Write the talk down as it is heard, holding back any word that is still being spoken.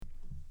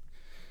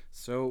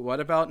So what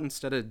about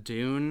instead of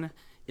Dune,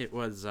 it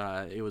was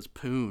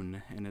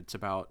Poon, and it's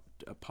about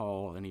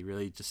Paul, and he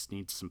really just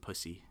needs some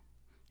pussy.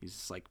 He's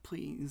just like,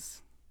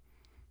 please,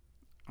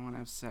 I want to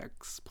have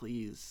sex,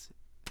 please.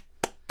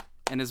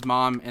 And his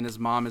mom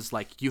is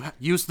like,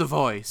 use the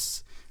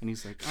voice, and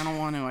he's like, I don't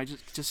want to. I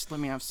just let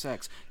me have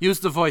sex.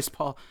 Use the voice,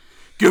 Paul.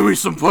 Give me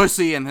some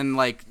pussy, and then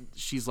like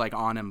she's like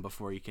on him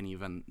before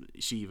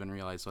she even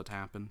realized what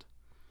happened.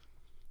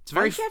 It's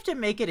Why do you have to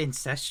make it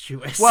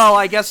incestuous? Well,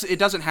 I guess it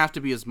doesn't have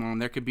to be his mom.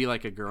 There could be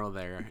like a girl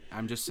there.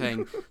 I'm just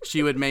saying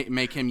she would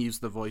make him use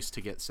the voice to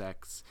get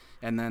sex.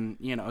 And then,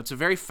 it's a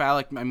very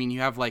phallic. I mean,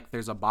 you have like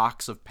there's a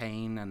box of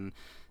pain, and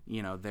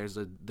there's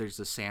a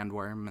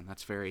sandworm, and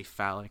that's very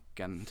phallic,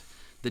 and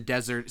the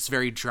desert is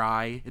very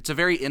dry. It's a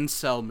very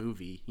incel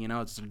movie,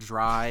 it's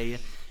dry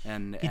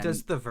and he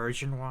does the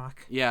virgin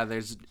walk. Yeah,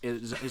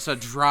 it's a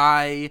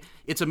dry.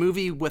 It's a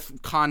movie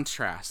with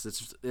contrast.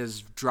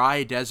 It's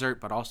dry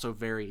desert, but also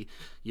very,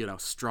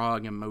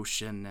 strong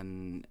emotion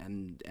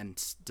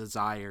and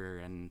desire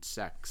and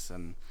sex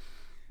and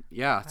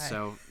yeah.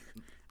 So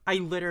I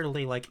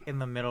literally, like, in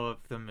the middle of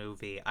the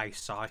movie, I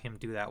saw him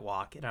do that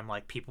walk, and I'm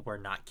like, people were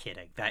not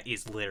kidding. That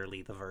is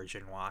literally the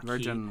virgin walk.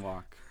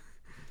 Walk.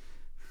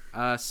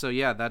 So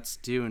yeah, that's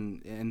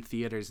Dune in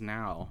theaters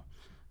now,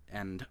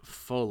 and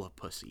full of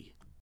pussy.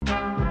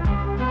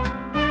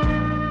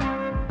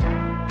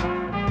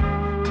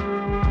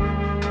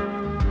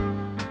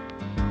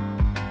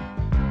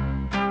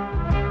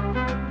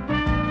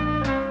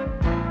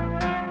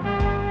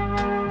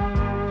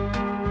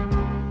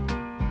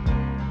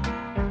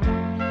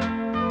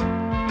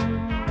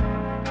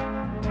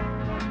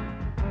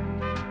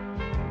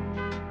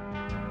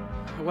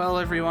 Well,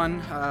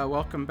 everyone,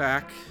 welcome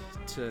back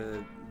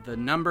to the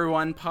number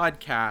one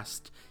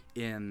podcast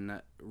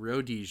in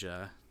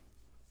Rhodesia.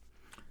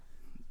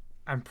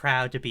 I'm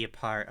proud to be a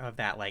part of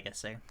that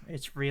legacy.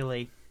 It's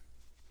really...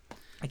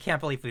 I can't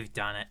believe we've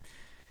done it.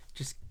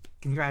 Just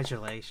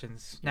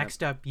congratulations. Yep.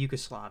 Next up,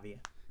 Yugoslavia.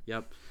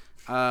 Yep.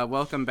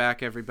 Welcome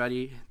back,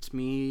 everybody. It's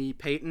me,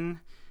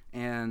 Peyton,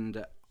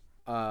 and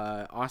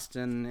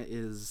Austin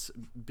is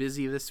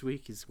busy this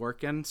week. He's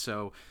working,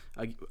 so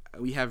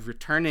we have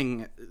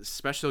returning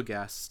special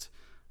guest.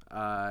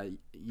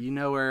 You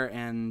know her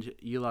and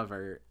you love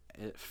her,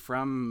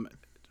 from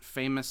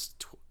famous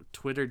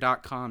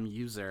Twitter.com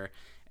user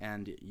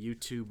and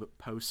YouTube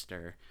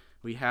poster.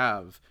 We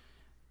have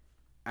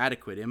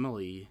Adequate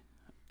Emily.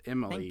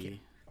 Thank you.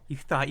 You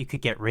thought you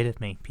could get rid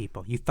of me,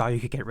 people. You thought you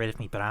could get rid of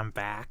me, but I'm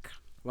back.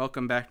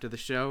 Welcome back to the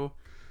show.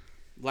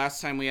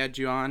 Last time we had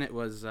you on, it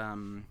was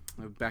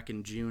back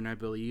in June, I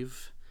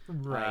believe.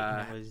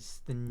 Right, it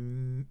was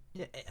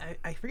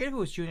I forget if it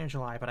was June or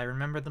July, but I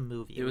remember the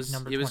movie. It was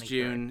number 23. It was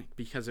June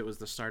because it was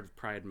the start of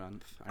Pride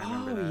Month. I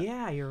remember that. Oh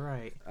yeah, you're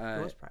right.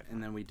 It was Pride Month.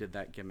 And then we did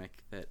that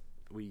gimmick that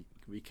we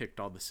kicked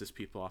all the cis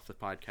people off the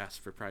podcast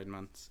for Pride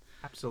Months.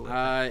 Absolutely.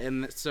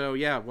 And so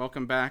yeah,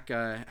 welcome back.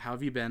 How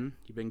have you been?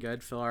 You been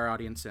good? Fill our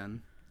audience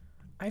in.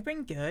 I've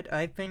been good.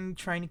 I've been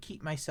trying to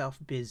keep myself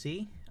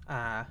busy.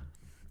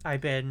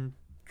 I've been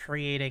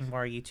creating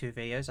more YouTube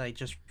videos. I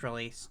just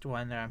released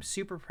one that I'm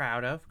super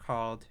proud of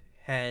called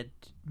Head,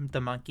 the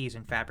Monkeys,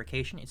 and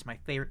Fabrication. It's my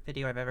favorite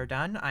video I've ever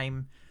done.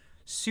 I'm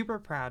super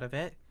proud of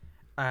it.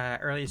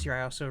 Earlier this year,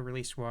 I also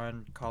released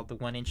one called The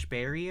 1 Inch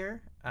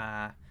Barrier,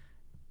 why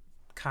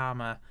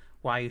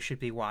you should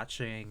be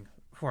watching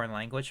foreign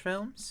language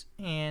films.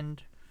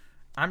 And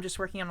I'm just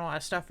working on a lot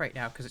of stuff right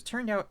now because it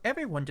turned out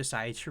everyone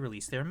decided to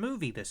release their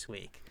movie this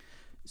week.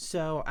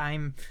 So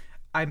I'm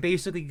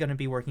basically going to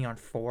be working on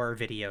 4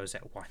 videos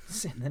at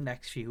once in the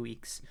next few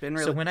weeks.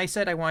 So when I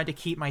said I wanted to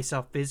keep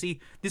myself busy,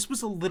 this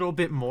was a little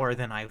bit more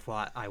than I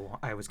thought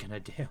I was going to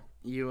do.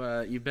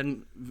 You've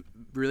been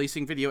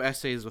releasing video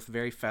essays with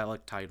very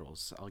phallic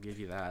titles. I'll give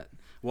you that.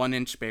 1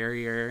 Inch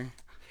Barrier,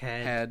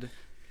 Head,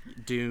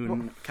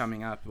 Dune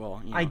coming up.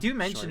 Well, I do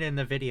mention it in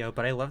the video,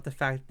 but I love the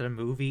fact that the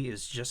movie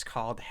is just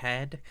called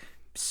Head,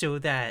 so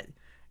that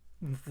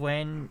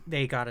when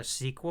they got a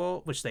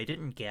sequel, which they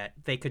didn't get,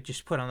 they could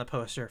just put on the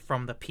poster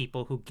from the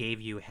people who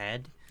gave you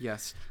Head.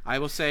 Yes. I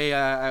will say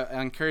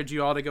I encourage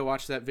you all to go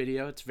watch that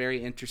video. It's a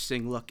very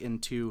interesting look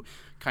into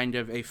kind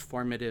of a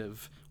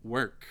formative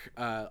work,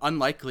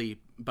 unlikely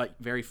but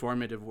very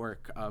formative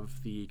work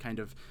of the kind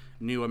of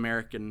new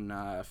American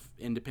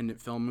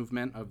independent film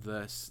movement of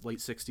the late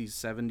 60s,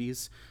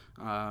 70s,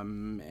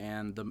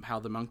 and how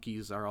the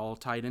Monkees are all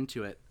tied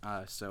into it.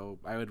 So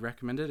I would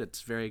recommend it.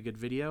 It's a very good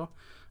video.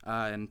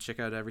 And check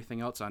out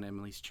everything else on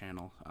Emily's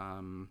channel.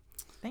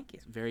 Thank you.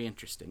 It's very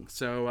interesting.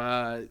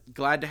 So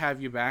glad to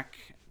have you back,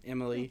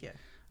 Emily. Thank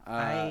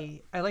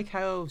you. I like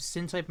how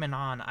since I've been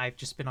on, I've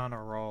just been on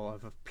a roll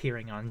of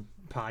appearing on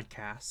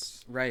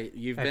podcasts. Right.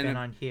 I've been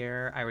on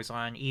here. I was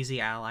on Easy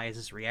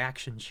Allies'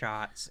 Reaction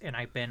Shots, and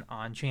I've been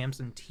on Jams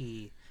and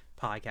Tea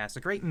podcast, a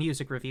great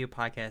music review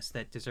podcast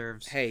that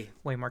deserves Hey,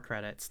 way more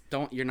credit.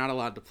 you're not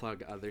allowed to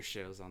plug other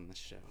shows on this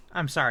show.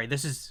 I'm sorry.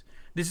 This is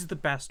the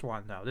best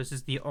one though. This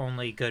is the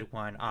only good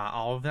one.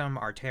 All of them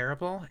are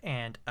terrible,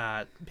 and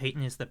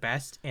Peyton is the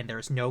best. And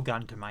there's no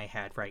gun to my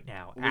head right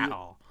now at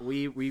all.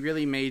 We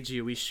really made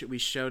you. We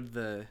showed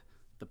the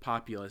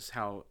populace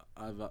how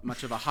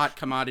much of a hot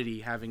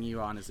commodity having you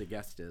on as a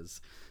guest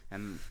is,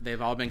 and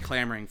they've all been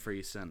clamoring for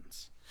you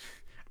since.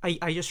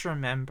 I just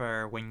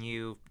remember when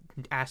you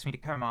asked me to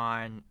come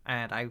on,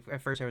 and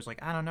at first I was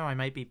like, I don't know, I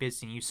might be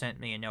busy. And you sent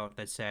me a note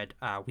that said,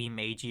 "We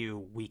made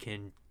you. We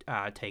can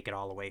take it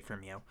all away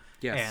from you."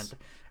 Yes. And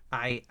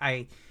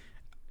I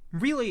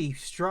really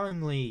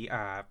strongly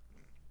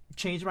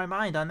changed my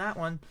mind on that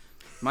one.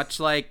 Much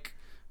like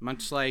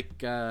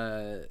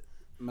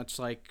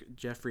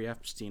Jeffrey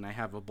Epstein, I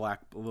have a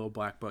little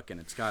black book, and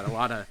it's got a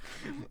lot of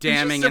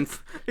damning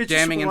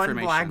damning information.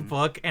 One black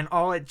book, and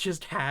all it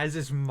just has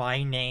is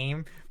my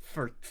name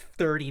for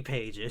 30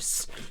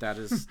 pages.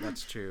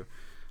 That's true.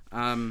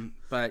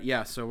 But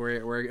yeah, so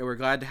we're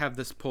glad to have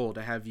this poll,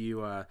 to have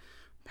you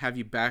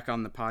back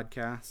on the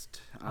podcast.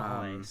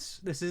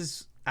 Always. This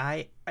is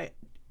I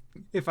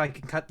if I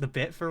can cut the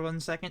bit for 1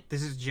 second,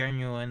 this is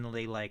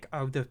genuinely like,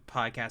 of the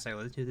podcasts I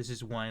listen to, this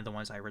is one of the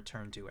ones I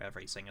return to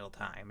every single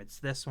time. It's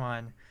this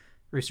one,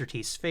 Rooster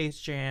Teeth's Space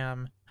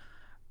Jam,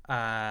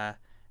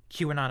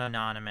 QAnon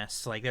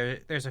Anonymous. Like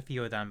there's a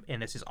few of them, and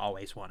this is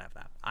always one of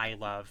them. I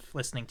love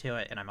listening to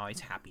it, and I'm always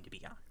happy to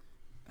be on.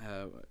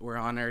 We're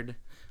honored,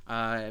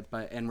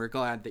 and we're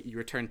glad that you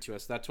returned to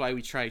us. That's why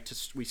we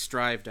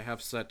strive to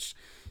have such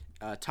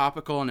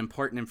topical and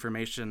important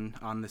information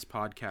on this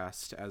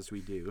podcast as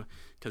we do,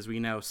 because we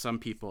know some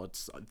people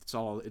it's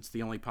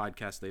the only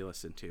podcast they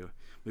listen to.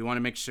 We want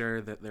to make sure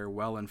that they're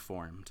well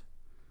informed.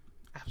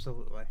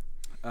 Absolutely.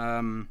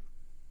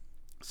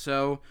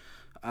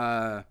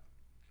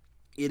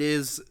 It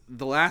is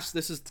the last.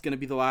 This is going to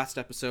be the last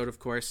episode, of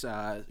course,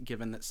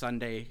 given that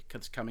Sunday,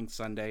 because coming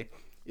Sunday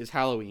is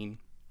Halloween.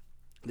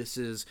 This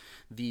is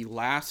the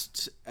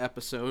last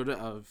episode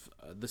of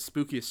the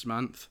spookiest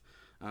month.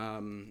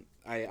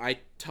 I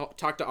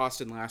talked to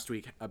Austin last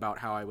week about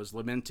how I was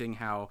lamenting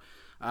how,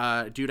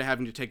 due to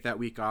having to take that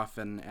week off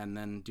and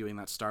then doing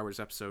that Star Wars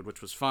episode,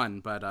 which was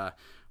fun, but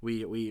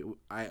we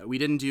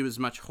didn't do as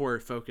much horror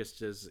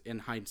focused as in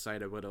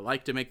hindsight I would have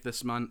liked to make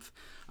this month.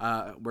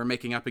 We're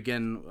making up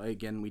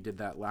again. We did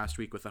that last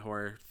week with the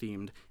horror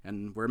themed,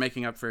 and we're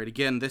making up for it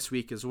again this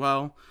week as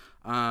well.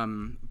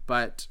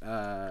 But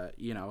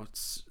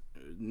it's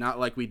not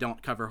like we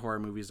don't cover horror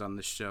movies on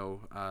this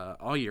show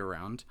all year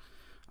round.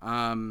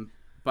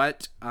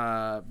 But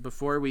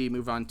before we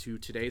move on to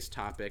today's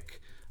topic,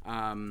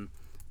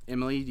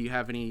 Emily, do you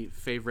have any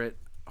favorite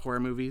horror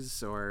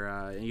movies,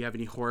 or you have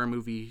any horror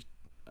movie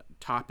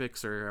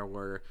topics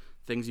or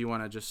things you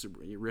want to just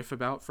riff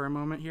about for a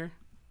moment here?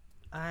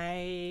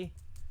 I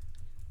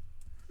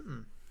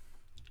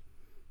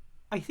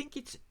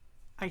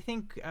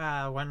think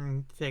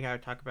one thing I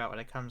would talk about when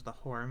it comes to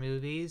horror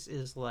movies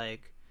is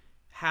like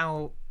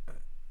how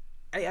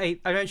I'm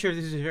not sure if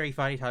this is a very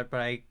funny topic,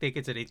 but I think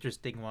it's an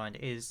interesting one,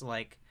 is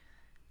like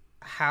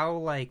how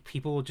like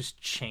people will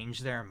just change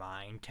their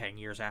mind 10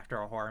 years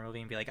after a horror movie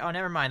and be like, oh,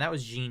 never mind, that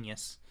was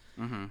genius.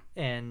 Mm-hmm.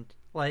 And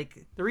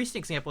like the recent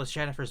example is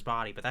Jennifer's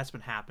Body, but that's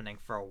been happening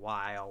for a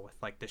while with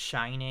like The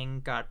Shining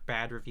got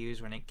bad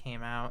reviews when it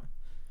came out.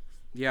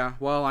 Yeah,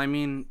 well, I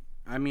mean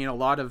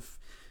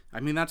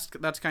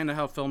that's kind of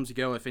how films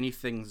go. If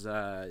anything's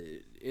a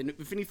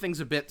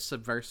bit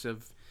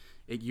subversive,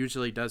 it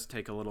usually does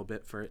take a little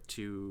bit for it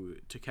to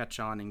catch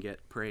on and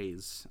get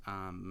praise.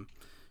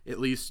 At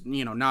least,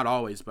 not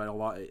always, but a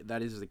lot.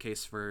 That is the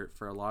case for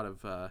a lot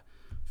of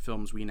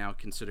films we now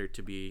consider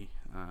to be,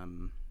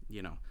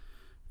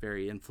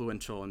 very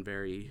influential and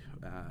very,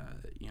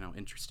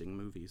 interesting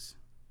movies.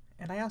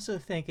 And I also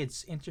think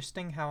it's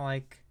interesting how,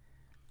 like,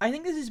 I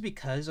think this is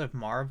because of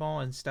Marvel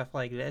and stuff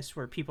like this,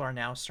 where people are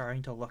now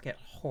starting to look at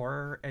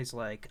horror as,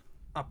 like,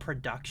 a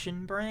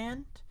production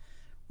brand,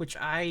 which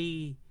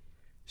I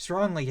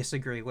strongly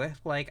disagree with.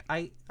 Like,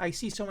 I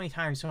see so many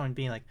times someone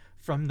being like,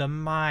 from the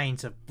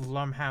minds of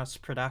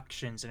Blumhouse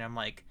Productions, and I'm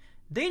like,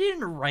 they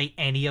didn't write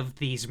any of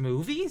these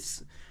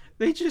movies.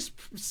 They just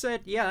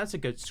said, yeah, that's a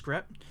good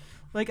script.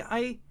 Like,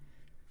 I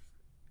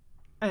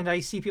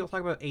see people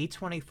talk about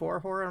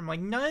A24 horror. I'm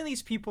like, none of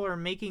these people are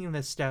making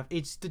this stuff.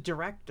 It's the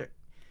director.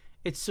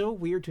 It's so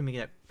weird to me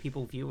that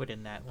people view it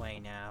in that way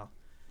now.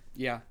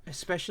 Yeah.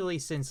 Especially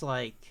since,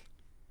 like,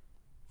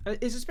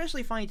 it's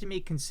especially funny to me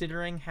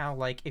considering how,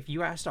 like, if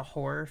you asked a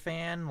horror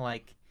fan,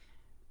 like,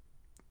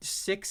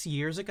 6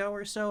 years ago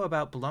or so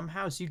about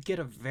Blumhouse, you'd get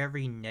a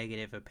very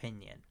negative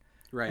opinion.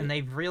 Right. And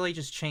they've really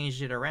just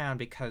changed it around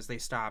because they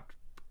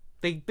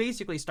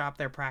basically stopped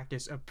their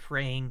practice of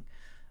preying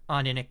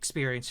on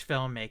inexperienced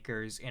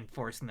filmmakers and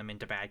forcing them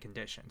into bad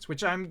conditions,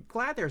 which I'm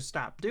glad they're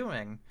stopped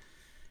doing.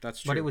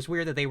 That's true. But it was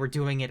weird that they were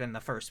doing it in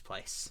the first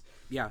place.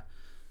 Yeah.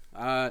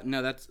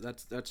 No,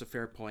 that's a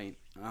fair point.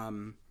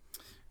 On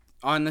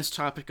this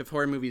topic of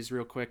horror movies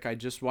real quick, I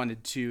just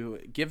wanted to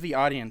give the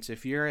audience,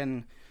 if you're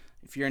in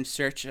if you're in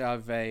search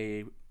of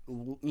a,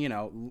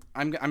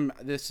 I'm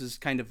this is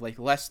kind of like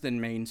less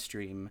than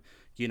mainstream.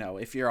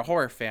 If you're a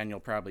horror fan, you'll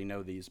probably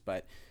know these,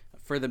 but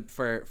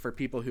for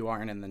people who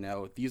aren't in the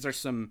know, these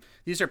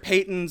are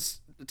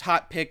Peyton's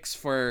top picks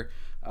for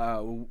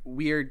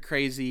weird,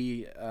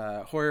 crazy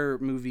horror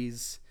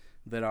movies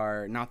that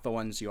are not the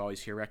ones you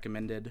always hear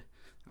recommended.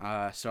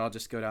 So I'll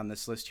just go down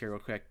this list here real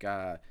quick.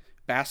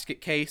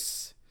 Basket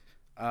Case.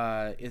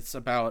 It's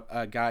about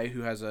a guy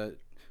who has a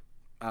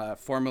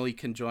formerly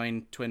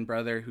conjoined twin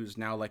brother who's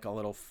now like a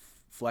little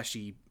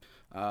fleshy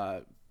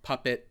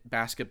puppet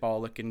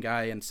basketball looking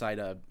guy inside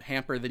a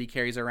hamper that he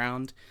carries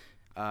around.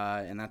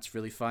 And that's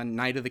really fun.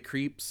 Night of the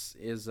Creeps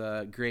is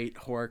a great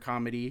horror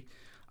comedy.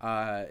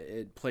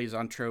 It plays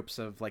on tropes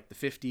of like the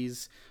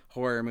 50s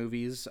horror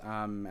movies,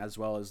 as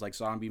well as like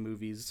zombie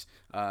movies.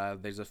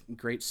 There's a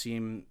great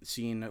scene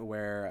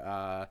where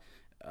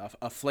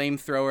a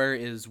flamethrower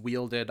is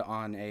wielded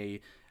on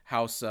a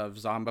house of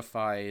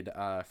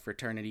zombified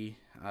fraternity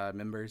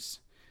members.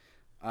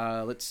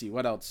 Let's see,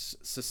 what else?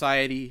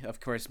 Society, of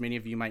course, many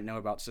of you might know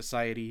about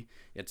Society.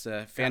 It's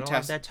a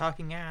fantastic... that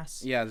talking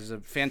ass. Yeah, there's a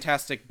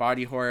fantastic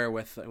body horror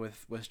with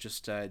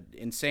just an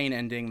insane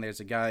ending. There's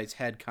a guy's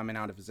head coming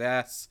out of his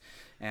ass,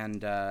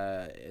 and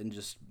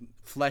just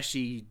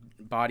fleshy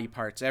body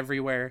parts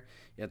everywhere.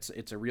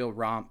 It's a real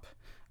romp.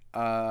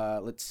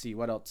 Let's see,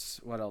 what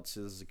else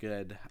is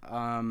good?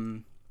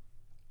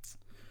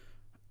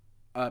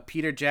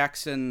 Peter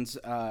Jackson's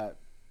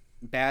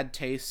Bad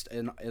Taste,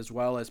 and as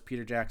well as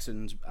Peter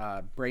Jackson's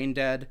Brain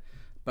Dead,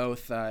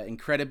 both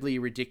incredibly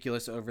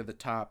ridiculous, over the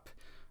top.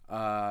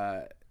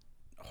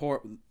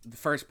 Horror. The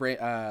first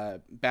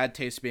Bad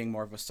Taste being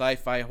more of a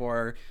sci-fi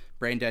horror,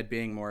 Brain Dead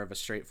being more of a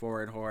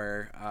straightforward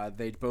horror.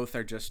 They both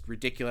are just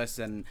ridiculous,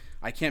 and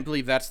I can't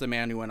believe that's the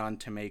man who went on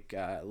to make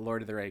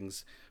Lord of the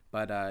Rings.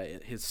 But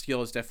his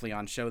skill is definitely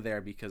on show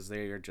there, because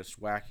they are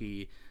just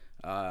wacky,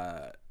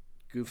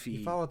 goofy.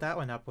 He followed that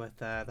one up with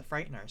The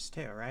Frighteners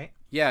too, right?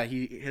 Yeah,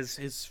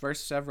 his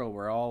first several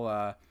were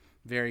all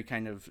very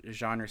kind of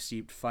genre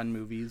steeped fun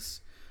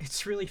movies.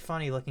 It's really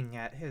funny looking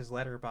at his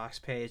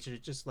Letterboxd page.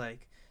 It's just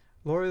like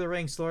Lord of the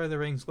Rings, Lord of the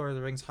Rings, Lord of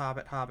the Rings,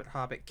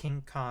 Hobbit,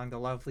 King Kong, The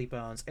Lovely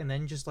Bones, and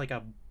then just like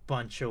a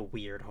bunch of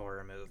weird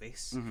horror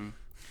movies. Mm-hmm.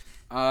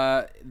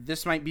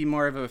 This might be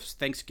more of a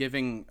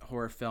Thanksgiving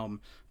horror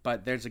film,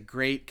 but there's a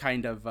great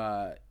kind of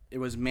it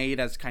was made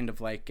as kind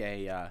of like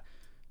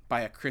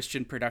by a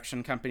Christian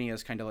production company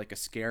as kind of like a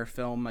scare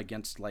film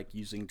against like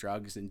using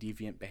drugs and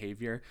deviant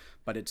behavior,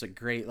 but it's a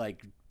great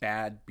like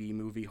bad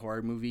B-movie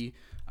horror movie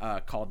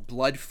called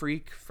Blood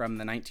Freak from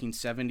the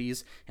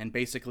 1970s, and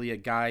basically a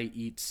guy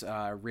eats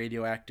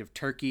radioactive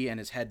turkey and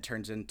his head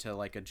turns into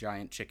like a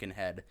giant chicken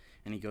head,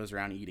 and he goes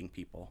around eating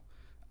people.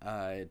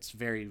 It's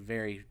very,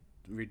 very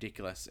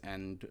ridiculous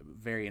and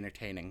very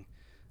entertaining,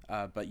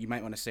 but you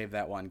might want to save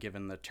that one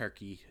given the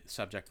turkey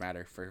subject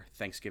matter for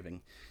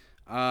Thanksgiving.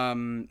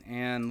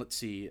 And let's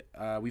see,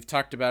 we've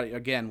talked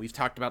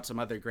about some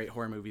other great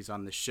horror movies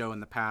on this show in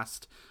the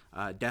past.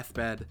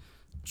 Deathbed,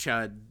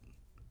 Chud,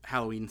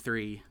 Halloween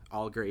 3,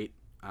 all great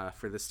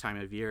for this time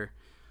of year.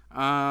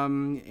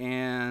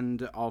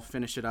 And I'll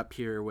finish it up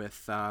here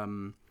with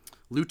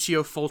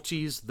Lucio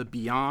Fulci's The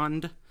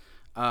Beyond.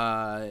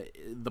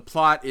 The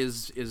plot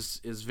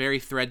is very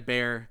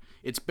threadbare.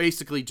 It's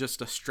basically just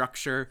a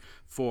structure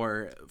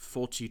for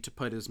Fulci to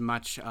put as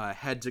much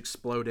heads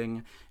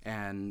exploding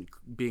and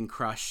being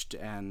crushed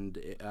and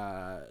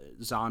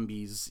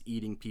zombies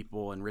eating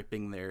people and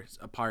ripping theirs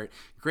apart.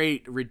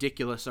 Great,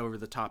 ridiculous,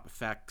 over-the-top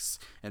effects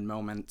and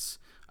moments.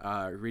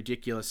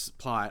 Ridiculous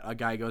plot. A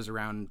guy goes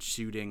around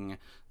shooting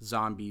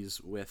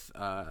zombies with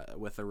a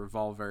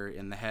revolver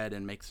in the head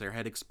and makes their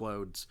head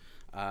explodes.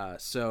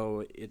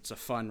 So it's a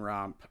fun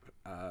romp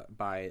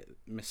by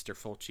Mr.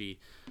 Fulci,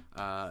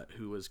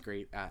 who was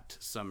great at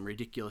some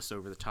ridiculous,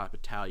 over-the-top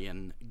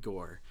Italian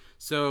gore.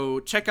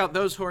 So check out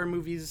those horror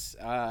movies.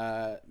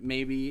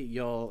 Maybe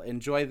you'll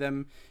enjoy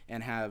them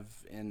and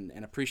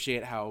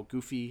appreciate how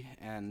goofy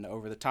and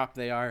over-the-top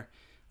they are.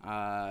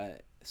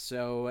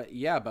 So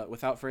yeah, but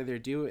without further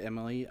ado,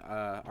 Emily,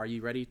 are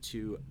you ready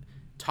to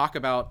talk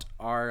about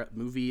our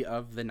movie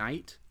of the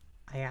night?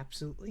 I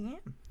absolutely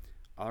am.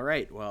 All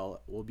right,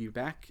 well, we'll be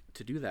back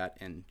to do that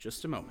in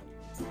just a moment.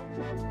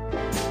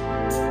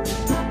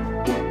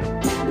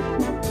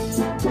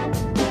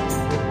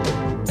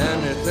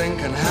 Anything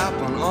can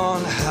happen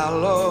on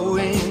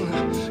Halloween.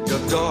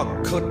 Your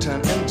dog could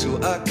turn into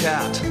a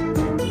cat.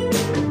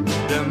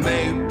 There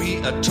may be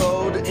a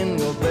toad in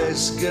your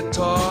bass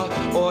guitar,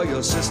 or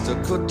your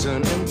sister could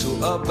turn into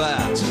a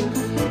bat.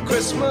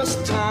 Christmas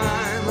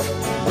time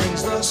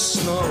brings the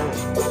snow.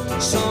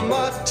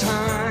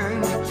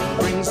 Summertime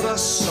brings the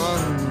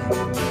sun.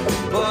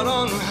 But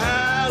on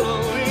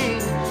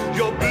Halloween,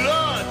 your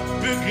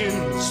blood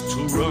begins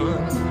to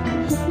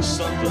run.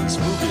 Something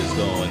spooky's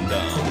going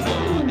down.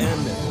 Oh,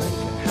 anything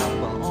can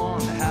happen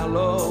on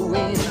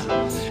Halloween.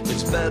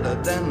 It's better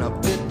than a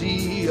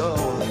video.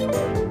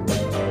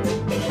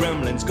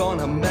 Gremlin's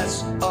gonna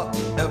mess up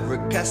every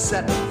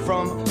cassette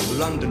from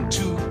London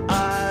to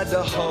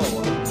Idaho.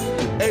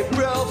 April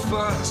April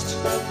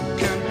 1st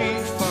can be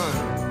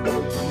fun.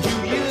 New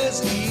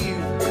Year's Eve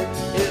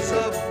is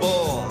a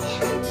bore.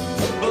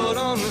 But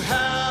on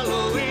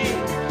Halloween,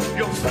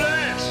 your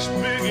flesh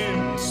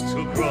begins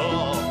to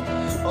crawl.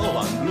 Oh,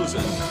 I'm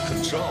losing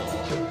control.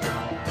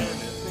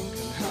 Anything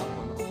can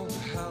happen on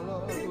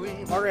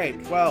Halloween. All right,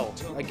 well,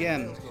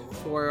 again,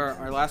 for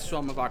our last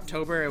film of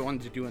October, I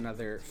wanted to do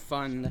another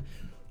fun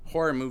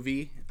horror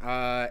movie.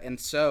 And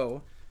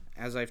so,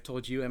 as I've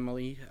told you,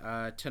 Emily,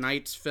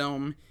 tonight's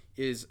film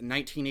is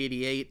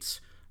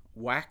 1988's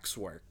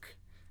Waxwork.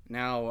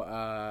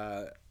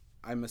 Now,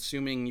 I'm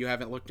assuming you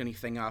haven't looked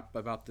anything up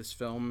about this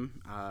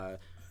film,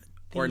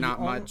 or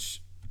not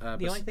much.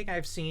 The only thing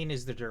I've seen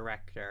is the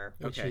director,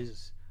 which Okay.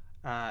 is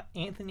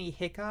Anthony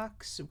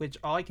Hickox, which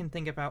all I can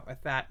think about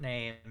with that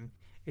name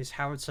is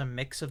how it's a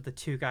mix of the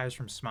two guys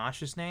from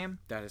Smosh's name.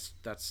 That's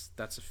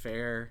a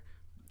fair,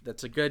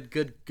 that's a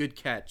good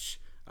catch.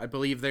 I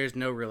believe there's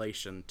no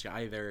relation to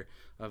either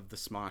of the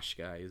Smosh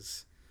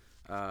guys,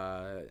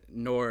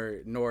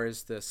 nor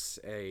is this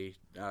a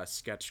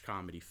sketch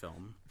comedy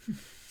film.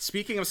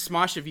 Speaking of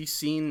Smosh, have you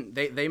seen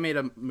they made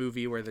a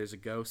movie where there's a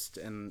ghost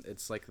and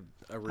it's like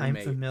a I'm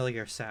roommate?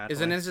 familiar, sadly.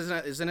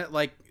 Isn't it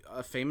like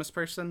a famous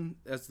person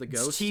as the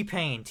ghost? It's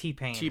T-Pain.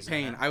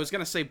 T-Pain. I was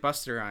gonna say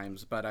Buster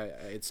Rhymes, but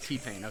it's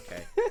T-Pain.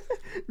 Okay.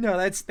 No,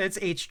 that's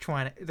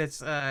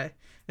H20.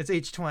 That's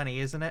H20,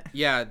 isn't it?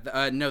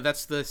 Yeah, no,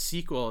 that's the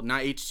sequel,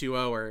 not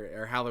H2O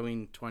or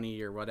Halloween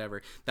 20 or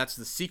whatever. That's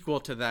the sequel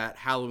to that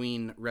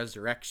Halloween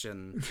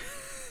Resurrection.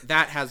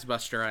 That has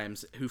Buster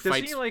Rhymes, who Doesn't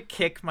fights. he like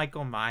kick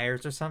Michael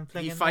Myers or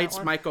something? He in that fights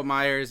one? Michael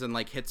Myers and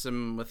like hits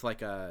him with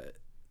like a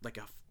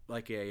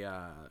what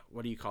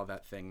do you call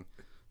that thing?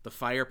 The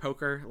fire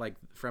poker, like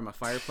from a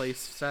fireplace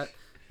set.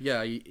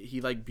 Yeah,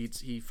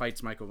 he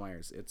fights Michael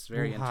Myers. It's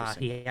very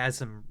interesting. He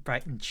has him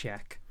right in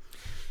check.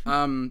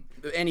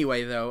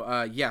 Anyway,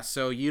 though, yeah.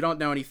 So you don't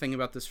know anything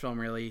about this film,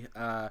 really.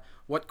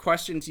 What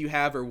questions you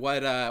have, or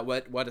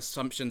what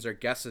assumptions or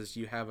guesses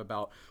you have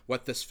about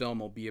what this film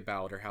will be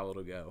about or how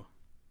it'll go?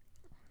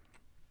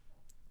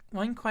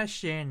 One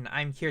question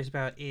I'm curious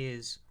about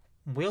is,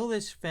 will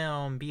this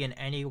film be in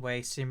any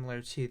way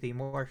similar to the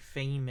more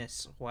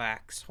famous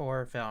Wax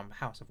horror film,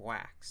 House of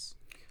Wax?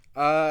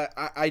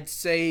 I'd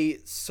say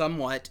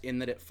somewhat, in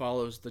that it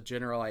follows the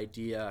general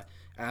idea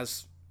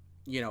as,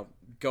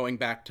 going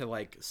back to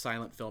like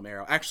silent film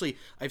era. Actually,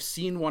 I've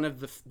seen one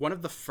of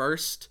the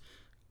first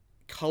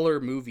color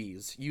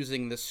movies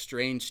using this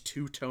strange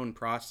two-tone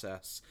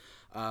process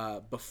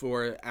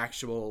before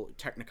actual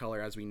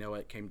Technicolor as we know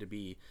it came to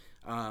be.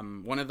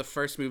 One of the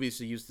first movies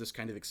to use this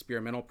kind of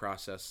experimental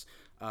process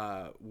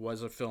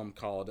was a film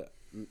called,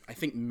 I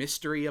think,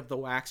 Mystery of the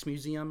Wax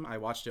Museum. I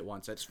watched it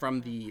once. It's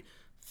from the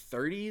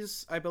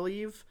 30s, I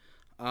believe.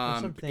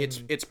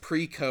 It's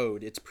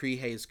pre-code. It's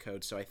pre-Hays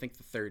Code, so I think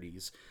the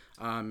 30s.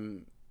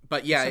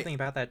 But yeah, something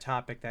about that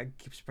topic that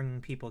keeps bringing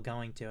people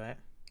going to it.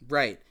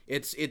 Right.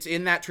 It's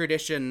in that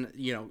tradition,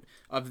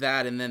 of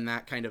that, and then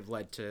that kind of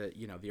led to,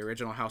 the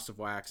original House of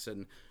Wax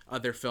and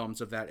other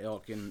films of that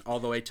ilk, and all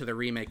the way to the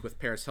remake with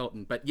Paris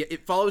Hilton. But yeah,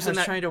 it follows in that.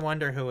 I was trying to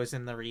wonder who was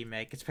in the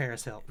remake. It's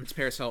Paris Hilton. It's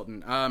Paris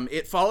Hilton.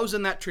 It follows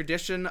in that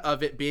tradition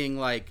of it being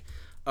like,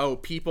 oh,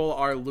 people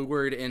are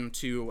lured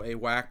into a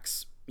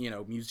wax,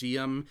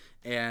 museum,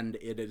 and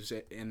it is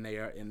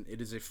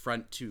a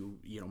front to,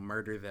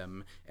 murder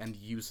them and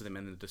use them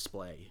in the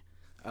display.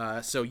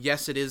 So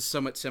yes, it is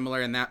somewhat similar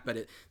in that,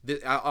 but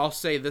I'll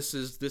say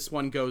this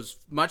one goes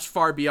much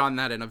far beyond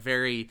that in a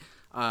very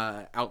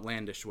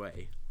outlandish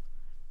way.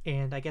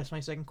 And I guess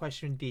my second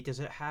question would be, does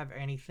it have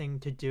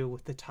anything to do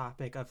with the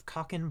topic of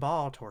cock and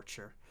ball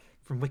torture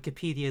from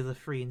Wikipedia, the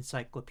free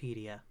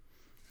encyclopedia?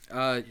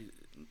 I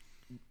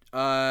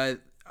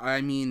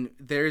mean,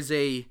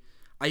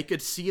 I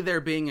could see there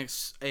being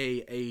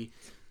a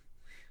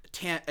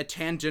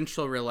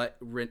tangential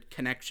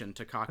connection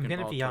to cock and ball torture. I'm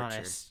gonna be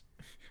honest.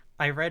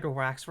 I read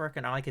Waxwork,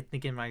 and all I could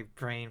think in my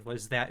brain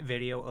was that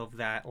video of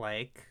that,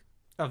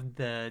 of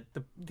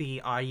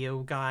the audio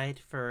guide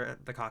for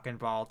the cock and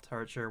ball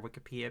torture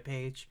Wikipedia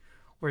page,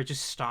 where it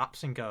just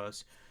stops and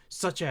goes,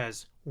 such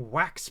as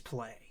wax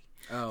play.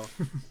 Oh,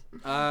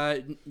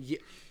 yeah,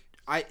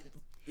 I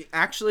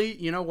actually,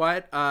 you know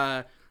what?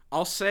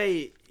 I'll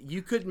say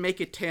you could make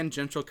a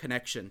tangential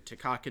connection to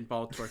cock and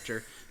ball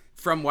torture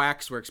from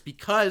Waxworks,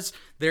 because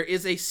there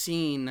is a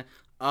scene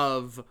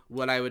of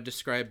what I would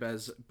describe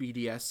as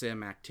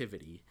BDSM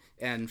activity,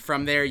 and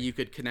from there you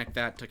could connect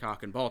that to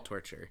cock and ball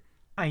torture.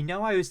 I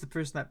know I was the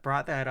person that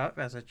brought that up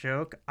as a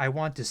joke. I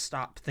want to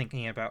stop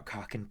thinking about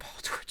cock and ball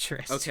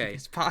torture as soon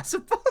as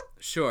possible.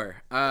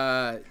 Sure,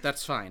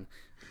 that's fine.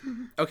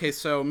 Okay,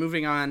 so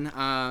moving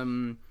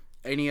on.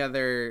 Any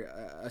other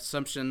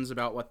assumptions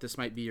about what this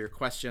might be, or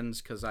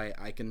questions? Because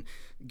I can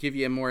give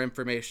you more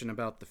information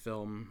about the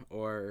film,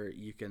 or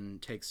you can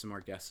take some more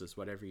guesses,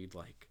 whatever you'd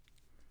like.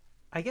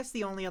 I guess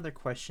the only other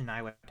question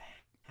I would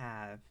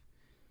have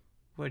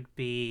would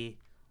be,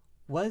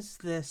 was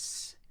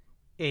this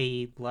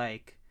a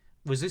big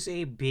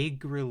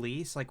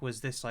release?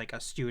 Was this a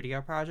studio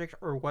project,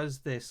 or was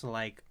this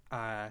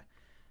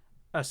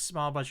a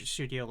small budget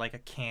studio like a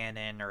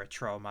Canon or a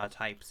Troma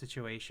type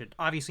situation.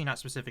 Obviously not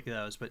specific to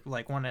those, but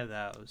like one of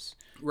those.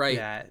 Right.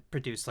 That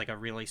produced like a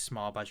really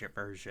small budget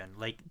version.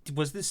 Like,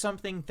 was this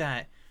something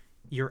that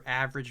your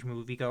average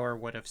moviegoer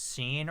would have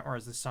seen, or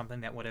is this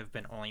something that would have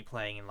been only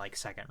playing in like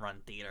second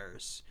run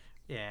theaters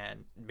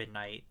and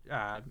midnight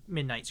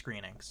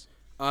screenings?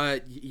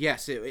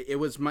 Yes, it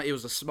was it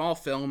was a small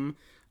film.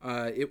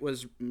 It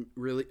was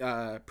really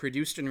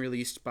produced and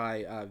released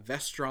by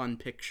Vestron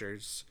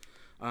Pictures,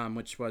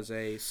 which was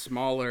a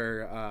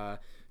smaller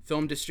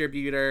film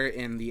distributor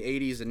in the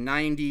 80s and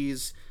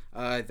 90s.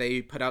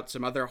 They put out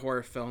some other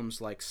horror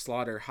films like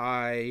Slaughter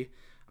High,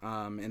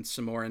 and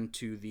some more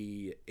into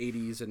the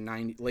 80s and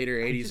 90s, later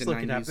 80s and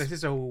 90s. This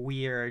is a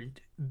weird.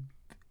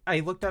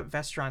 I looked up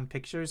Vestron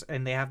Pictures,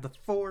 and they have the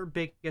 4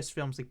 biggest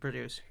films they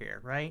produce here,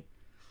 right?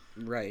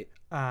 Right.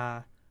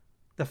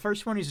 The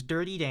first one is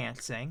Dirty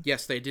Dancing.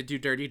 Yes, they did do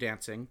Dirty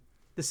Dancing.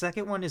 The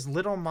second one is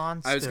Little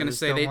Monsters. I was going to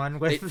say one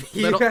with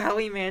Little,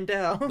 Howie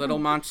Mandel. Little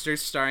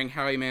Monsters starring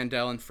Howie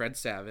Mandel and Fred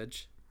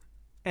Savage.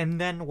 And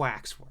then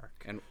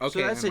Waxwork. And okay,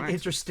 so that's an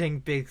interesting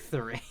big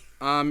 3.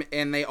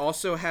 And they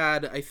also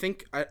had, I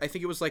think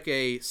it was like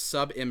a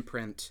sub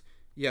imprint,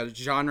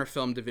 genre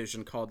film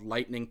division called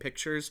Lightning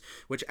Pictures,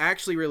 which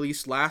actually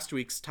released last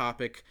week's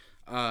topic,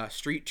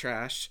 Street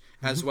Trash,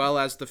 as well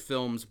as the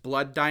films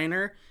Blood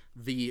Diner,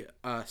 the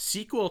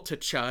sequel to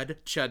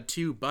Chud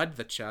 2, Bud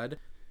the Chud,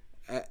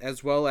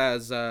 as well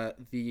as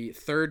the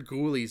third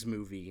Ghoulies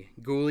movie,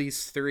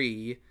 Ghoulies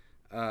 3.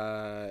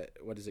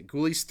 What is it?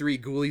 Ghoulies 3,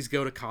 Ghoulies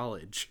Go to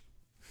College.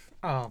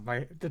 Oh,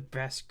 the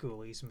best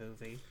Ghoulies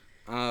movie.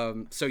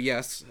 It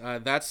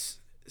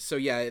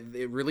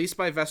released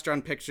by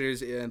Vestron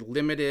Pictures in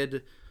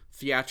limited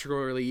theatrical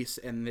release,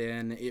 and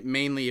then it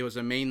was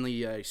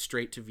mainly a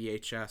straight to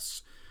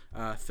VHS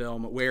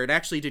film, where it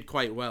actually did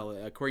quite well.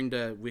 According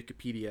to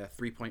Wikipedia,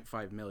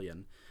 3.5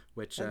 million,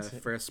 which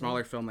for a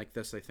smaller film like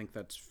this, I think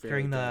that's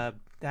fairly good. That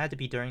had to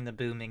be during the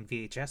booming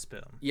VHS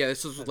boom. Yeah,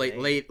 this was late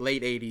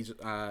 80s,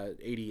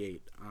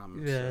 88.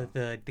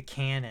 The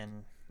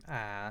Canon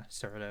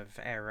sort of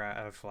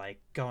era of like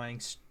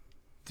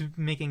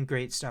making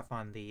great stuff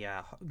on the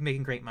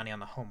making great money on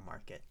the home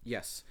market.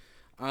 Yes.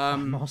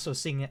 I'm also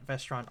seeing that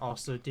Vestron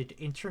also did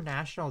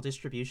international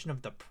distribution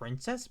of The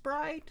Princess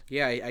Bride.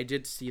 Yeah, I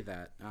did see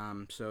that.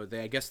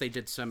 I guess they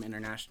did some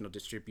international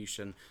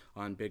distribution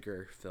on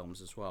bigger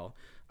films as well.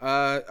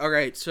 All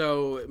right,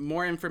 so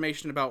more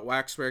information about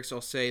Waxworks.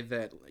 I'll say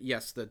that,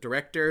 yes, the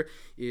director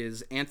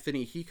is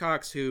Anthony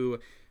Hecox, who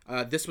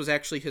this was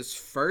actually his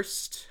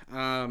first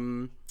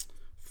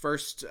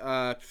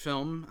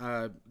film,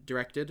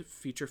 directed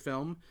feature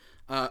film.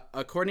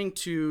 According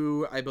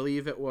to, I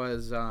believe it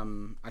was,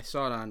 I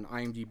saw it on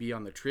IMDb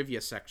on the trivia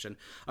section.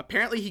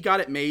 Apparently he got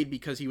it made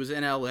because he was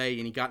in LA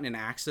and he got in an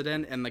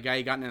accident, and the guy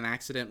he got in an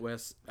accident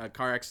with, a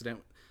car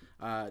accident,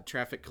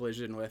 traffic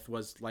collision with,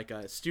 was like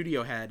a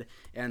studio head,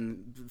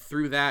 and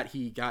through that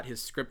he got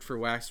his script for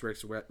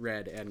Waxworks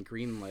read and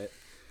greenlit.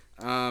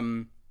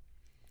 It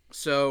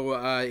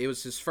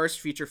was his first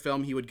feature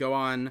film. He would go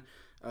on,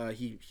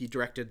 he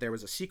directed, there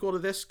was a sequel to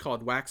this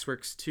called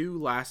Waxworks 2,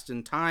 Last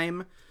in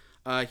Time.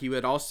 He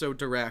would also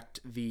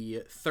direct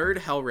the third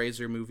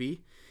Hellraiser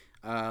movie,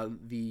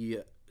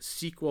 the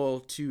sequel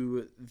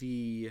to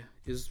the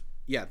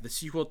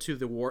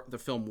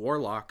film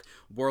Warlock,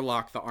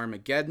 the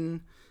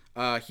Armageddon.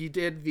 He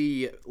did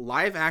the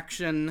live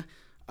action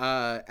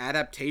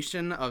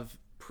adaptation of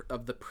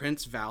the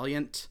Prince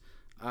Valiant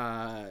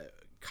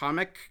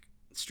comic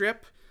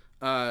strip,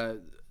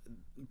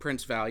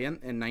 Prince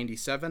Valiant, in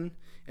 '97,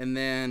 and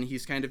then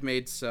he's kind of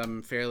made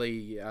some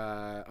fairly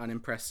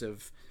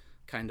unimpressive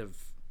kind of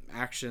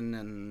action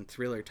and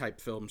thriller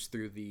type films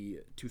through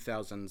the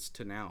 2000s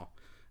to now.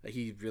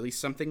 He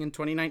released something in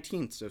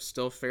 2019, so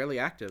still fairly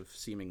active,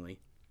 seemingly.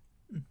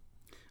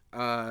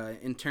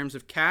 In terms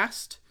of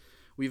cast,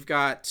 we've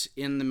got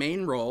in the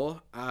main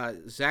role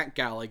Zach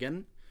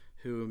Galligan,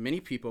 who many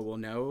people will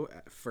know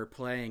for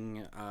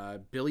playing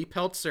Billy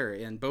Peltzer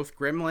in both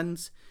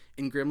Gremlins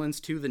and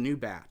Gremlins 2: The New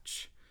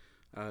Batch.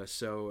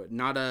 So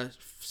not a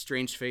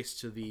strange face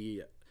to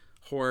the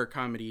horror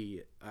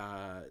comedy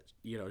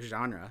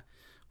genre.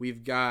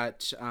 We've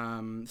got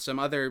some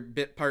other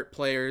bit part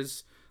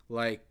players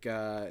like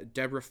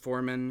Deborah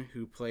Foreman,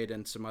 who played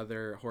in some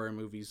other horror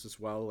movies as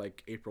well,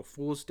 like April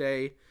Fool's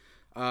Day.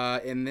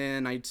 And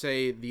then I'd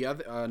say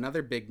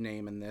another big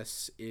name in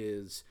this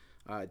is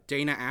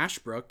Dana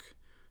Ashbrook,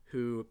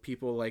 who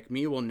people like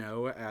me will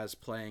know as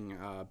playing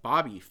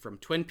Bobby from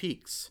Twin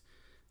Peaks,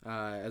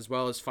 as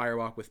well as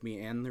Firewalk with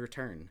Me and The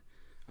Return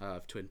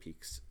of Twin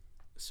Peaks.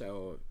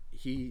 So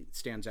he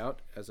stands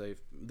out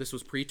this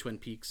was pre-Twin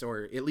Peaks,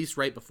 or at least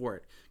right before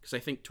it, because I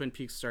think Twin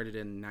Peaks started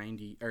in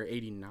 90 or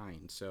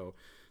 89, so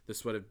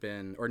this would have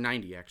been, or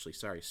 90 actually,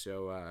 sorry.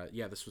 So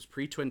this was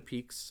pre-Twin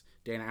Peaks,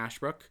 Dana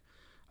Ashbrook.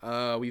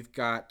 We've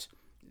got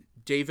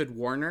David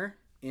Warner,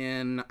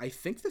 and I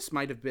think this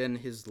might have been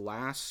his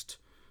last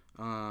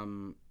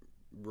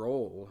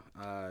role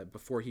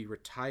before he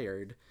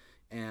retired.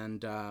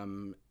 And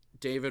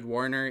David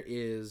Warner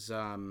is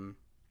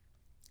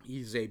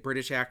He's a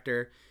British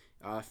actor,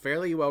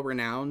 fairly well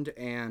renowned,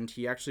 and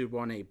he actually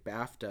won a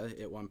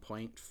BAFTA at one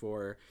point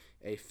for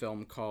a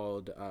film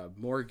called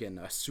Morgan: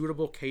 A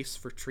Suitable Case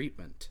for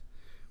Treatment,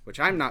 which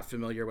I'm not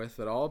familiar with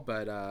at all.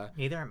 But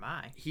Neither am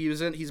I.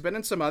 he's been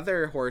in some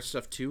other horror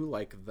stuff too,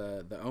 like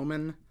the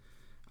Omen.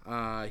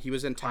 He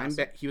was in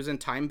he was in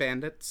Time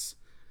Bandits.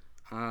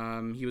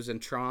 He was in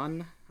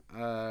Tron.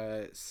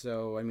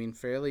 So I mean,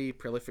 fairly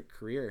prolific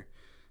career.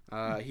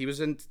 He was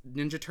in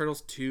Ninja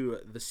Turtles 2: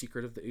 The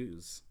Secret of the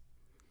Ooze.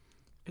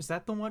 Is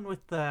that the one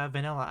with the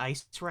Vanilla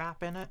Ice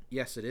wrap in it?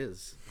 Yes, it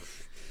is.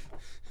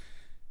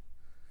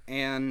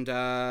 And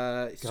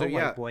Go so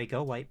yeah, white boy,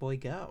 go white boy,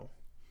 go.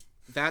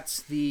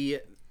 that's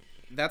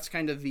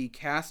kind of the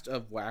cast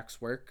of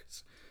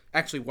Waxworks.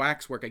 Actually,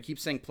 Waxwork. I keep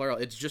saying plural.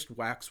 It's just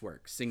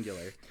Waxwork,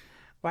 singular.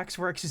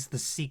 Waxworks is the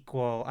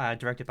sequel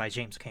directed by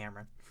James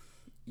Cameron.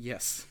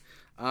 Yes.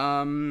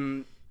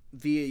 The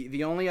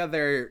only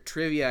other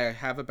trivia I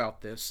have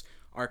about this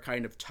are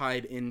kind of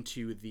tied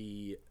into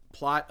the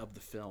plot of the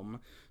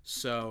film,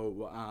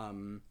 so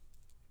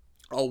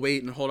I'll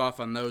wait and hold off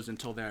on those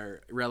until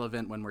they're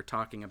relevant when we're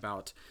talking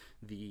about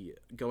the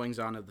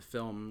goings-on of the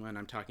film, when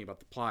I'm talking about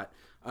the plot.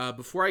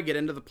 Before I get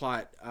into the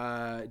plot,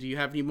 do you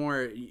have any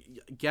more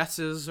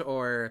guesses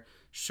or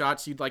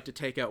shots you'd like to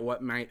take at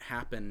what might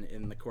happen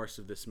in the course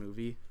of this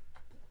movie?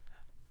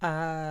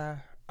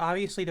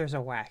 Obviously there's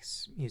a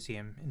wax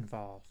museum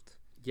involved.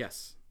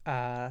 Yes.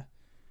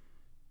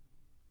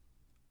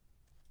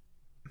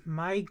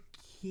 My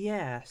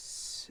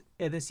guess,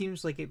 this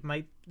seems like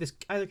this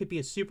either could be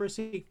a super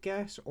safe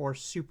guess or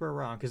super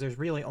wrong, because there's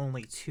really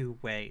only two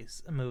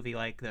ways a movie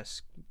like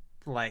this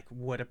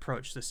would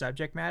approach the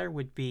subject matter.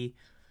 Would be,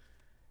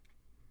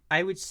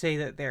 I would say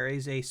that there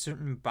is a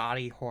certain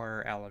body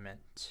horror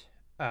element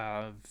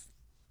of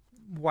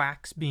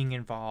wax being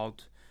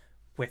involved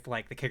with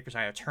the characters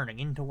either turning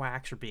into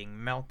wax or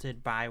being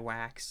melted by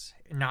wax,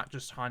 not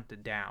just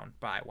hunted down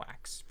by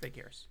wax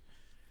figures.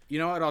 You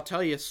know what, I'll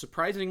tell you,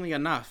 surprisingly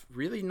enough,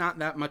 really not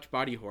that much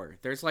body horror.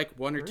 There's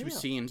one or two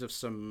scenes of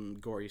some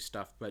gory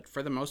stuff, but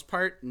for the most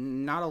part,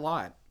 not a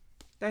lot.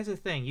 That's the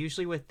thing.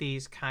 Usually with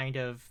these kind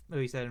of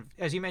movies that,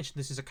 as you mentioned,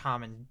 this is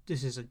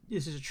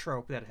a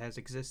trope that has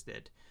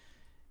existed.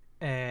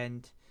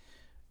 And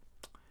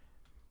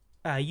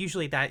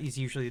usually that is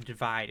the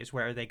divide, is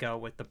where they go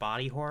with the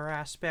body horror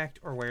aspect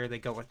or where they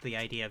go with the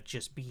idea of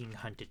just being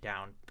hunted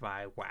down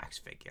by wax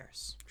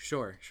figures.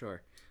 Sure.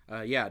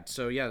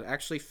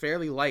 Actually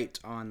fairly light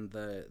on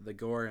the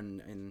gore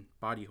and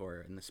body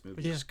horror in this movie.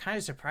 Which is kind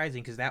of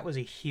surprising, because that was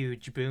a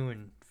huge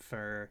boon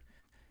for...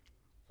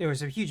 There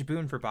was a huge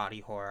boon for body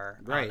horror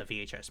on the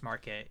VHS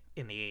market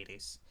in the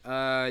 80s.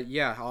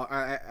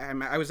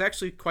 I was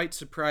actually quite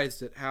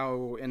surprised at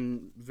how,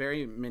 in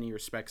very many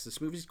respects, this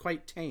movie's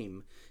quite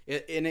tame.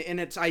 In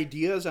its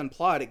ideas and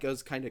plot, it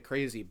goes kind of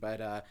crazy,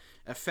 but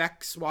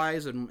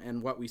effects-wise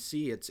and what we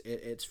see,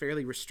 it's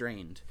fairly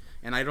restrained.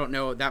 And I don't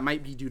know, that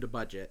might be due to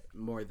budget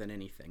more than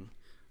anything,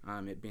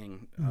 it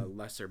being a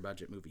lesser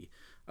budget movie.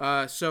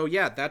 That's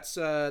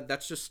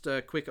just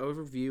a quick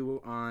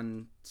overview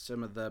on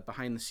some of the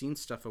behind-the-scenes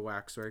stuff of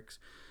Waxworks.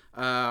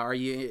 Are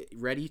you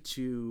ready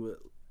to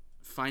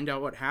find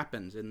out what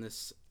happens in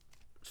this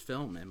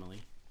film,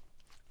 Emily?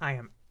 I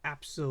am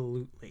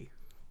absolutely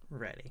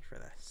ready for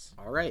this.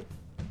 All right.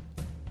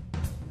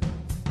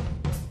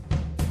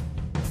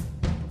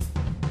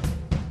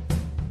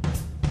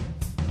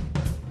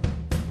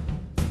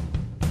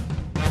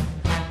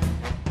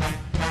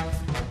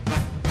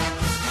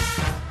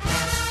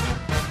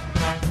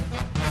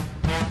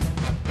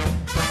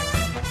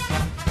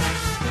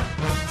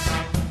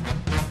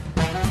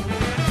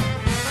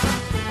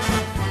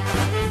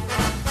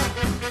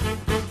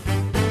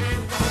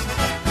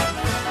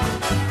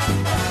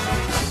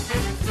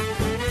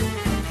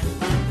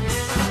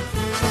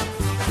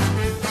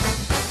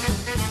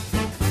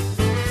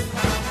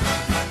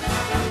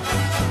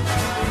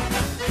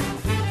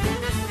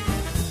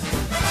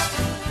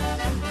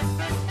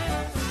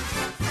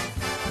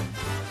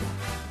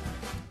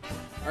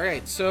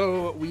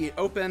 So we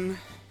open,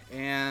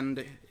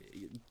 and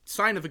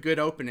sign of a good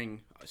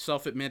opening,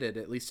 self-admitted,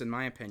 at least in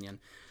my opinion.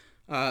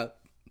 I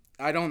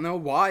don't know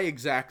why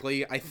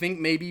exactly. I think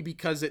maybe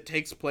because it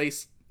takes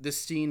place, this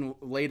scene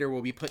later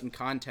will be put in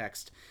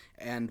context,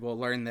 and we'll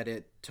learn that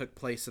it took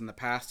place in the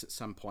past at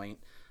some point.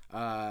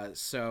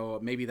 So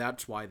maybe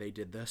that's why they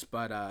did this.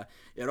 But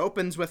it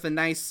opens with a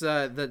nice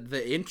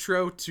the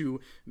intro to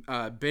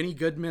Benny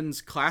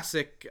Goodman's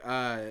classic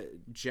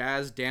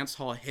jazz dance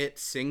hall hit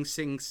 "Sing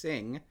Sing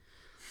Sing."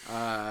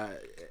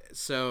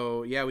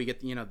 So yeah, we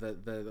get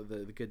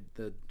the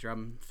good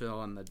drum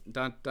fill and the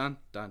dun dun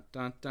dun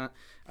dun dun,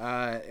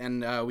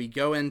 and we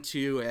go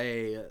into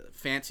a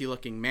fancy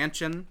looking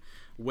mansion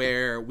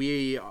where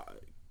we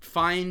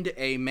find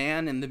a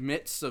man in the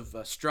midst of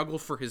a struggle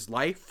for his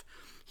life.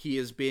 He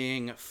is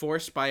being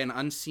forced by an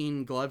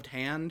unseen gloved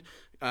hand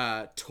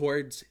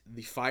towards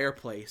the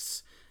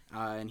fireplace,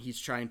 and he's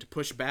trying to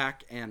push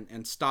back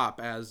and stop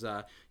as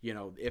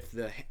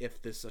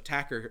if this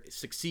attacker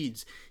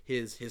succeeds,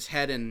 his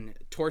head and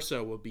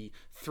torso will be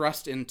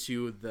thrust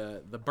into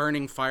the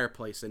burning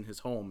fireplace in his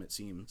home, it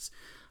seems.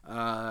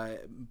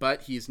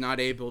 But he's not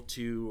able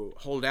to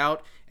hold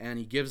out, and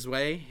he gives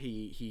way.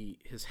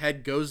 His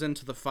head goes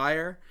into the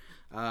fire,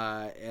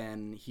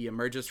 and he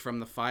emerges from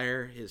the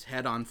fire, his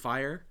head on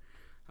fire.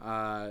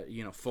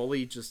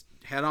 Fully just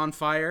head on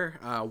fire,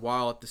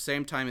 while at the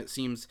same time it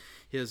seems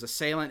his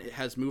assailant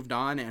has moved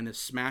on and is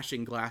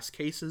smashing glass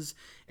cases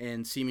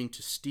and seeming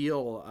to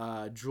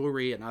steal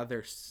jewelry and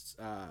other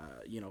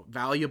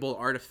valuable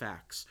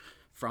artifacts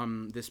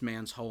from this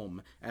man's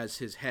home as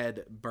his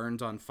head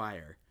burns on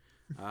fire.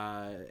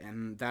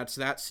 And that's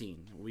that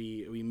scene.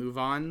 We move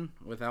on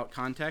without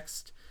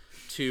context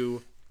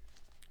to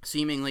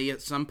seemingly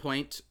at some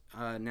point,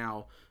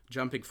 now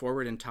jumping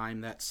forward in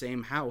time, that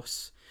same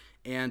house,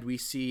 and we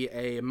see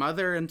a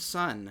mother and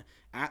son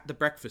at the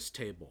breakfast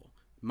table,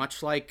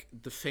 much like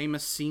the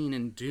famous scene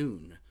in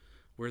Dune,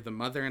 where the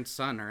mother and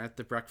son are at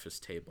the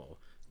breakfast table.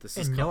 This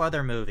is no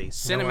other movies.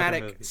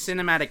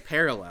 Cinematic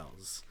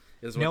parallels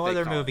is what no they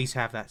other call movies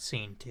have that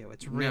scene too.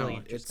 It's really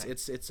interesting.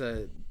 It's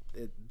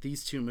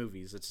these two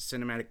movies. It's a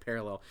cinematic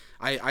parallel.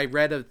 I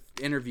read an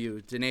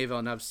interview. Denis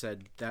Villeneuve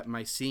said that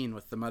my scene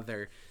with the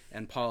mother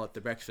and Paul at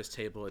the breakfast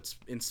table, it's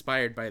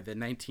inspired by the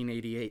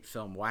 1988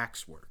 film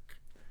Waxwork.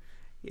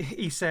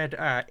 He said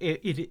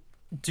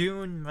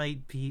Dune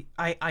might be...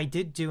 I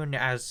did Dune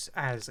as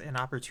an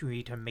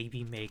opportunity to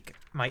maybe make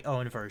my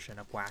own version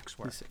of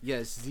Waxwork.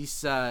 Yes,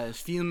 this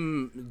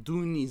film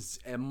Dune is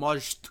a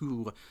homage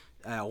to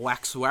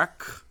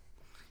Waxwork.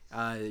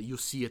 You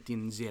see it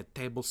in the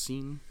table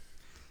scene.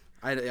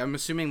 I'm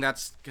assuming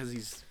that's because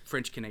he's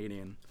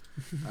French-Canadian.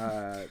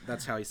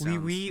 That's how he sounds.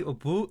 Oui,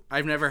 oui,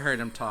 I've never heard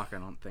him talk, I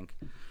don't think.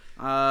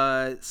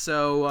 What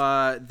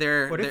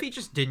if he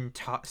just didn't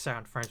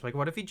sound French? Like,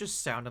 what if he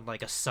just sounded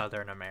like a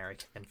Southern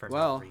American for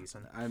no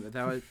reason?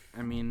 There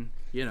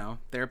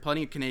are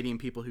plenty of Canadian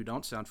people who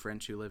don't sound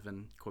French who live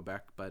in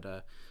Quebec,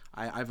 but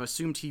I've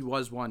assumed he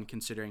was one,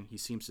 considering he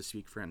seems to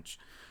speak French.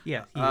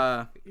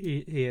 Yeah,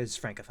 he is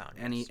francophone.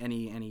 And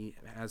he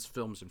has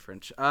films in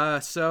French.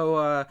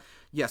 So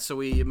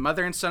we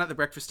mother and son at the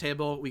breakfast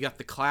table. We got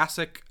the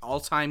classic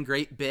all-time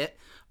great bit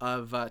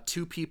of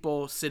two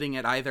people sitting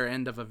at either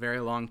end of a very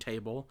long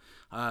table.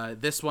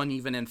 This one,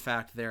 even, in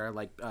fact, there are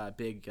like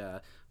big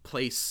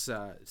place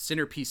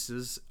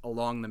centerpieces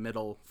along the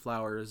middle,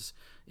 flowers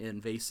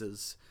in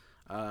vases.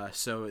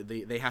 So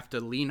they have to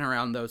lean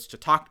around those to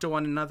talk to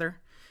one another.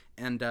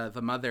 And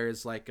the mother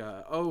is like,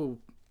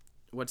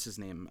 what's his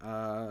name?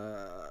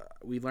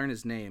 We learn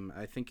his name.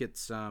 I think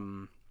it's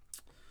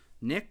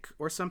Nick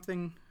or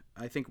something.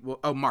 I think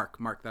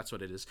Mark, that's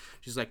what it is.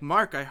 She's like,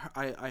 Mark,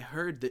 I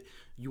heard that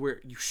you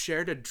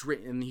shared a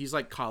drink, and he's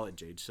like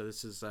college age, so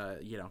this is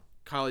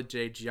college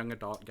age young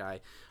adult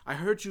guy. I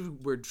heard you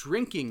were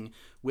drinking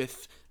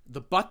with the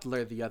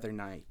butler the other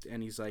night.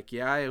 And he's like,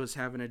 yeah, I was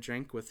having a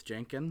drink with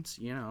Jenkins,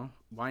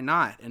 why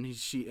not? And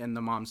and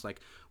the mom's like,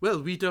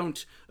 well, we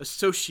don't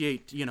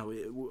associate,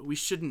 we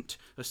shouldn't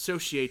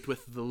associate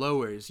with the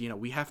lowers,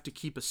 we have to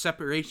keep a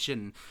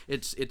separation.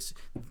 It's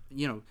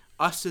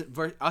us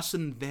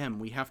and them.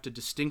 We have to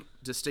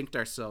distinct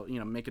ourselves,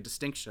 make a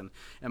distinction.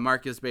 And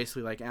Mark is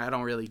basically like, I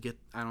don't really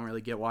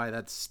get why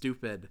that's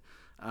stupid.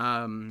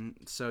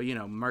 So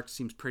Mark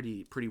seems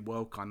pretty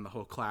woke on the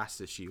whole class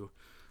issue.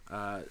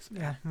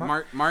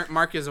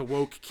 Mark is a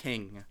woke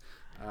king.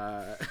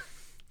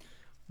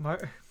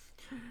 Mark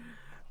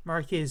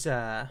is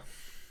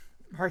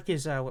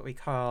what we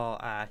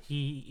call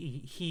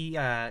he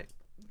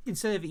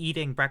instead of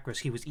eating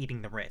breakfast, he was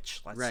eating the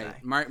rich. Let's say.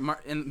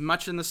 And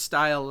much in the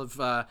style of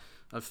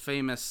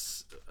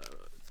famous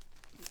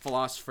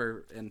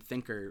philosopher and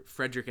thinker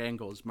Frederick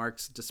Engels.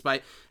 Mark,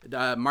 despite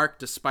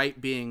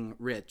being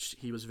rich,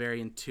 he was very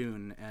in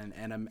tune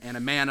and a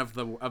man of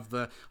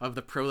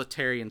the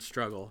proletarian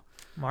struggle.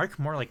 Mark,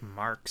 more like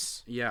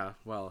Marx. Yeah,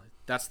 well,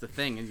 that's the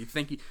thing, and you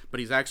think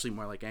but he's actually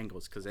more like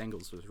Engels because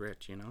Engels was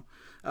rich,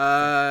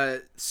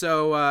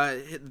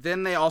 So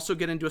then they also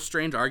get into a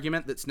strange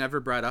argument that's never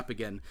brought up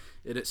again.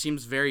 It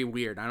seems very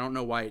weird. I don't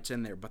know why it's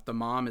in there, but the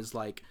mom is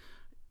like.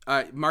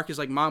 Mark is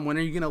like, Mom, when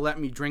are you going to let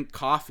me drink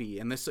coffee?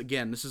 And this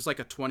is like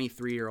a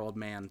 23-year-old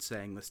man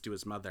saying this to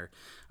his mother.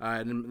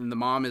 And the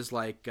mom is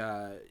like,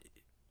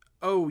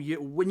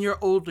 when you're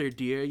older,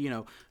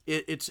 dear,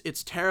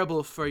 it's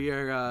terrible for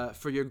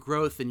your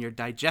growth and your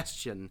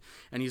digestion.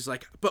 And he's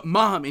like, but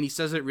Mom, and he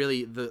says it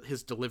really,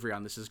 his delivery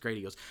on this is great.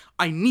 He goes,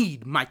 I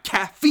need my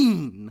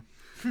caffeine.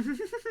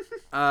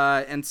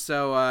 And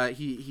so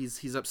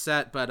he's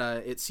upset, but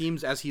it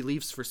seems as he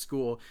leaves for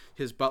school,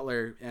 his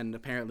butler and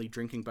apparently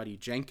drinking buddy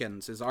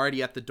Jenkins is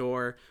already at the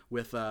door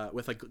with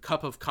a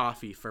cup of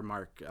coffee for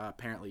Mark,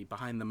 apparently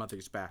behind the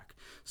mother's back.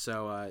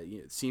 So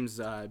it seems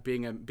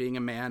being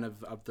a man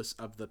of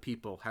the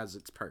people has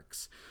its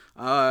perks.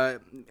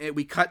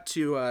 We cut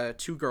to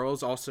two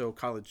girls, also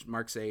college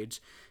Mark's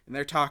age. and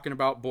they're talking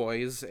about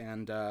boys,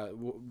 and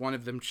one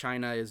of them,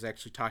 China, is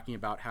actually talking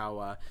about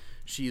how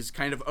she's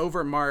kind of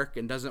over Mark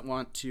and doesn't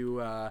want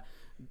to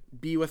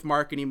be with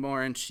Mark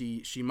anymore, and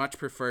she much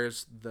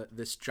prefers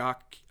this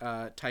jock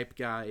type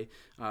guy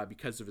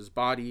because of his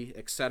body,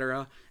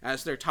 etc.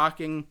 As they're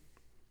talking,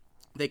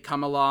 they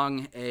come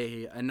along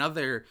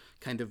another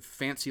kind of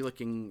fancy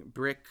looking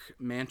brick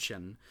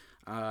mansion,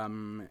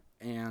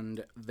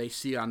 and they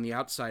see on the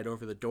outside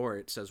over the door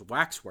it says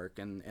waxwork,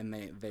 and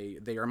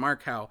they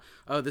remark how,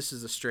 oh, this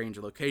is a strange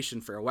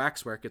location for a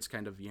waxwork. It's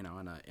kind of, you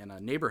know, in a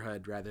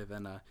neighborhood rather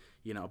than a,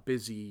 you know,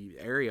 busy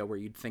area where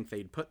you'd think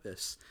they'd put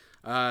this.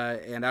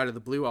 And out of the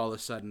blue, all of a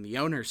sudden, the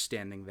owner's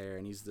standing there,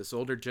 and he's this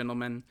older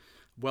gentleman,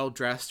 well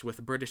dressed with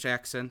a British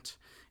accent,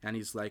 and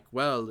he's like,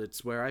 well,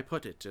 it's where I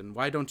put it, and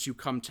why don't you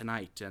come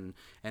tonight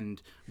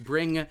and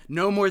bring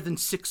no more than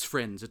 6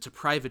 friends. It's a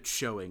private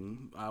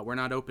showing. We're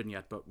not open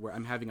yet, but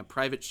I'm having a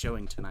private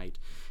showing tonight.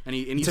 And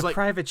he's It's a like,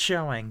 private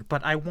showing,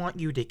 but I want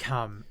you to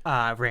come,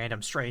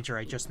 random stranger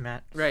I just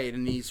met. right,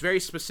 and he's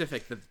very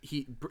specific that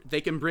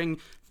they can bring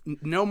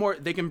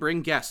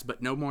guests,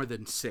 but no more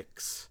than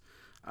 6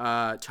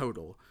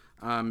 total.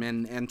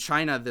 And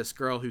China, this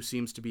girl who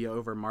seems to be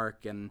over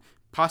Mark and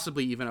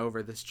possibly even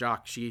over this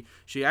jock, she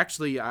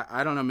actually,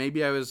 I don't know,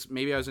 maybe I was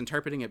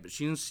interpreting it, but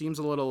she seems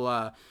a little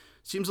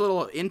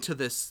into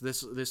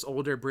this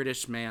older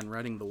British man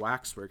running the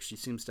waxworks. She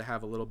seems to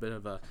have a little bit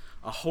of a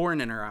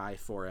horn in her eye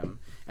for him,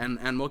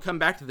 and we'll come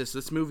back to this.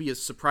 This movie is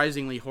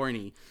surprisingly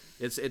horny.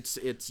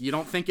 It's you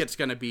don't think it's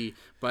gonna be,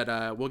 but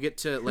we'll get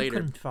to it later.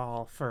 Who couldn't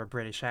fall for a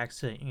British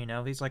accent, you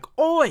know? He's like,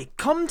 oi,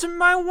 come to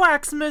my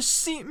wax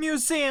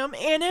museum,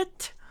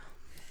 innit?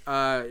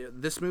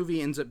 This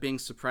movie ends up being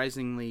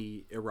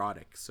surprisingly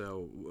erotic,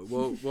 so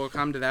we'll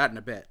come to that in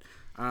a bit.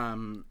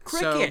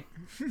 Cricket.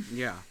 So,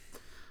 yeah.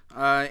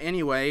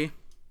 Anyway,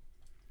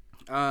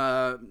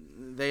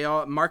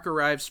 Mark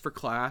arrives for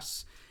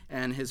class,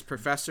 and his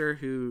professor,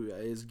 who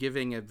is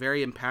giving a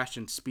very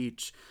impassioned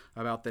speech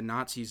about the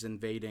Nazis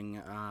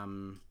invading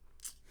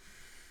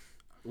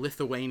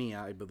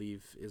Lithuania, I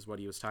believe is what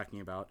he was talking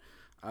about.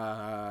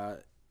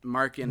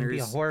 Mark enters. It'd be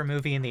a horror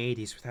movie in the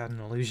 80s without an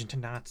allusion to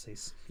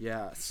Nazis.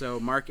 Yeah, so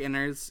Mark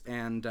enters,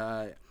 and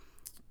the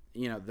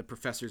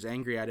professor's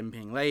angry at him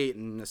being late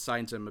and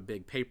assigns him a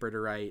big paper to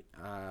write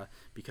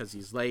because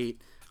he's late.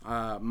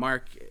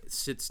 Mark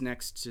sits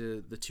next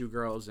to the 2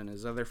 girls and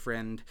his other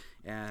friend,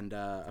 and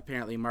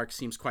apparently Mark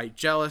seems quite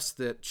jealous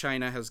that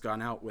China has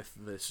gone out with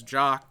this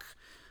jock.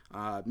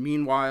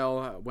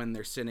 Meanwhile, when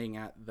they're sitting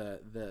at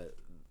the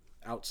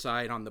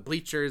outside on the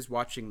bleachers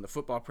watching the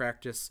football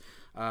practice,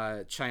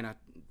 China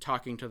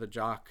talking to the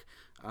jock,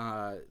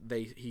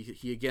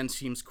 he again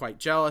seems quite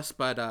jealous,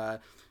 but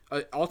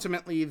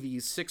ultimately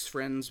these 6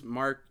 friends,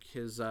 Mark,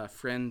 his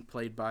friend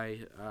played by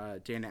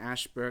Dana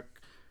Ashbrook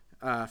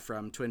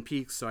from Twin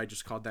Peaks, so I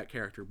just called that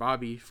character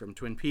Bobby from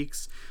Twin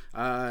Peaks,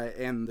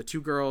 and the 2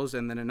 girls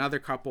and then another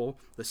couple,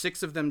 the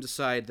 6 of them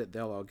decide that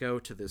they'll all go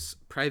to this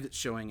private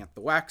showing at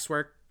the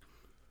waxwork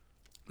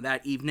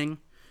that evening.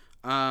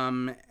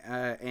 Mark,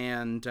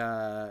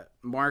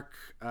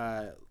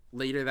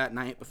 later that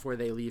night before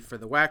they leave for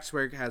the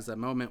waxwork, has a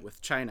moment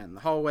with China in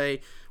the hallway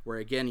where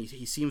again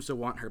he seems to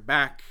want her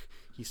back.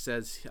 He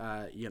says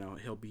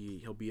he'll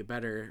be a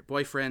better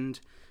boyfriend,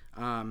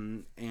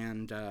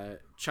 and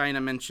China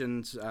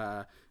mentions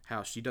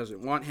how she doesn't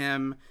want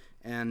him,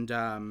 and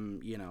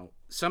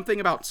something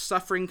about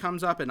suffering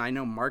comes up, and I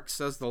know Mark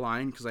says the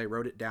line because I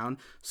wrote it down.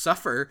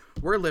 Suffer,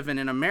 we're living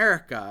in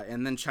America.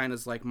 And then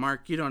China's like,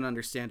 Mark, you don't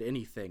understand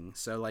anything.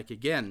 So like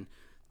again,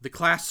 the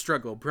class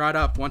struggle brought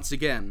up once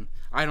again.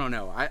 I don't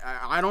know.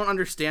 I don't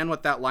understand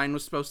what that line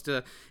was supposed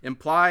to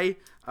imply.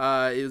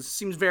 It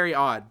seems very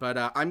odd, but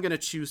I'm going to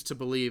choose to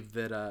believe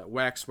that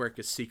waxwork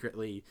is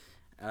secretly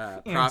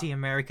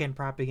anti-American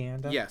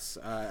propaganda. Yes,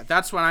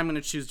 that's what I'm going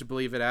to choose to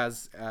believe it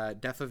as,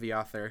 death of the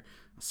author.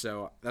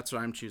 So that's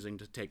what I'm choosing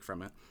to take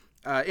from it.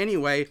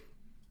 Anyway,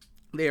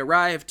 they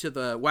arrive to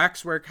the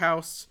waxwork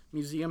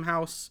museum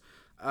house,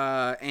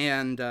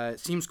 and it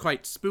seems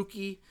quite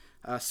spooky.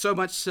 So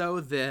much so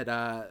that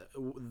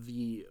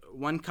the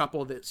one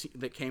couple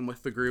that came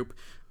with the group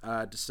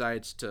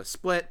decides to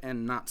split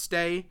and not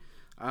stay.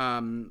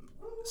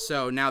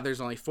 So now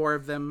there's only 4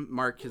 of them: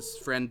 Mark, his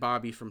friend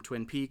Bobby from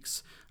Twin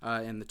Peaks,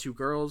 and the 2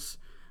 girls.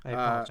 I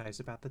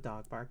apologize about the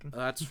dog barking.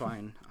 That's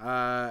fine.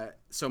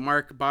 So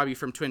Mark, Bobby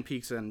from Twin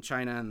Peaks, and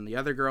China, and the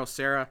other girl,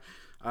 Sarah.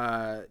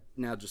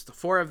 Now just the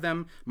 4 of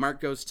them.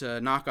 Mark goes to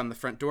knock on the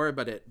front door,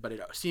 but it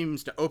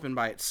seems to open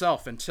by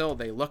itself until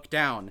they look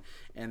down,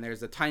 and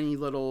there's a tiny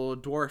little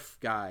dwarf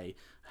guy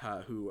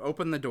who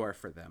opened the door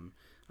for them.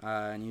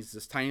 And he's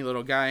this tiny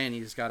little guy, and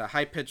he's got a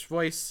high-pitched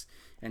voice,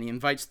 and he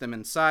invites them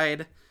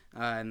inside,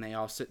 and they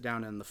all sit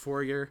down in the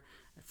foyer,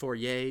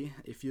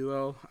 if you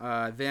will.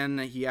 Then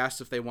he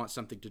asks if they want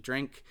something to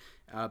drink,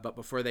 but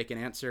before they can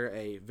answer,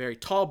 a very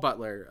tall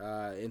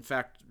butler, in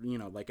fact,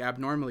 like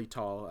abnormally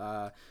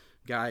tall,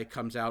 guy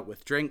comes out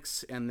with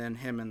drinks, and then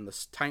him and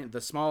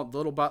the small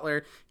little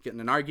butler get in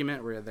an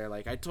argument where they're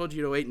like, I told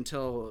you to wait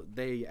until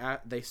they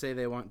say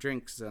they want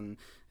drinks. And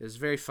it's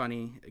very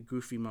funny, a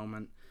goofy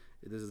moment.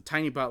 There's a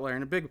tiny butler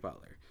and a big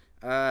butler.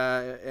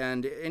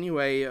 And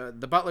anyway,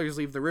 the butlers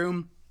leave the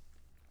room,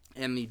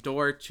 and the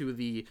door to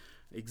the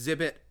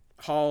exhibit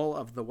hall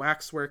of the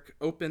waxwork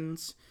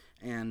opens,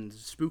 and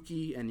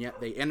spooky, and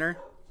yet they enter,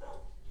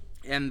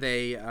 and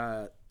they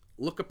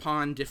look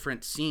upon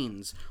different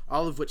scenes,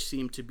 all of which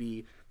seem to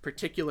be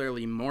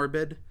particularly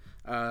morbid,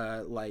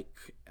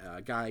 like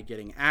a guy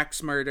getting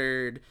axe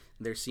murdered.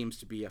 There seems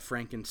to be a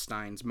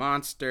Frankenstein's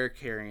monster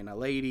carrying a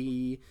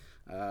lady.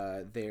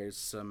 There's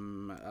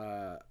some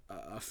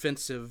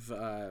offensive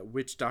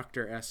witch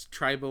doctor-esque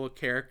tribal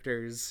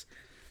characters.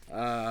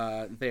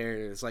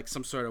 There's like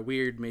some sort of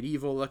weird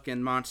medieval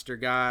looking monster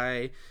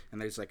guy,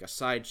 and there's like a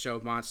sideshow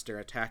monster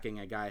attacking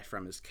a guy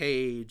from his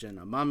cage, and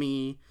a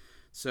mummy.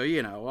 So,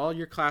 you know, all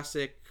your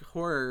classic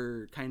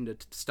horror kind of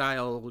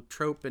style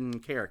trope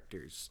and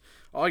characters,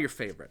 all your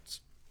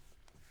favorites.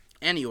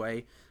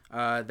 Anyway,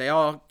 they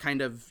all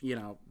kind of, you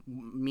know,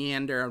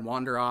 meander and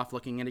wander off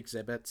looking at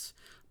exhibits.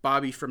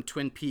 Bobby from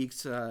Twin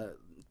Peaks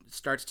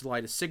starts to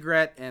light a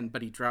cigarette,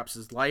 but he drops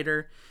his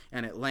lighter,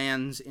 and it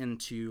lands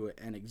into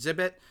an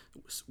exhibit,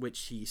 which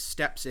he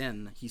steps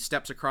in. He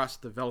steps across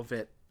the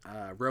velvet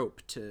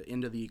rope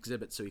into the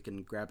exhibit so he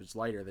can grab his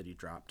lighter that he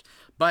dropped.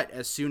 But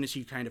as soon as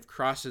he kind of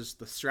crosses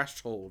the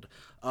threshold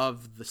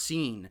of the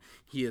scene,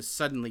 he is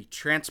suddenly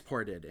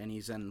transported, and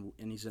he's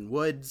in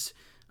woods,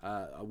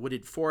 a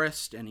wooded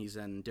forest, and he's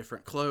in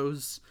different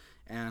clothes,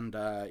 and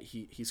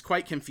he's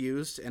quite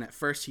confused. And at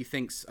first he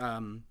thinks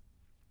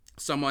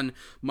someone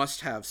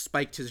must have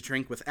spiked his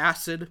drink with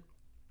acid,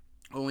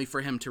 only for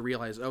him to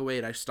realize, oh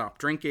wait, I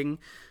stopped drinking.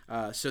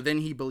 So then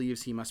he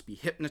believes he must be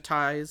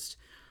hypnotized.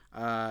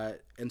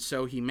 And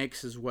so he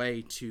makes his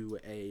way to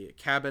a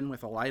cabin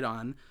with a light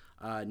on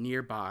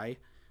nearby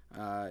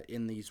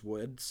in these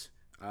woods.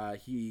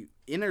 He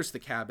enters the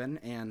cabin,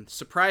 and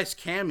surprise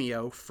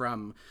cameo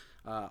from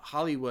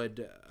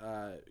Hollywood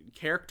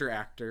character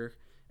actor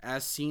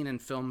as seen in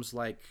films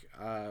like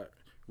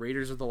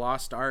Raiders of the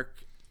Lost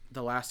Ark,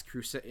 The Last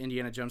Crusade,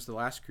 Indiana Jones: The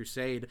Last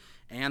Crusade,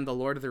 and the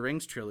Lord of the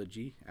Rings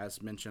trilogy,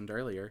 as mentioned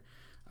earlier.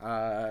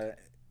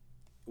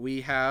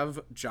 We have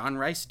John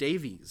Rhys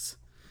Davies,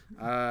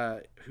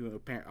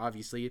 who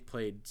obviously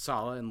played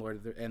Sala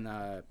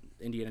in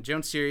Indiana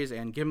Jones series,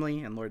 and Gimli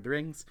in Lord of the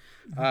Rings.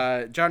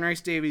 John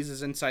Rhys Davies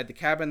is inside the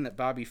cabin that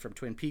Bobby from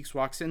Twin Peaks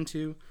walks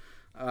into,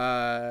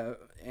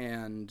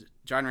 and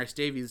John Rhys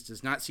Davies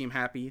does not seem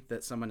happy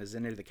that someone has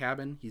entered the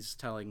cabin. He's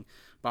telling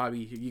Bobby,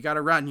 you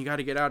gotta run, you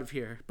gotta get out of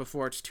here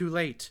before it's too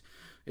late.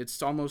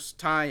 It's almost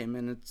time,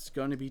 and it's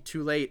going to be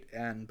too late.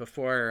 And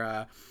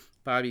before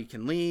Bobby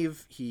can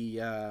leave, he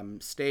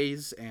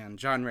stays, and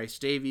John Rhys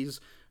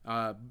Davies,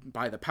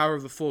 by the power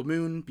of the full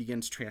moon,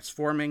 begins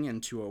transforming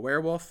into a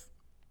werewolf.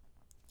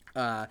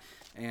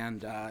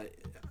 And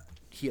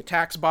he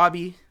attacks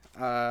Bobby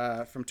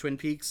from Twin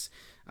Peaks,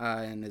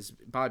 and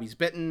Bobby's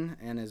bitten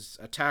and is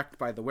attacked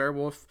by the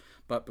werewolf.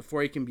 But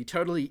before he can be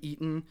totally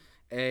eaten,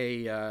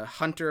 a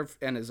hunter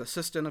and his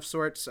assistant of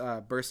sorts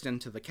burst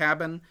into the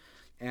cabin.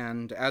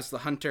 And as the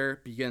hunter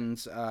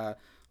begins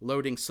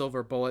loading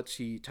silver bullets,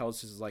 he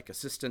tells his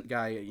assistant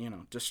guy,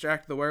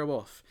 distract the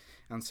werewolf.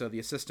 And so the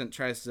assistant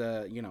tries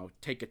to,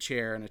 take a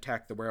chair and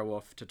attack the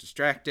werewolf to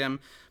distract him.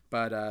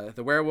 But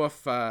the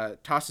werewolf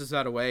tosses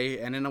that away.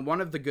 And in one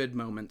of the good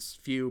moments,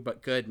 few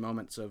but good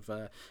moments of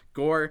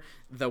gore,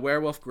 the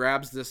werewolf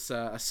grabs this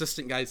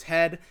assistant guy's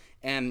head.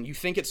 And you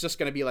think it's just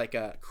going to be like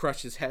a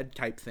crush his head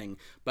type thing.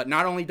 But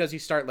not only does he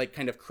start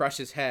kind of crush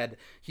his head,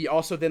 he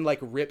also then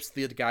rips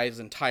the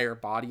guy's entire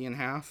body in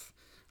half.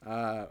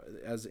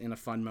 As in a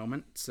fun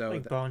moment. So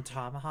Bone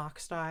Tomahawk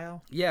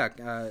style? Yeah,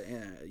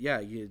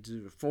 you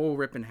do a full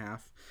rip in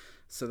half.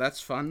 So that's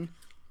fun.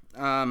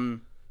 But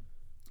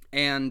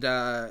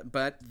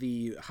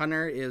the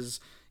hunter is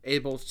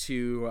able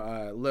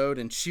to load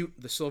and shoot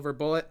the silver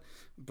bullet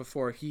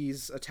before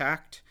he's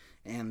attacked,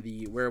 and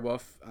the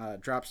werewolf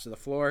drops to the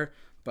floor.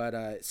 But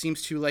it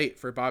seems too late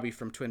for Bobby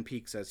from Twin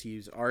Peaks, as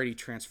he's already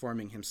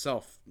transforming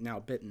himself, now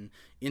bitten,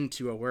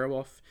 into a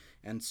werewolf.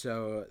 And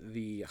so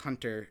the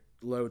hunter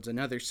loads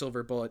another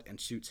silver bullet and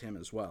shoots him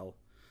as well.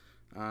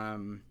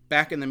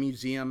 Back in the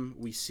museum,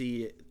 we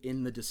see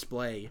in the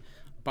display,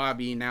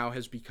 Bobby now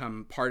has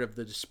become part of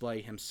the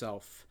display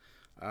himself,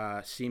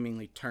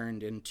 seemingly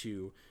turned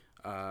into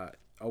a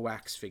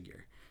wax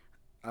figure.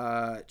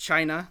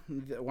 China,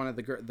 one of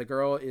the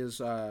girl,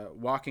 is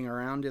walking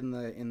around in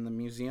the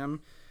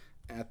museum.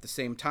 At the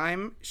same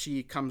time,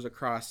 she comes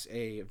across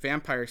a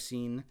vampire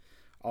scene.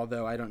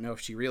 Although I don't know if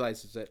she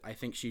realizes it, I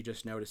think she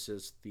just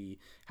notices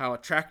how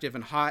attractive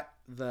and hot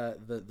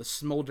the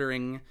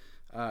smoldering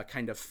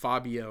kind of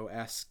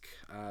Fabio-esque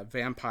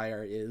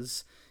vampire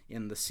is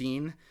in the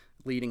scene,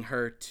 leading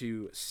her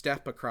to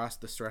step across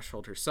the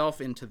threshold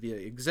herself into the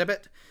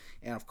exhibit.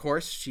 And of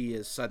course, she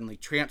is suddenly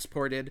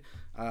transported,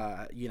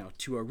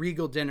 to a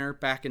regal dinner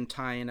back in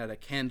time at a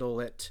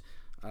candlelit,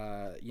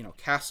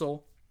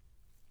 castle.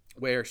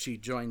 where she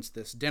joins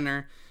this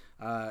dinner,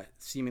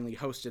 seemingly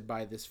hosted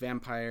by this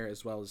vampire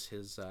as well as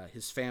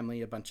his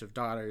family, a bunch of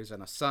daughters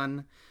and a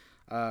son,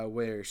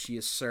 where she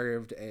is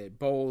served a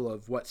bowl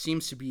of what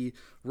seems to be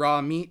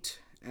raw meat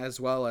as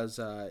well as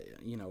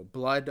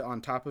blood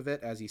on top of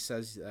it. As he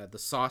says, the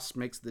sauce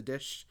makes the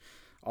dish,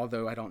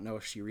 although I don't know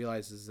if she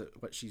realizes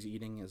that what she's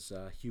eating is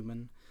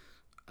human.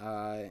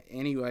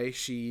 Anyway,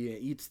 she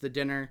eats the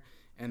dinner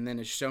and then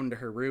is shown to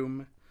her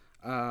room.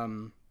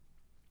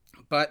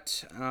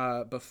 But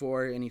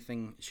before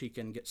anything she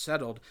can get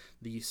settled,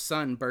 the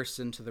son bursts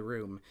into the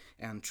room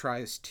and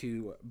tries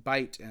to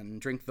bite and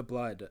drink the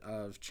blood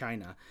of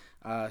China.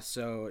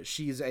 So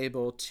she's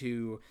able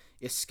to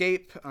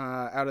escape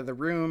out of the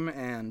room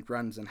and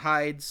runs and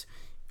hides,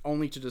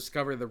 only to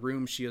discover the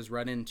room she has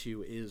run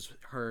into is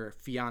her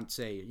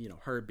fiance,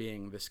 her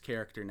being this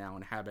character now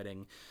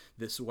inhabiting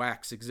this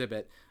wax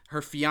exhibit.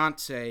 Her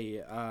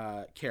fiance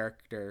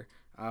character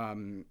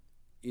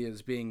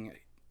is being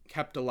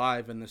kept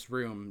alive in this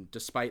room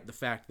despite the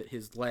fact that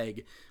his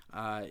leg,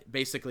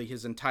 basically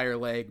his entire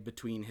leg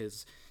between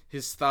his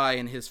thigh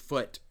and his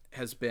foot,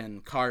 has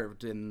been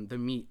carved and the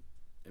meat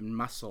and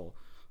muscle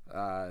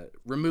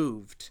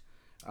removed.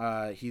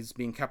 He's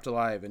being kept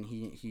alive, and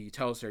he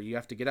tells her, you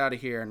have to get out of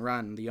here and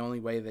run. The only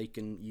way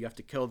you have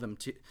to kill them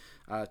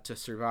to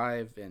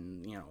survive.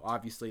 And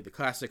obviously the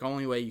classic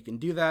only way you can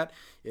do that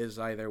is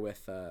either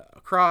with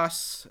a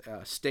cross,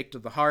 stake to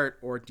the heart,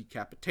 or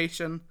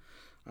decapitation.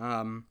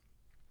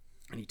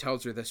 And he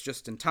tells her this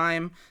just in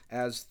time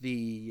as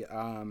the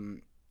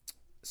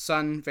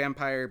sun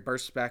vampire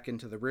bursts back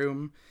into the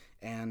room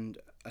and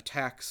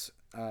attacks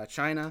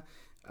China.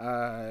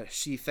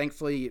 She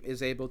thankfully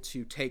is able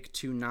to take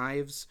 2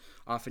 knives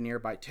off a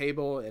nearby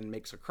table and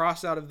makes a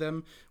cross out of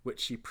them, which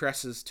she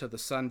presses to the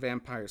sun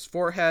vampire's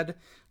forehead,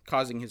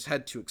 causing his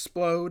head to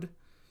explode.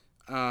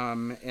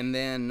 And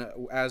then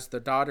as the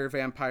daughter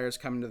vampires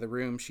come into the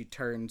room, she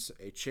turns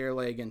a chair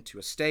leg into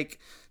a stake,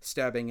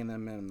 stabbing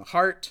them in the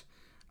heart,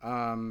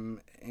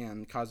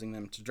 and causing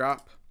them to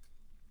drop.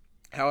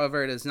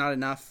 However, it is not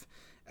enough,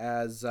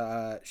 as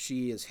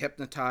she is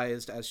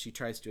hypnotized as she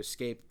tries to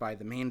escape by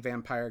the main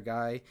vampire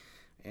guy,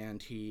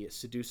 and he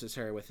seduces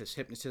her with his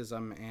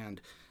hypnotism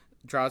and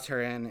draws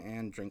her in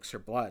and drinks her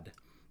blood.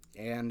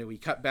 And we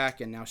cut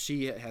back, and now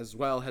she as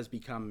well has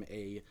become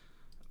a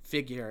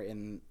figure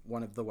in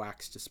one of the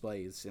wax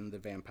displays in the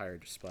vampire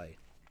display.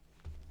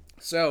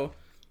 So,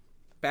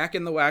 back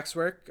in the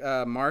waxwork,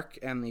 Mark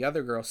and the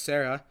other girl,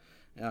 Sarah,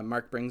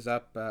 Mark brings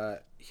up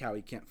how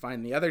he can't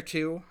find the other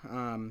 2.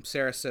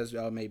 Sarah says,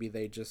 oh, maybe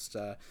they just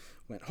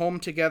went home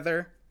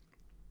together.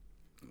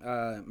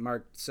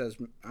 Mark says,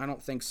 I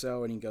don't think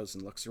so, and he goes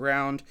and looks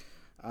around.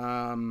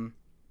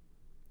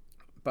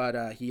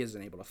 But he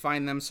isn't able to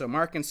find them, so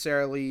Mark and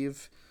Sarah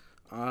leave.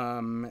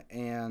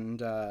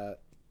 And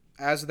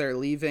as they're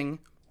leaving,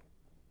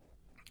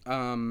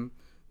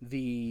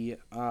 the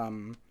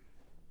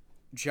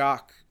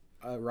jock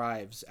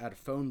arrives at a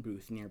phone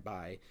booth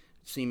nearby,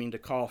 seeming to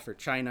call for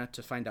China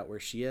to find out where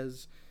she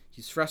is.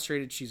 He's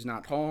frustrated she's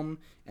not home,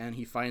 and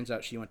he finds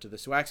out she went to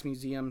this wax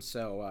museum,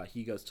 so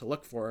he goes to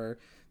look for her.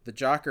 The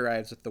jock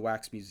arrives at the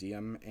wax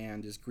museum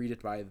and is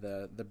greeted by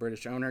the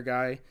British owner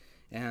guy,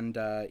 and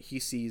he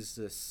sees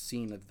this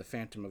scene of the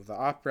Phantom of the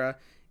Opera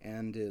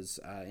and is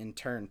in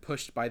turn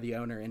pushed by the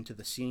owner into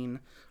the scene.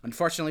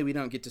 Unfortunately, we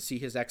don't get to see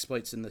his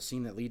exploits in the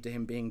scene that lead to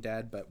him being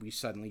dead, but we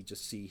suddenly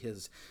just see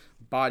his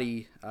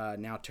body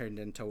now turned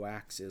into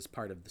wax as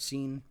part of the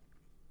scene.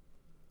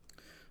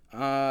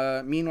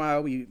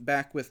 Meanwhile, we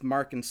back with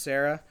Mark and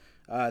Sarah.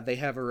 They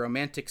have a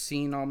romantic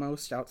scene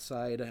almost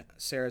outside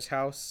Sarah's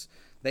house.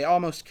 They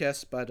almost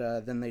kiss, but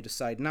then they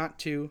decide not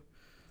to.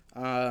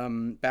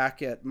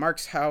 Back at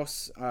Mark's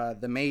house,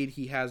 the maid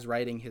he has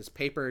writing his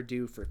paper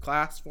due for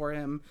class for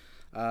him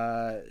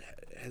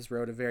has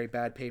wrote a very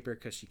bad paper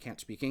because she can't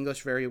speak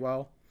English very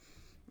well.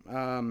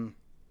 The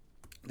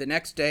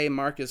next day,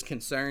 Mark is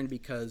concerned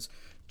because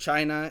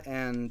China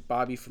and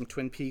Bobby from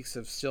Twin Peaks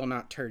have still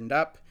not turned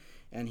up,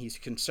 and he's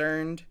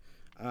concerned.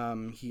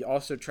 He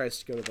also tries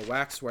to go to the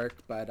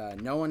waxwork, but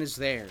no one is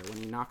there when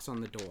he knocks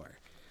on the door.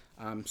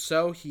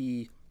 So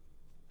he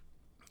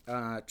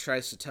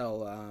tries to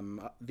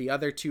tell the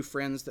other 2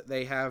 friends that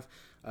they have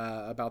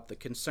about the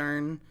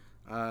concern,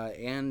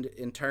 and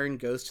in turn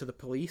goes to the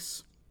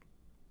police.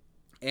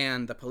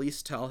 And the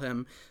police tell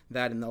him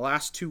that in the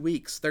last 2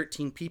 weeks,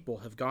 13 people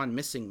have gone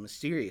missing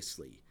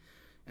mysteriously.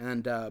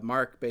 And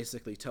Mark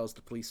basically tells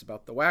the police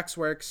about the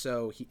waxwork,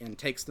 and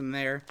takes them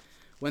there.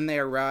 When they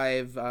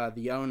arrive,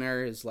 the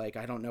owner is like,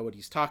 I don't know what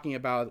he's talking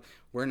about.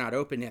 We're not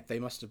open yet. They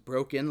must have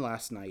broke in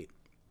last night.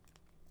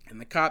 And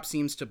the cop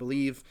seems to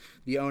believe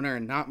the owner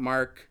and not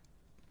Mark.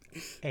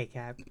 Hey,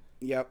 Cap.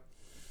 Yep.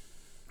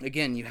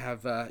 Again, you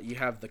have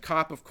the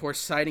cop, of course,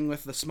 siding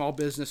with the small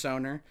business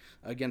owner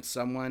against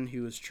someone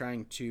who is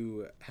trying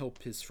to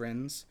help his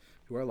friends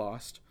who are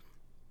lost.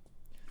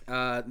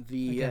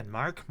 Again,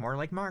 Mark, more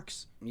like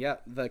Marks. Yeah,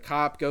 the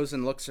cop goes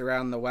and looks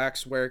around the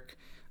waxwork,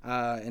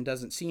 and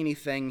doesn't see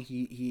anything.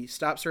 He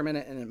stops for a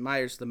minute and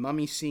admires the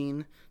mummy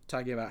scene,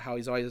 talking about how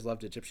he's always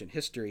loved Egyptian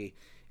history,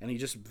 and he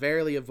just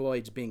barely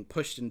avoids being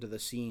pushed into the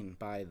scene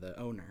by the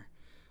owner.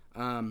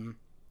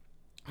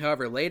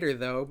 However, later,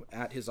 though,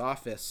 at his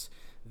office,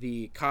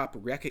 the cop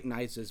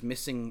recognizes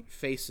missing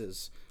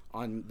faces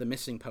on the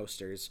missing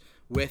posters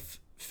with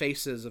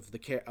faces of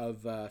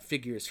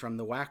figures from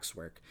the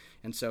waxwork,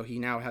 and so he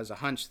now has a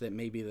hunch that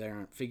maybe there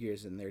aren't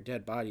figures and they're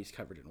dead bodies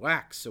covered in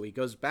wax. So he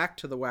goes back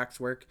to the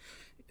waxwork.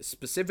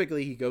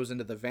 Specifically, he goes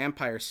into the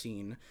vampire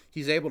scene.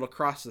 He's able to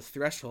cross the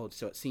threshold,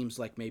 so it seems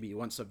like maybe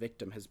once a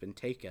victim has been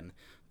taken,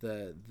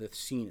 the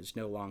scene is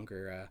no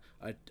longer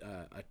a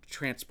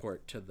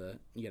transport to the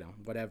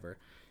whatever.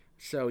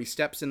 So he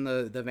steps in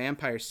the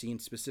vampire scene,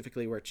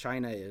 specifically where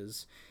China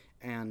is,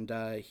 and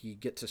he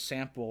gets a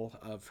sample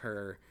of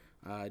her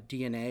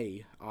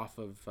DNA off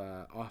of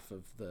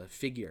the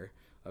figure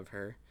of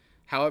her.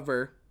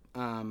 However,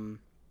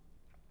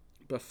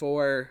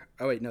 before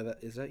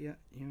that yet?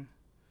 Yeah.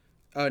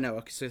 Oh no.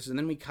 Okay, so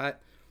then we cut.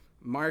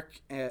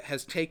 Mark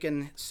has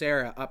taken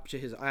Sarah up to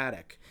his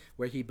attic,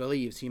 where he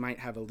believes he might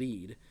have a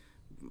lead.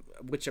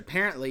 Which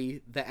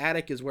apparently the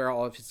attic is where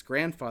all of his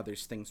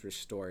grandfather's things were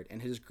stored,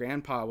 and his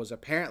grandpa was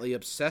apparently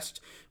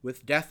obsessed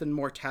with death and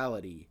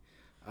mortality.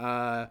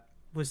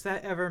 Was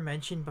that ever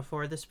mentioned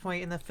before this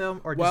point in the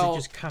film, or does it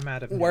just come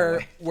out of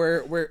nowhere?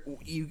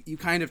 You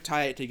kind of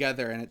tie it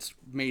together, and it's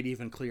made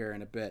even clearer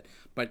in a bit.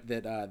 But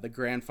that the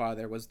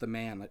grandfather was the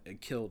man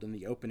killed in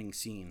the opening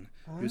scene,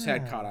 whose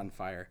head caught on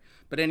fire.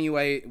 But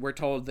anyway, we're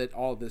told that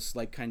all this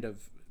like kind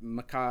of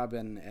macabre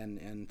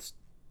and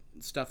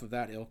stuff of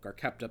that ilk are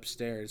kept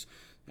upstairs,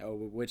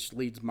 which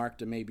leads Mark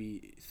to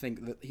maybe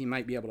think that he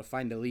might be able to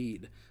find a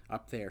lead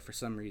up there for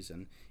some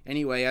reason.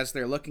 Anyway, as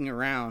they're looking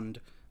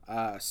around,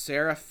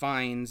 Sarah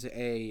finds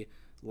a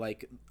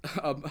book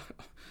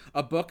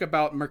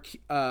about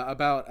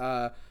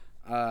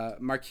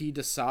Marquis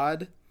de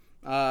Sade,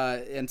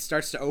 and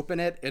starts to open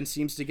it and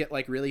seems to get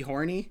like really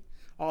horny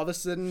all of a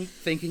sudden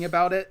thinking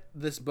about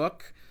this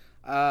book.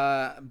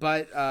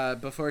 But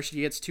before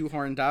she gets too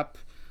horned up,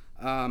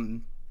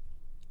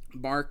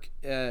 Mark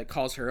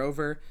calls her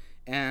over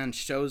and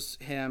shows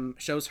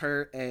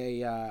her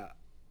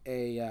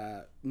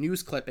a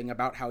news clipping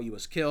about how he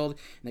was killed,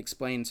 and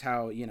explains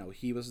how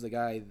he was the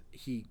guy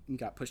he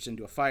got pushed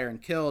into a fire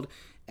and killed,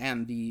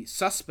 and the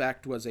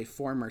suspect was a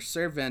former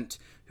servant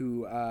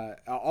who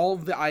all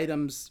of the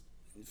items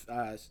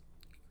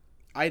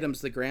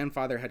the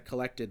grandfather had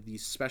collected,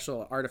 these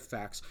special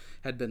artifacts,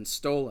 had been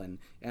stolen,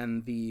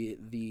 and the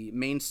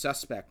main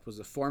suspect was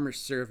a former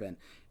servant,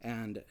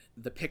 and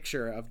the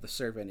picture of the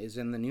servant is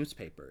in the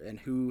newspaper, and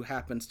who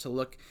happens to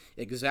look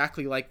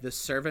exactly like this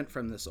servant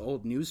from this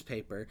old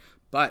newspaper,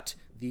 but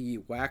the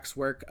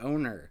waxwork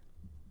owner.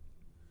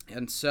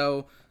 And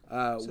so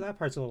that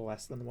part's a little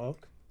less than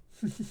woke.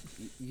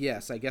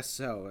 Yes, I guess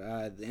so.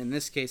 In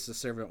this case, the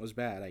servant was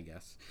bad, I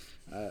guess.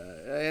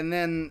 And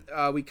then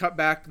we cut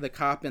back. The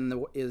cop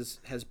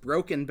has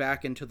broken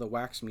back into the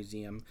wax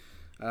museum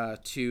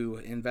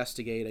to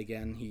investigate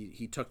again.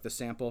 He took the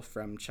sample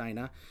from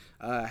China.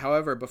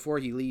 However, before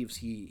he leaves,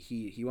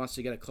 he wants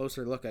to get a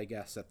closer look, I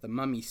guess, at the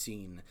mummy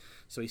scene.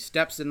 So he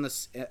steps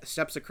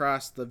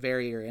across the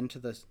barrier into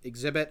the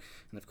exhibit,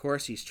 and of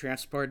course he's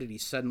transported.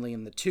 He's suddenly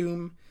in the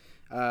tomb,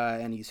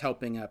 and he's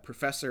helping a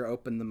professor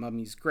open the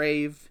mummy's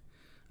grave.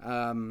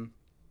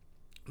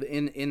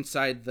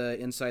 Inside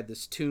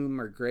this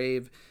tomb or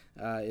grave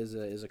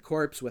is a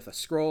corpse with a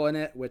scroll in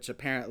it, which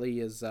apparently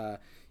is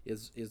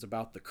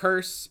about the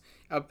curse.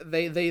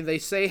 They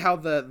say how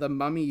the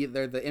mummy,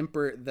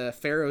 the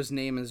pharaoh's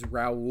name is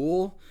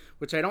Raoul,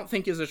 which I don't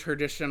think is a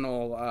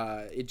traditional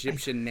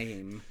Egyptian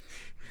name.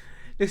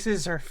 This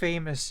is our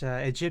famous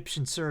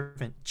Egyptian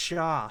servant,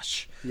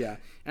 Josh. Yeah.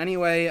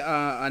 Anyway,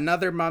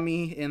 another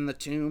mummy in the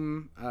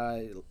tomb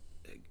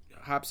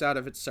hops out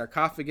of its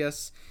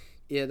sarcophagus.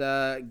 It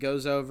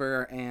goes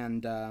over,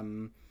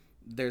 and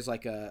there's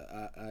like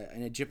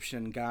an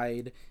Egyptian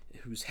guide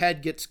whose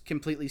head gets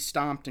completely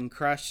stomped and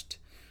crushed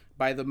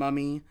by the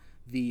mummy.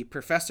 The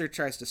professor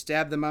tries to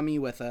stab the mummy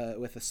with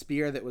a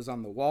spear that was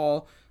on the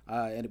wall,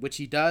 which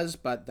he does,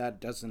 but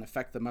that doesn't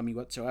affect the mummy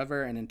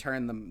whatsoever. And in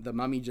turn, the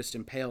mummy just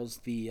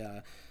impales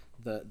the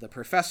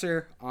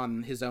professor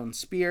on his own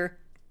spear.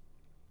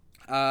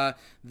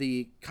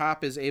 The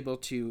cop is able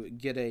to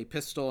get a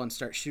pistol and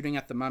start shooting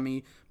at the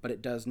mummy, but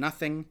it does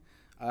nothing.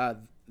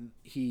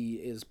 He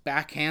is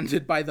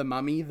backhanded by the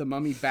mummy. The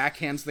mummy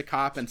backhands the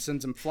cop and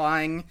sends him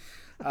flying.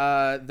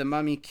 The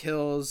mummy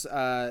kills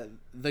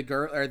the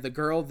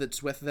girl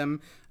that's with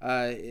them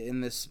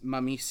in this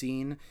mummy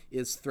scene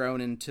is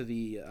thrown into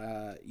the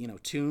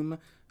tomb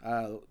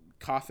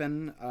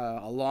coffin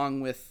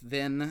along with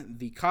then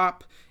the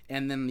cop,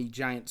 and then the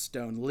giant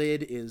stone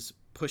lid is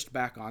pushed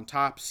back on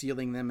top,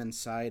 sealing them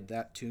inside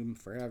that tomb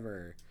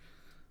forever.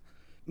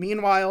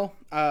 Meanwhile,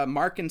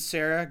 Mark and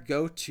Sarah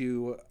go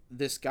to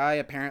this guy,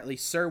 apparently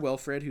Sir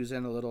Wilfrid, who's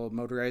in a little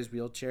motorized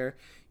wheelchair,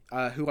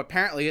 who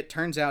apparently, it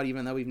turns out,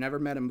 even though we've never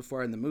met him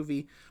before in the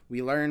movie,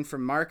 we learn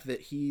from Mark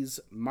that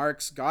he's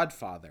Mark's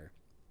godfather.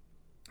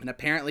 and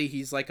apparently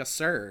he's like a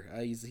sir.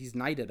 He's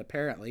knighted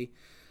apparently.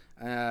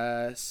 He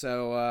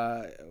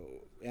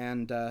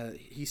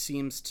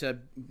seems to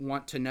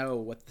want to know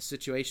what the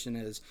situation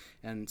is,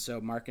 and so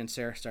Mark and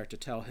Sarah start to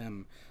tell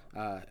him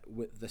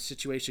with the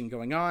situation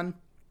going on.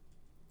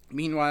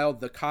 Meanwhile,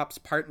 the cop's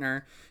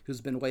partner, who's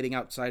been waiting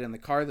outside in the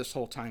car this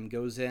whole time,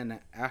 goes in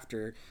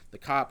after the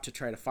cop to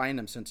try to find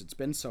him since it's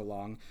been so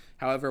long.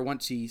 However,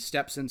 once he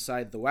steps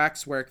inside the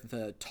waxwork,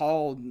 the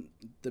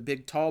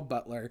big tall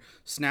butler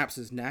snaps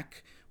his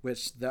neck,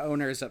 which the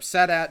owner is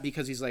upset at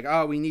because he's like,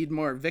 oh, we need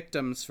more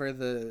victims for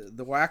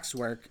the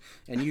waxwork,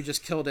 and you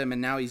just killed him and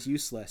now he's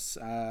useless.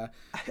 I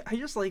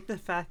just like the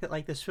fact that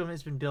like this film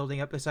has been building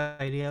up this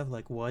idea of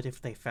like, what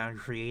if they found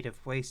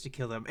creative ways to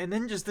kill them, and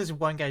then just this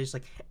one guy just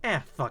like,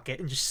 fuck it,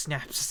 and just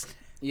snaps.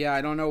 Yeah,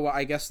 I don't know.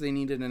 I guess they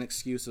needed an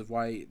excuse of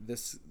why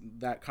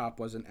that cop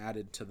wasn't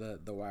added to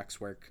the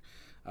waxwork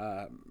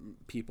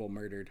people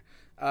murdered.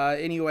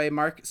 Anyway,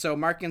 Mark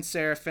and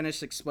Sarah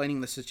finish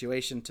explaining the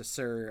situation to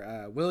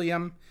Sir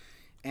William,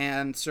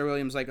 and Sir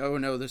William's like, oh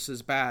no, this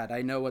is bad.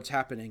 I know what's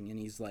happening. And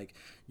he's like,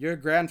 your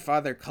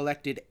grandfather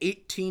collected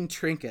 18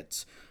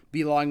 trinkets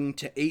belonging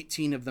to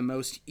 18 of the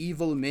most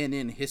evil men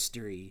in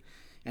history.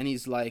 And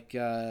he's like,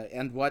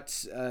 and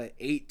what's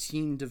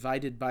 18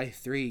 divided by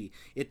 3?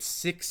 It's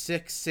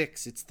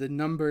 666. It's the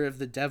number of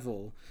the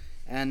devil.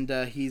 And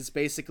he's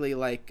basically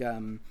like,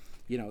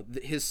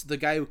 the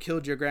guy who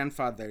killed your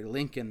grandfather,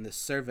 Lincoln, the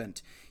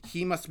servant,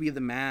 he must be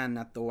the man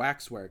at the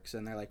waxworks.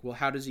 And they're like, well,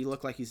 how does he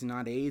look like he's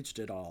not aged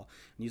at all?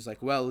 And he's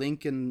like, well,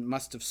 Lincoln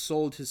must have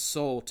sold his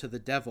soul to the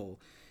devil.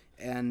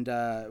 And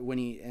when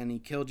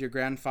he killed your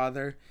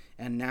grandfather,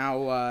 and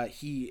now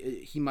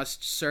he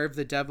must serve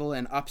the devil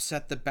and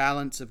upset the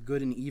balance of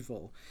good and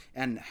evil.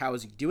 And how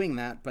is he doing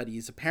that? But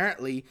he's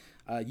apparently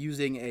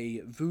using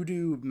a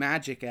voodoo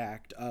magic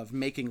act of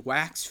making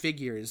wax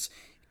figures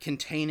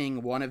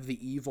containing one of the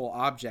evil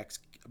objects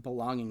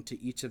belonging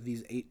to each of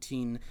these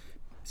 18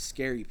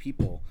 scary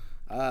people.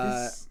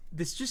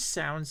 This just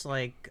sounds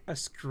like a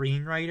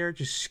screenwriter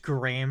just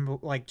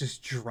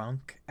just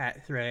drunk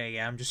at 3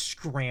 a.m., just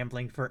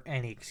scrambling for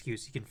any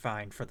excuse he can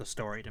find for the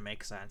story to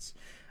make sense.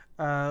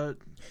 Yes.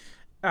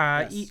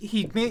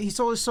 He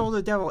sold his soul to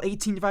the devil.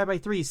 18 divided by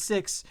 3 is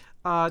 6.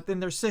 Then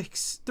there's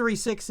 3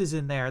 6s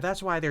in there.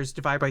 That's why there's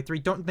divide by 3.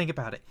 Don't think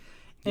about it.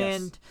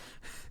 Yes.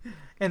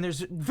 And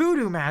there's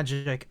voodoo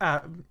magic.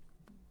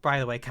 By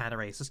the way, kind of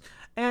racist.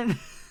 And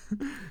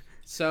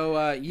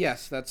so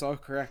yes, that's all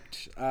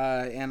correct.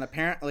 And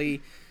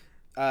apparently,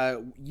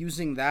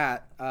 using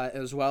that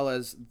as well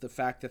as the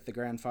fact that the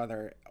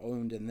grandfather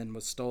owned and then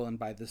was stolen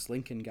by this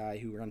Lincoln guy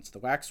who runs the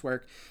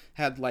waxwork,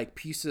 had like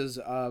pieces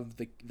of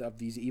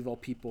these evil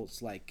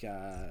people's like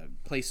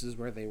places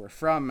where they were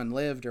from and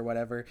lived or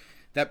whatever.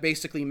 That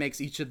basically makes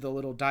each of the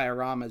little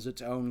dioramas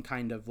its own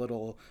kind of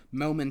little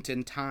moment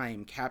in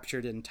time,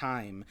 captured in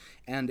time.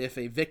 And if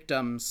a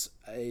victim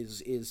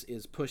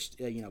is pushed,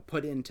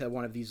 put into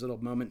one of these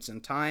little moments in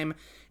time,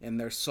 and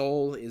their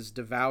soul is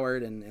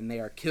devoured and they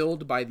are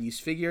killed by these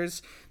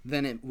figures,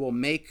 then it will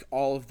make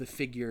all of the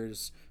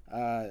figures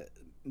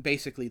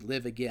basically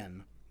live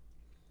again.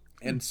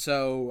 And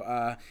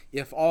so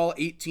if all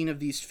 18 of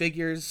these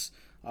figures,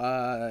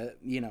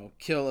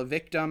 kill a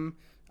victim,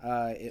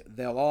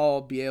 they'll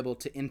all be able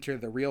to enter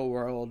the real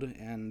world,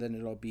 and then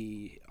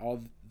the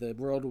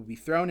world will be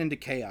thrown into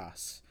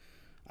chaos.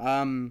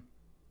 And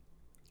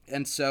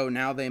so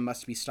now they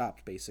must be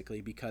stopped,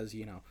 basically, because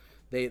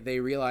they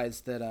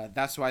realize that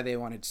that's why they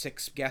wanted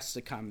 6 guests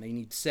to come. They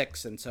need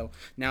 6, and so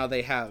now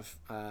they have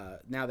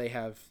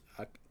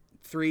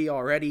 3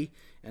 already,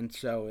 and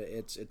so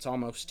it's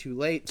almost too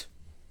late.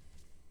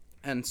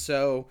 And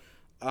so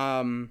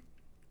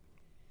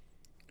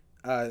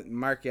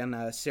Mark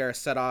and Sarah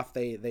set off.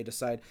 They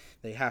decide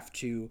they have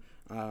to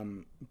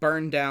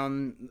burn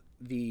down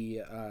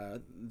the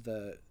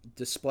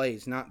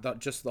displays, not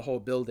just the whole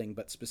building,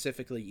 but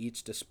specifically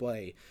each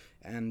display,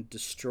 and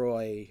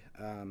destroy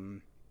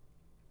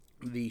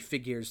the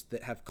figures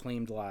that have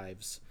claimed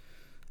lives.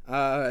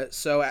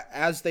 So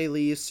as they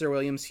leave, Sir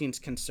William seems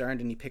concerned,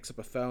 and he picks up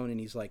a phone,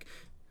 and he's like,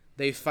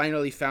 "They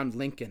finally found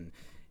Lincoln.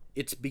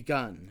 It's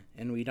begun."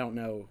 And we don't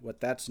know what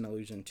that's an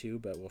allusion to,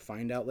 but we'll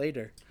find out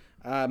later.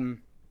 They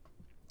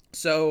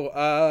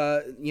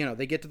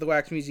get to the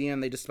wax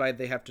museum. They decide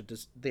they have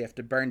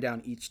to burn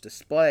down each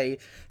display.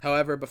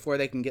 However, before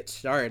they can get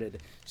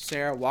started,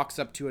 Sarah walks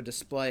up to a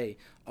display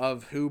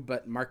of who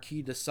but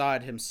Marquis de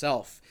Sade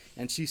himself,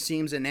 and she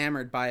seems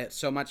enamored by it,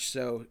 so much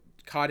so,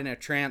 caught in a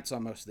trance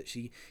almost, that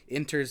she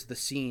enters the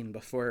scene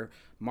before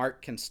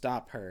Mark can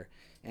stop her.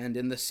 And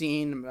in the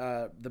scene,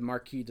 the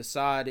Marquis de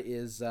Sade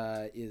is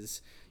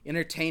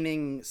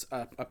entertaining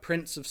a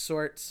prince of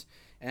sorts.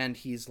 And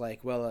he's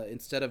like, well,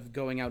 instead of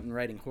going out and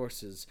riding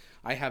horses,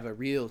 I have a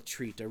real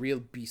treat, a real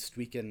beast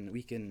we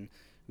can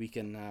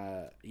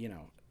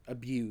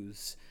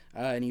abuse.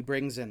 And he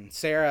brings in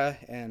Sarah,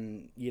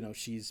 and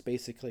she's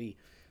basically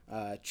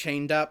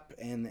chained up,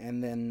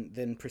 and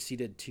then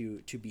proceeded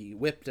to be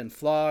whipped and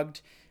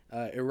flogged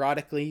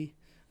erotically.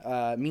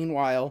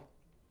 Meanwhile,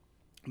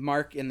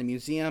 Mark in the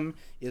museum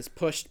is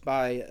pushed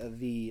by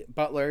the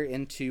butler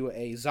into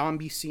a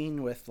zombie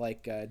scene with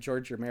like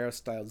George Romero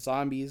style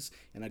zombies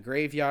in a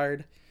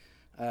graveyard,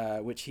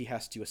 which he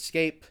has to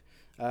escape.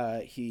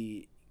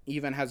 He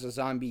even has a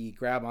zombie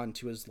grab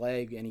onto his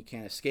leg and he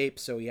can't escape,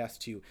 so he has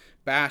to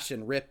bash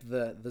and rip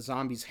the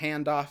zombie's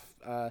hand off,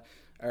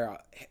 or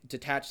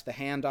detach the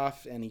hand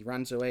off, and he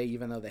runs away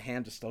even though the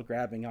hand is still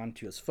grabbing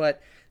onto his foot.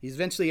 He's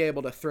eventually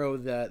able to throw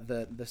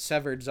the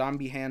severed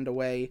zombie hand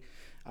away.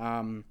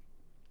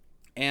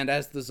 And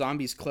as the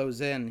zombies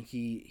close in,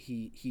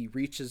 he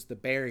reaches the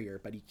barrier,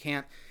 but he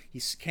can't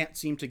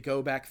seem to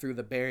go back through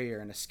the barrier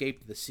and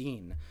escape the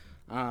scene.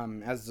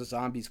 As the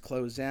zombies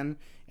close in,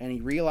 and he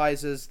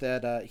realizes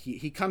that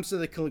he comes to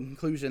the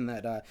conclusion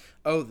that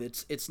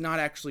it's not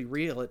actually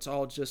real. It's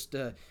all just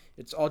a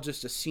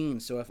scene.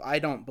 So if I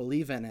don't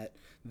believe in it,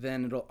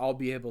 then I'll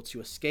be able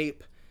to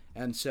escape.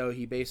 And so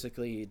he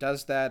basically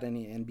does that,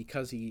 and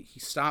because he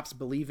stops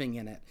believing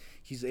in it,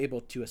 he's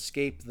able to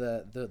escape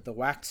the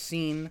wax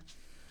scene.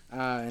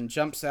 And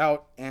jumps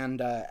out, and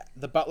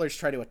the butlers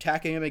try to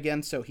attack him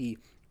again, so he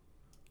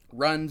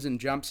runs and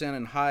jumps in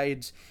and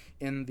hides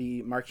in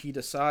the Marquis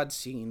de Sade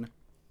scene,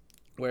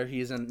 where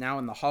he's now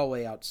in the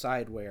hallway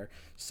outside where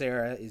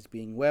Sarah is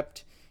being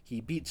whipped. He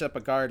beats up a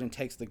guard and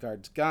takes the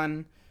guard's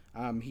gun.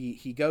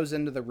 He goes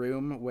into the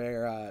room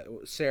where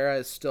Sarah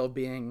is still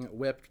being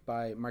whipped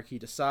by Marquis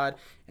de Sade,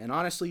 and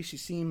honestly, she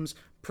seems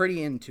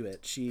pretty into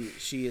it.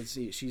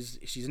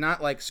 She's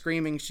not like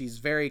screaming. She's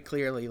very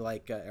clearly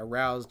like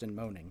aroused and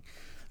moaning,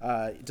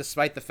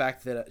 despite the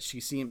fact that she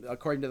seems,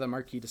 according to the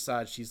Marquis de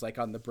Sade, she's like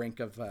on the brink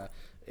of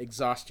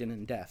exhaustion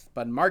and death.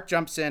 But Mark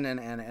jumps in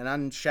and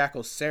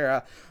unshackles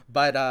Sarah,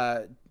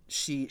 but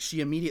she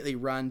immediately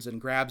runs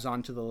and grabs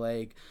onto the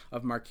leg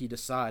of Marquis de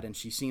Sade, and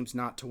she seems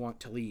not to want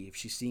to leave.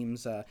 She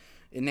seems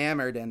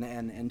enamored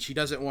and she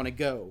doesn't want to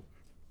go.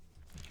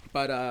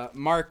 But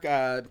Mark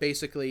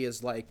basically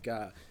is like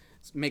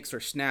makes her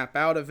snap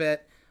out of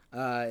it,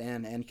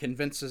 and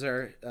convinces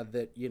her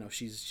that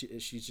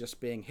she's just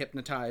being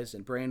hypnotized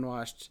and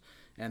brainwashed,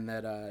 and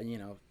that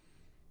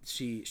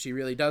she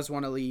really does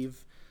want to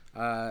leave,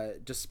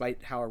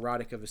 despite how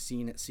erotic of a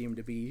scene it seemed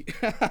to be.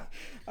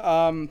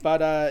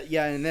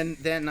 Yeah, and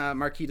then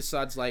Marquis de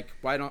Sade's like,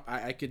 why don't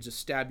I could just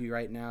stab you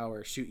right now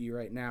or shoot you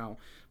right now.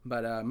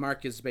 But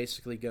Mark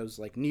basically goes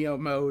like Neo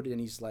mode, and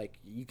he's like,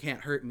 you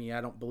can't hurt me.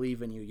 I don't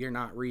believe in you. You're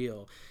not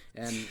real.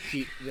 And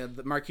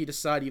the Marquis de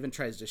Sade even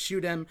tries to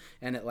shoot him,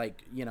 and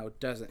it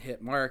doesn't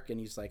hit Mark. And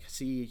he's like,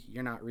 see,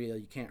 you're not real.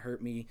 You can't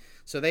hurt me.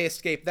 So they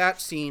escape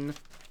that scene.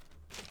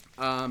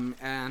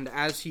 And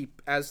as he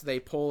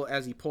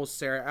pulls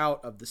Sarah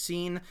out of the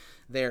scene,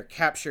 they're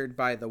captured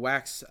by the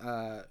wax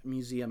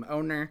museum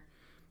owner.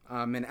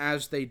 And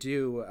as they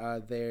do,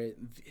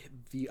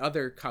 the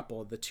other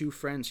couple, the two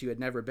friends who had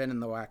never been in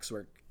the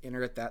waxwork,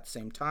 enter at that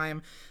same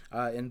time,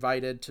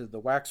 invited to the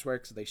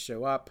waxworks. They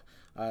show up,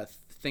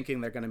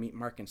 thinking they're going to meet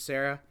Mark and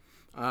Sarah.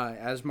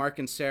 As Mark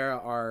and Sarah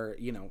are,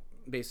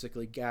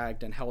 basically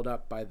gagged and held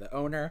up by the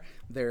owner,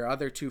 their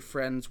other two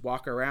friends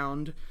walk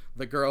around,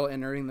 the girl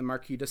entering the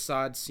Marquis de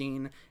Sade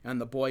scene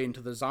and the boy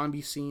into the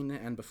zombie scene,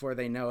 and before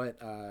they know it,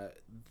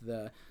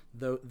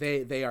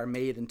 they are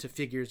made into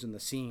figures in the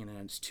scene, and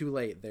it's too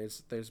late.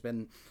 There's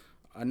been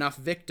enough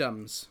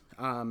victims,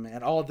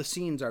 and all of the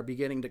scenes are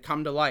beginning to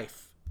come to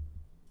life.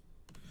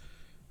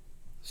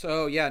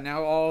 So yeah,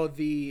 now all of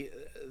the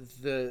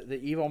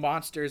evil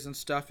monsters and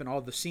stuff and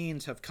all the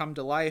scenes have come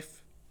to life.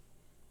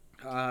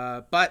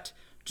 But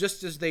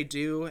just as they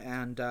do,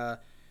 and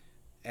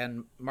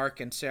Mark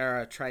and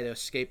Sarah try to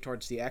escape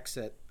towards the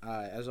exit,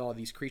 as all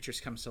these creatures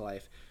comes to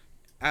life,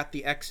 at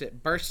the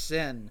exit bursts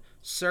in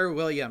Sir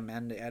William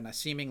and a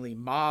seemingly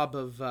mob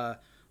of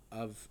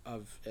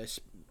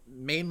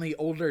mainly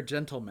older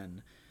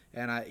gentlemen,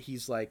 and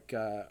he's like,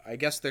 I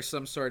guess there's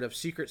some sort of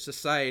secret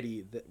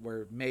society that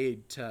were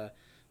made to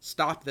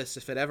stop this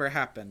if it ever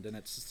happened, and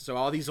it's so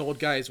all these old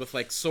guys with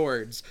like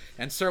swords,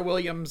 and Sir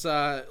William's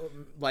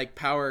like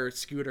power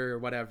scooter or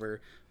whatever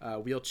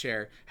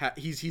wheelchair,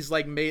 he's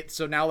like made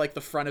so now like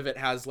the front of it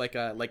has like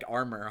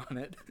armor on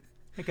it.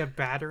 Like a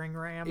battering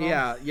ram?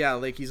 Yeah,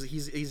 like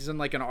he's in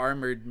like an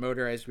armored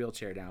motorized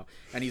wheelchair now,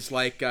 and he's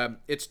like,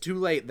 it's too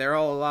late, they're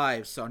all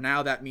alive, so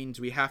now that means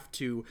we have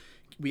to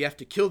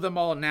kill them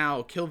all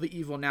now, kill the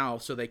evil now,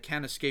 so they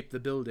can't escape the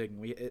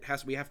building.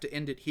 We have to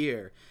end it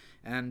here.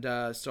 And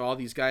so all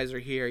these guys are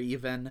here,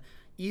 even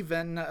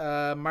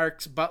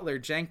Mark's butler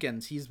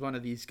Jenkins, he's one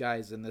of these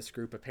guys in this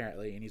group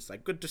apparently, and he's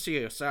like, good to see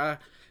you, sir.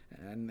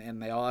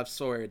 And they all have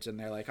swords, and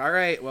they're like, all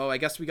right, well, I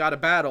guess we got a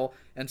battle.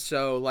 And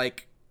so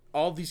like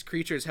all these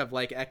creatures have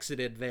like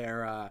exited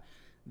their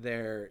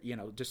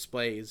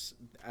displays,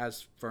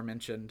 as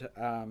aforementioned,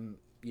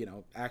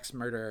 axe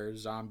murderer,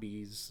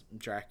 zombies,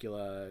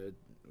 Dracula,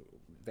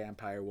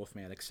 vampire,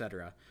 wolfman,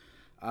 etc.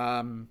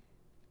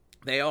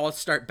 They all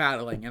start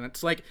battling, and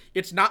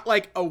it's not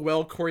like a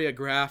well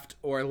choreographed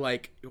or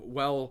like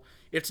well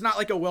it's not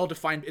like a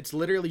well-defined, it's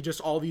literally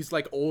just all these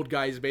like old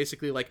guys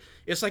basically, like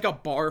it's like a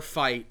bar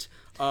fight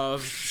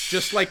of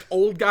just like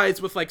old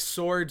guys with like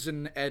swords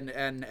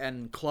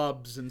and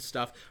clubs and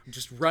stuff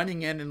just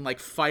running in and like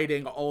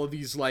fighting all of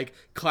these like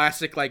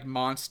classic like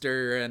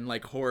monster and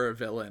like horror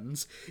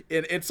villains.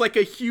 And it's like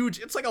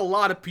it's like a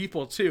lot of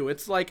people too.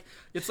 It's like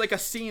a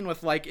scene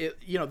with like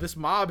this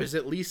mob is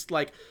at least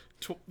like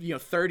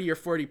 30 or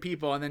 40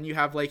 people, and then you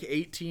have like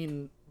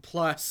 18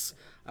 plus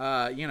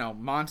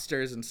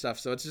monsters and stuff.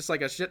 So it's just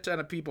like a shit ton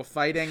of people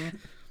fighting.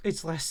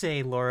 It's less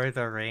a Lord of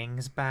the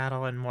Rings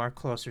battle and more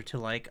closer to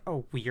like a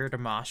weird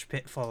mosh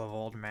pit full of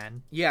old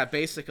men. Yeah,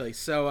 basically.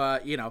 So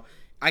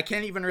I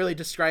can't even really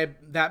describe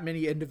that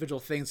many individual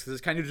things because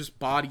it's kind of just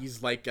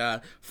bodies like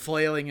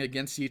flailing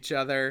against each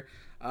other.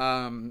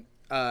 Some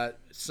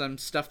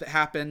stuff that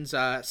happens.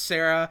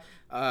 Sarah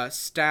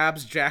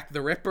stabs Jack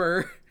the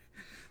Ripper.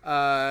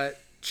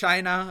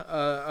 China,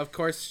 of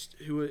course,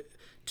 who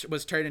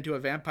was turned into a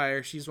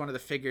vampire. She's one of the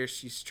figures.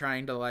 She's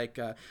trying to like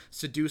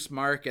seduce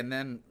Mark, and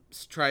then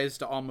tries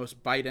to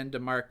almost bite into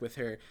Mark with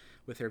her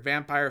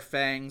vampire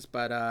fangs,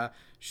 but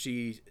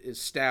she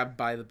is stabbed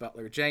by the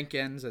butler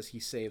Jenkins as he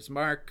saves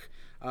Mark.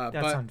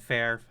 That's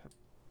unfair.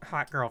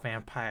 Hot girl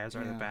vampires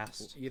are the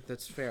best.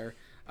 That's fair.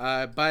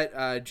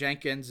 But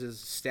Jenkins is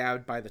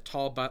stabbed by the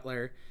tall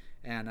butler,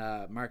 and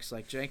Mark's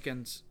like,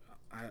 Jenkins,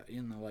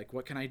 like,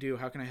 what can I do?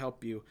 How can I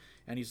help you?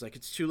 And he's like,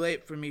 it's too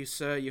late for me,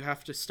 sir. You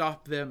have to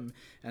stop them.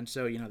 And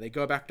so, they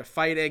go back to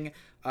fighting.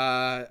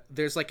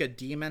 There's like a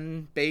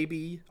demon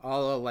baby,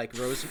 all like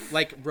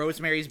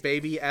Rosemary's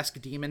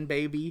Baby-esque demon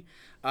baby.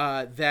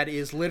 That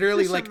is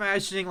literally just like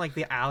imagining like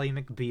the Ally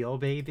McBeal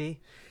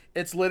baby.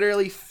 It's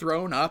literally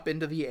thrown up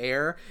into the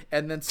air,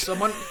 and then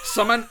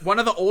one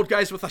of the old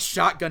guys with a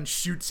shotgun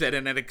shoots it,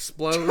 and it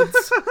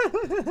explodes.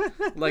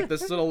 Like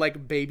this little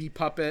like baby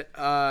puppet.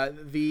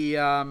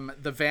 The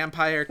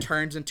vampire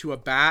turns into a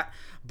bat,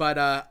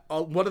 but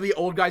one of the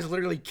old guys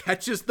literally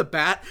catches the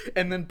bat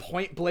and then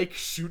point blank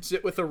shoots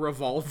it with a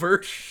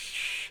revolver.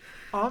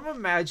 I'm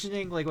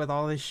imagining, like, with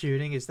all this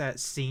shooting, is that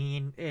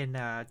scene in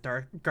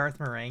Garth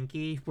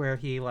Marenghi where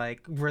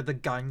where the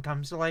gun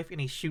comes to life and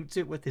he shoots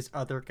it with his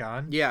other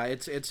gun. Yeah,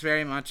 it's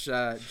very much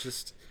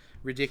just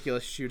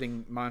ridiculous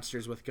shooting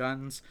monsters with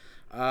guns.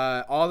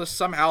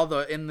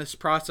 In this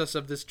process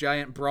of this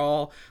giant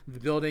brawl,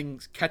 the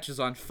building catches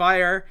on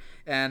fire,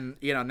 and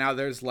now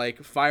there's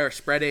like fire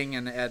spreading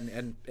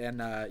and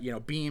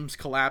beams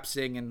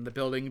collapsing and the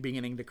building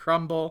beginning to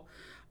crumble.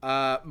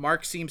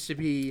 Mark seems to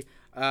be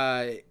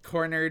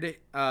cornered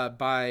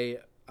by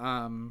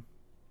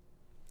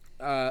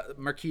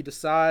Marquis de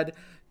Sade,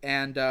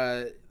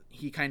 and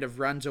he kind of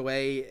runs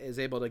away, is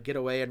able to get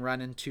away and run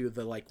into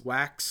the like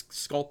wax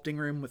sculpting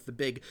room with the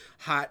big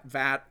hot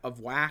vat of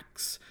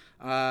wax,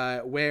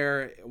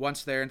 where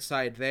once they're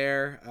inside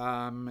there,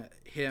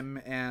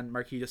 him and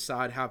Marquis de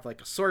Sade have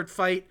like a sword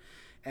fight,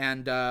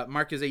 and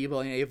Mark is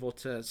able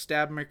to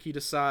stab Marquis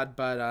de Sade,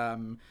 but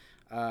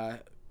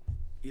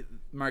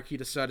Marquis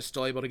de Sade is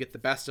still able to get the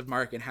best of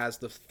Mark and has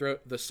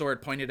the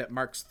sword pointed at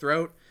Mark's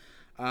throat,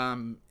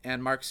 and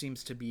Mark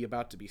seems to be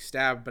about to be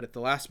stabbed, but at the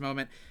last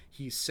moment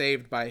he's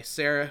saved by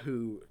Sarah,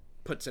 who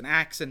puts an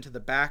axe into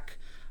the back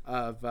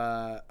of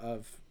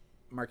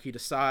Marquis de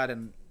Sade,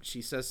 and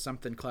she says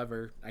something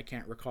clever. I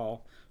can't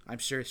recall. I'm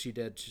sure she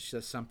did. She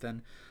says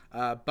something,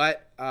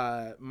 but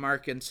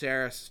Mark and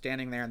Sarah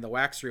standing there in the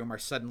wax room are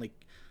suddenly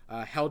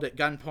held at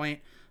gunpoint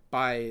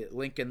by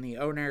Lincoln, the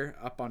owner,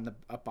 up on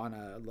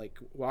a like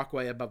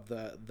walkway above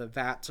the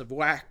vats of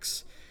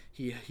wax.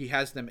 He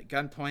has them at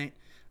gunpoint,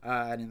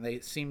 and they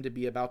seem to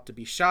be about to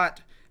be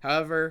shot.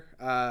 However,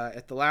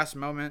 at the last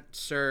moment,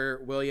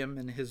 Sir William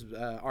in his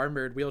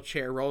armored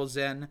wheelchair rolls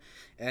in,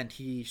 and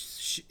he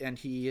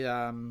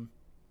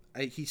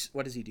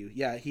what does he do?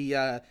 Yeah,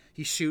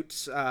 he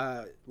shoots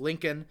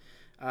Lincoln,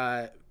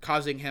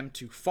 causing him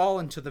to fall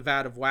into the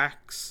vat of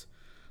wax,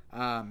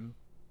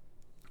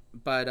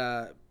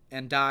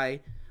 and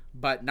die,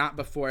 but not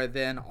before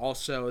then.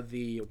 Also,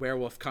 the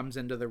werewolf comes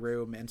into the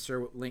room, and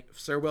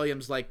Sir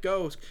William's like,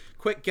 go,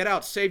 quick, get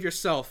out, save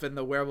yourself, and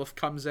the werewolf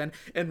comes in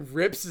and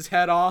rips his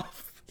head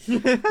off.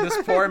 This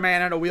poor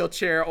man in a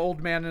wheelchair,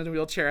 old man in a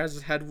wheelchair, has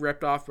his head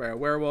ripped off by a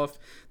werewolf.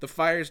 The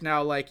fire's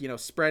now like,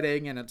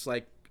 spreading, and it's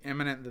like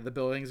imminent that the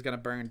building's gonna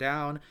burn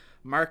down.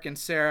 Mark and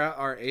Sarah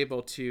are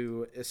able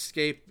to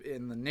escape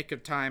in the nick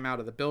of time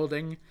out of the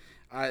building.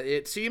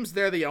 It seems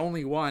they're the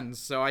only ones,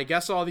 so I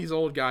guess all these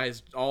old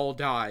guys all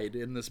died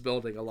in this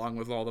building along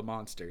with all the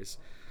monsters.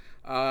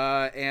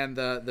 And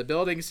the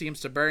building seems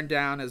to burn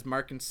down as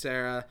Mark and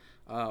Sarah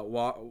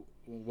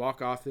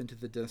walk off into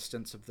the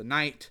distance of the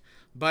night.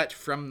 But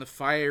from the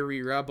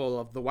fiery rubble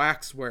of the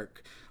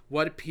waxwork,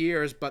 what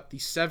appears but the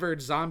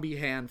severed zombie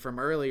hand from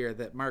earlier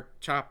that Mark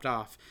chopped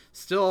off,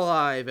 still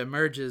alive,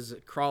 emerges,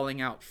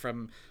 crawling out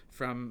from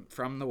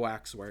the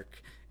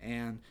waxwork,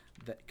 and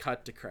that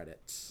cut to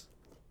credits.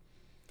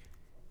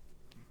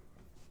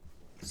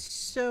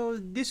 So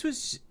this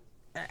was,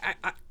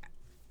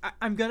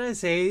 I'm gonna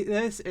say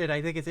this, and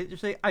I think it's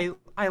interesting.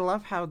 I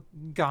love how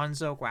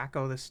gonzo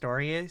wacko the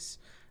story is.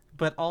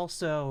 but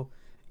also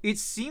it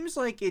seems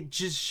like it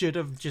just should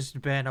have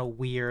just been a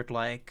weird,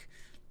 like,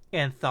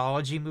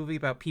 anthology movie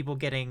about people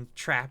getting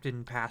trapped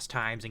in past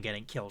times and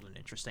getting killed in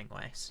interesting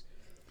ways.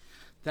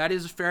 That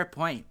is a fair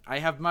point. I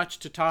have much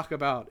to talk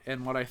about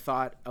and what I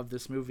thought of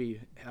this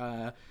movie,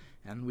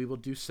 and we will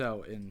do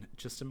so in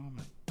just a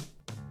moment.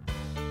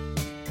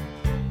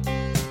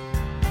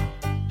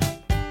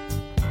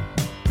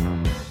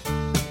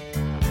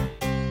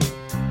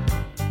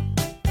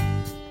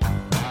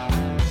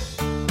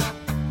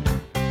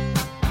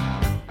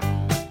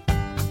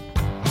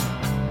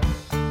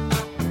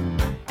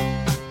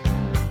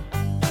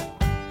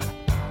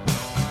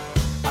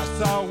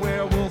 Saw a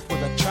werewolf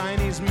with a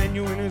Chinese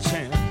menu in his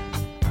hand,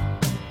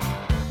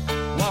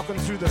 walking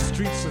through the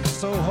streets of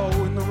Soho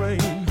in the rain.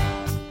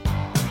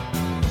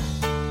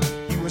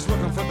 He was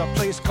looking for the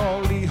place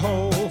called Lee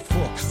Ho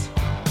Fooks.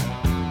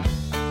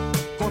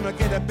 Gonna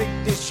get a big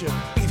dish of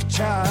beef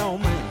chow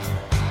mein.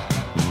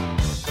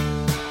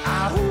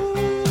 Ahoo,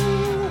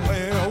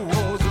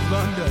 werewolves of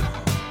London.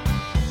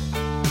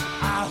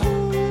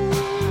 Ahoo.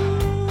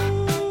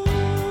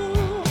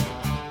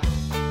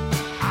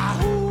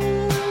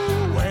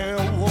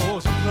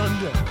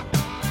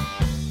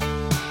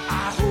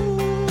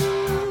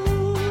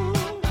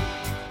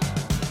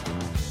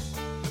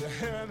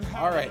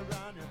 All right,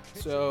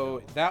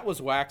 so that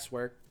was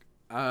Waxwork.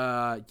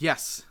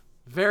 Yes,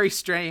 very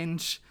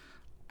strange.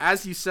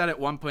 As you said at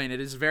one point,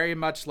 it is very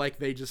much like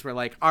they just were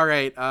like, all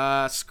right,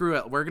 screw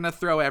it. We're going to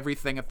throw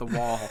everything at the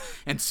wall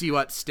and see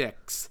what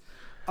sticks.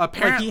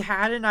 Like, he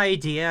had an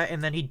idea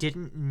and then he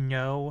didn't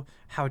know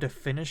how to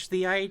finish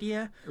the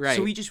idea. Right.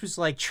 So he just was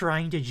like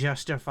trying to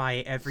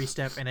justify every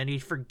step, and then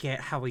he'd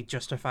forget how he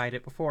justified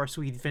it before,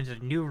 so he'd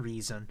invented a new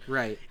reason.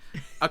 Right.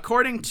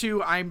 According to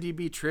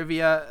IMDb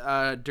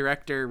trivia,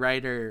 director,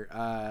 writer,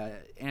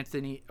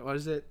 Anthony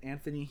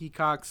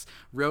Hecox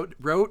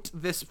wrote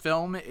this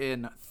film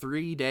in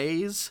 3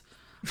 days.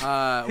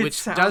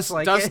 Which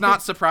does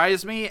not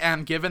surprise me,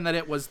 and given that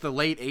it was the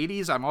late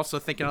 80s, I'm also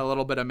thinking a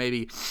little bit of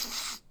maybe,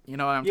 you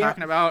know what I'm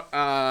talking about,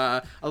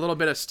 a little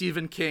bit of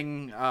Stephen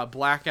King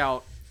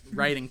blackout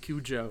writing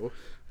Cujo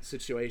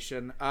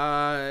situation.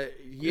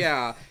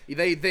 Yeah,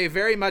 they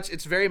very much,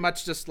 it's very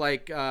much just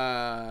like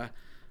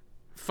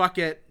fuck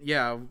it,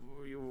 yeah.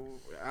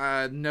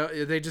 No,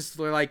 they just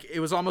were like, it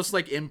was almost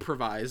like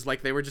improvised,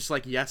 like they were just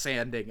like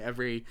yes-anding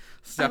every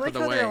step of the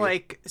way. They're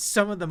like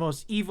some of the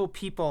most evil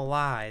people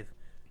alive.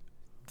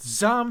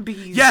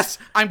 Zombies. Yes,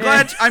 I'm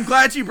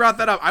glad you brought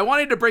that up. I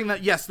wanted to bring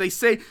that. Yes, they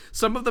say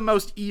some of the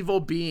most evil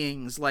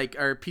beings, like,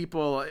 are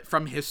people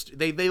from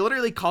history. They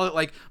literally call it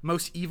like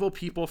most evil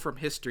people from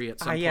history at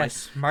some point.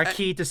 Yes,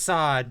 Marquis de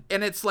Sade.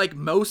 And it's like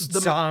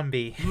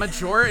zombie.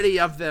 Majority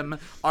of them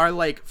are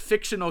like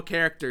fictional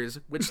characters,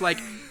 which, like,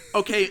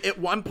 okay, at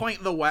one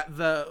point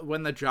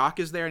when the jock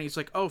is there and he's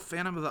like, "Oh,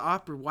 Phantom of the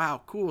Opera,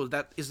 wow, cool.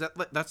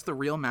 That's the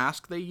real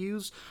mask they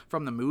use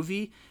from the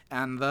movie."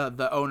 And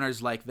the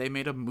owner's like, they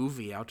made a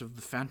movie out of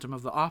the Phantom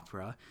of the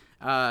Opera.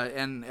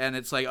 And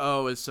it's like,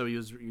 oh, so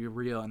you're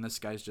real, and this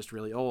guy's just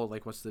really old.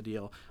 Like, what's the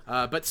deal?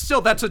 But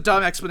still, that's a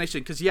dumb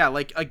explanation. Because, yeah,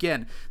 like,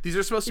 again, these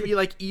are supposed to be,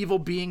 like, evil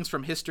beings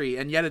from history.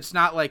 And yet it's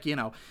not like, you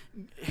know,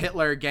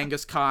 Hitler,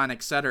 Genghis Khan,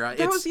 etc.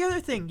 That was the other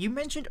thing. You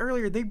mentioned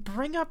earlier, they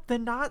bring up the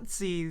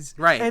Nazis.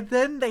 Right. And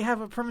then they have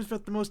a premise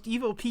about the most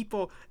evil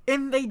people,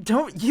 and they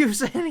don't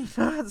use any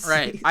Nazis.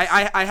 Right.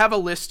 I have a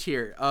list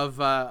here of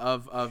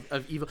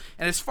evil.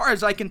 And as far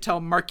as I can tell,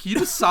 Marquis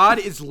de Sade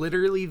is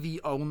literally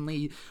the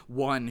only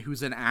one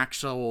who's an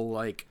actual,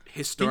 like,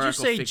 historical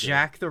figure. Did you say figure.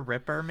 Jack the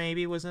Ripper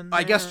maybe was in there?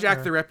 I guess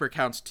Jack the Ripper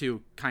counts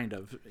too, kind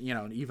of, you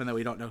know, even though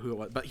we don't know who it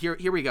was. But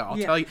here we go. I'll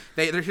tell you.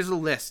 Here's a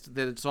list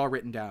that it's all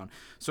written down.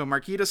 So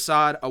Marquis de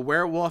Sade, a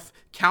werewolf,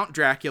 Count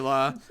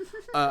Dracula,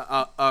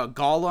 a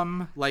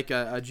golem, like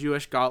a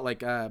Jewish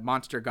like a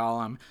monster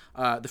golem,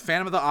 the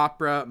Phantom of the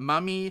Opera,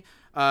 Mummy,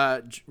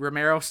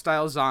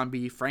 Romero-style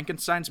zombie,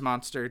 Frankenstein's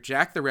monster,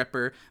 Jack the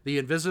Ripper, the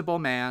Invisible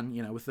Man,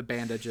 you know, with the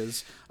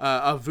bandages,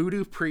 a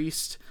voodoo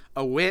priest,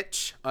 a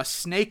witch, a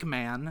snake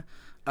man,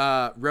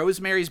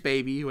 Rosemary's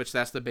Baby, which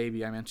that's the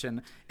baby I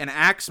mentioned, an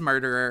axe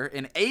murderer,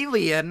 an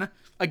alien,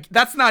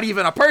 that's not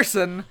even a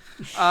person,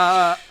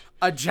 a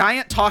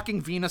giant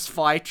talking Venus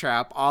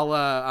flytrap, a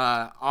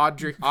la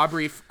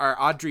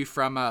Audrey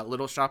from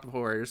Little Shop of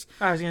Horrors.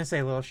 I was gonna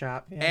say Little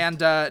Shop. Yeah.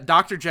 And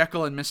Dr.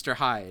 Jekyll and Mr.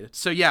 Hyde.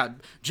 So yeah,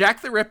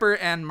 Jack the Ripper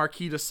and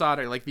Marquis de Sade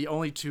are like the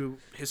only two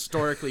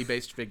historically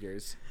based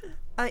figures.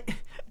 I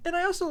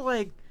also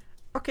like.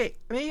 Okay,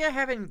 maybe I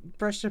haven't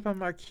brushed up on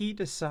Marquis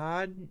de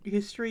Sade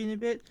history in a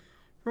bit.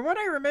 From what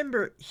I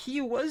remember,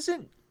 he's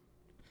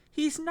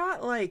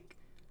not like.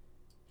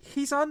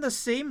 He's on the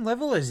same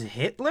level as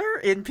Hitler,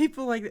 and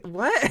people like,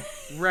 what?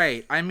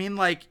 Right. I mean,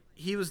 like,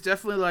 he was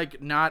definitely, like,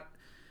 not...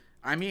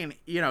 I mean,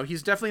 you know,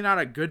 he's definitely not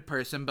a good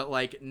person, but,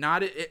 like,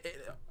 not...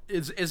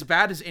 is as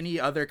bad as any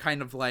other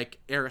kind of like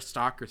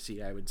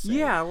aristocracy, I would say.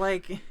 Yeah,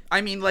 like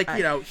I mean, like,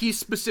 you know, he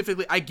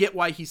specifically, I get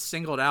why he's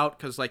singled out,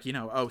 because, like, you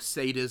know,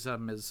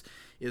 sadism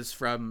is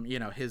from, you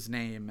know, his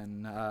name,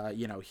 and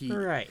you know,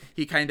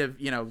 he kind of,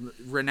 you know,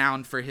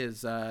 renowned for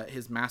his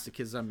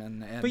masochism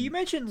and but you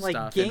mentioned like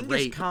stuff,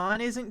 Genghis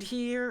Khan isn't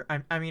here.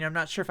 I mean, I'm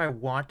not sure if I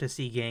want to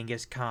see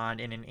Genghis Khan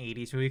in an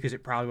 80s movie, because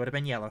it probably would have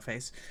been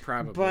Yellowface.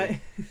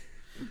 Probably.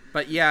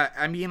 But yeah,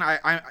 I mean,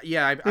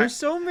 there's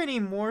so many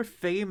more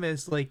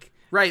famous, like,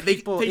 right,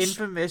 people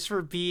infamous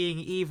for being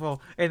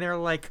evil, and they're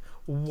like,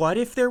 what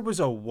if there was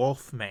a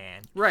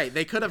Wolfman? Right,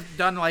 they could have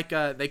done like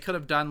a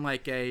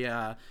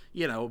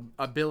you know,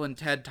 a Bill and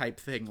Ted type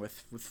thing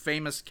with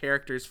famous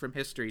characters from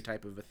history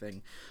type of a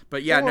thing.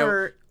 But yeah,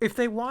 or if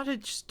they want to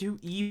just do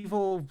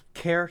evil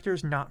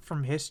characters not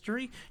from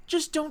history,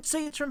 just don't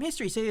say it's from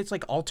history. Say it's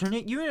like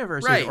alternate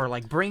universes, right, or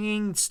like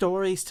bringing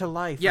stories to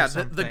life. Yeah,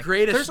 or the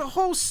greatest. There's a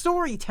whole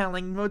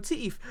storytelling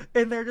motif,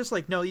 and they're just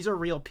like, no, these are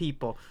real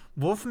people.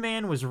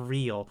 Wolfman was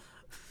real.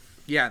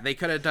 Yeah, they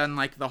could have done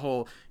like the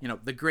whole, you know,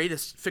 the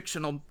greatest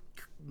fictional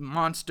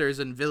monsters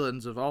and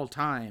villains of all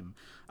time.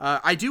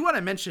 I do want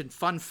to mention,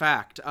 fun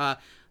fact, I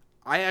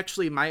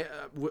actually,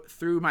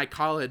 through my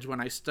college,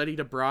 when I studied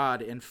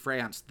abroad in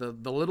France,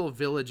 the little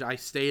village I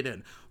stayed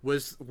in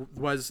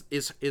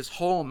is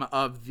home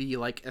of the,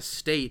 like,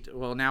 estate.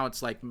 Well, now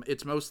it's like,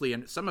 it's mostly,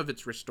 and some of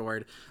it's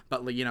restored,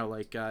 but, you know,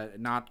 like,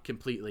 not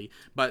completely,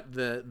 but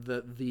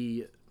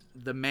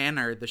the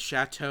manor, the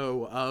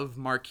chateau of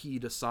Marquis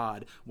de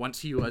Sade, once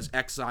he was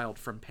exiled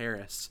from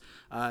Paris.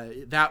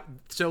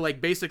 So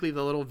like basically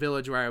the little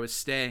village where I was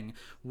staying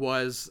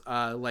was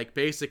like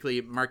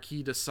basically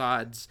Marquis de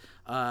Sade's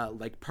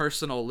like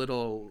personal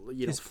little,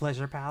 you know, his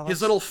pleasure palace,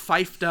 his little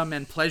fiefdom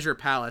and pleasure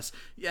palace,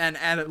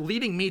 and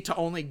leading me to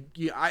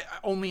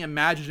only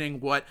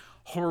imagining what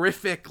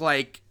horrific,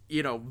 like,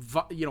 you know,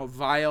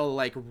 vile,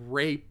 like,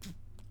 rape,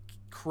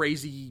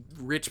 crazy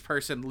rich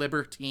person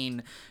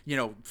libertine, you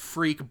know,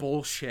 freak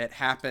bullshit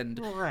happened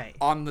right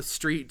on the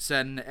streets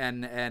and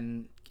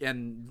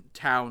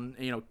town,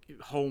 you know,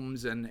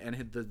 homes and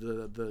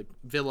the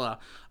villa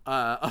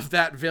of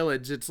that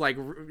village. It's like,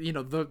 you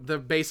know, the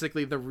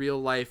basically the real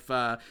life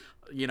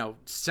you know,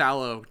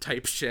 Sallow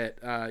type shit,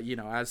 you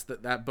know, as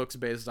that book's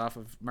based off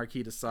of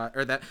Marquis de Sade,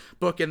 or that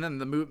book, and then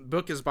the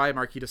book is by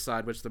Marquis de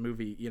Sade, which the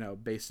movie, you know,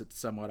 based it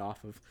somewhat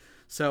off of.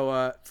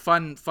 So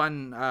fun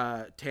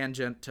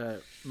tangent to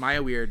my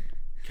weird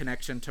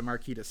connection to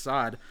Marquis de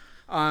Sade.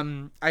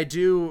 I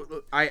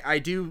do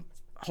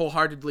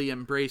wholeheartedly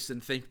embrace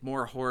and think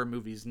more horror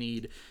movies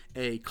need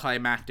a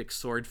climactic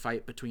sword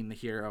fight between the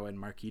hero and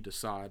Marquis de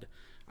Sade.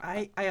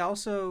 I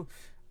also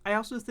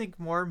think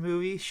more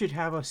movies should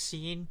have a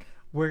scene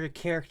where a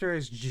character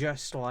is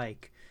just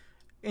like,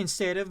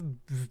 instead of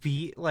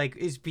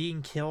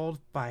being killed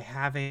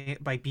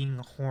by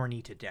being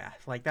horny to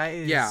death. Like, that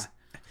is, yeah.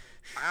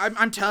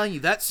 I'm telling you,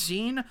 that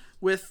scene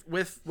with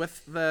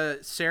the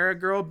Sarah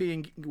girl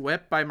being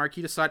whipped by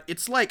Marquis de Sade,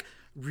 it's like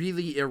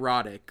really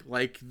erotic.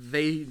 Like,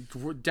 they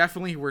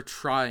definitely were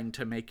trying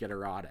to make it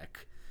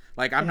erotic.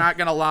 Like, I'm not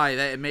gonna lie,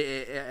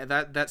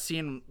 that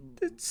scene,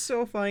 it's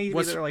so funny.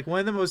 They're like one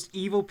of the most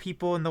evil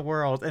people in the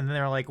world, and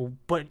they're like,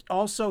 but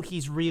also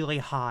he's really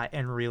hot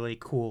and really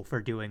cool for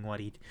doing what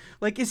he.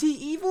 Like, is he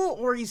evil,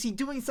 or is he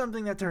doing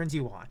something that turns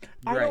you on?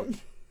 I don't.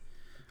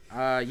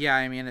 Yeah,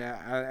 I mean,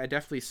 I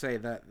definitely say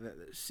that the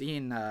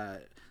scene.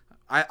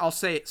 I'll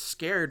say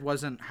scared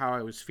wasn't how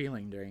I was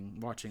feeling during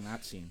watching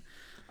that scene.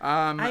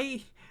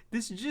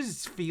 This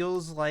just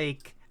feels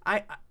like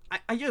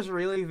I just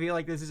really feel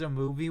like this is a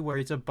movie where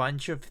it's a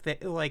bunch of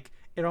like,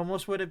 it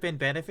almost would have been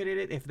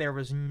benefited if there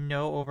was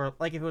no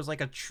like, if it was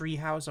like a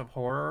treehouse of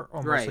horror,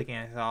 almost right, like an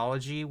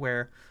anthology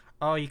where,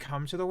 oh, you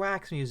come to the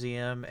wax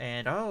museum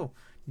and, oh,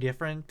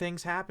 different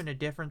things happen to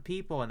different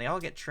people and they all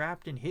get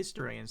trapped in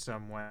history in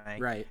some way.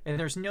 Right. And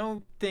there's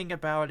no thing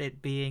about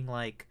it being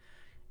like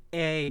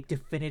a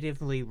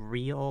definitively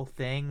real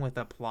thing with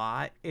a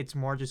plot. It's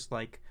more just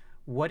like,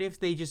 what if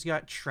they just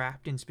got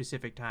trapped in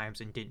specific times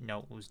and didn't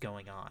know what was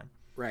going on?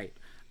 Right.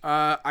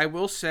 I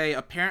will say,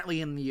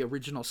 apparently in the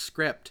original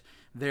script,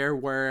 there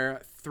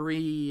were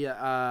three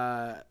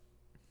of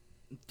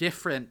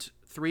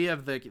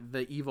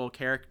the evil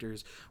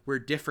characters were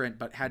different,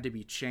 but had to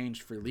be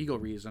changed for legal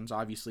reasons,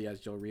 obviously,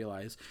 as you'll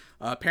realize.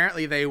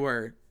 Apparently they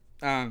were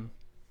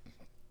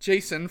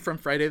Jason from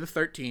Friday the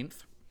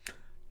 13th.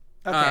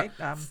 Okay.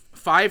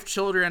 5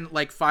 children,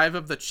 like 5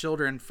 of the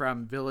children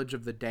from Village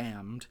of the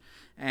Damned.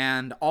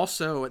 And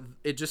also,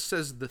 it just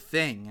says The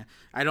Thing.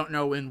 I don't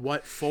know in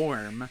what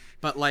form,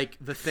 but, like,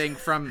 The Thing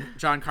from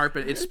John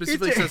Carpenter. It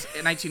specifically says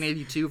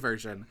 1982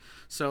 version.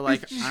 So,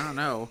 like, I don't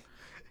know.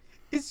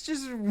 It's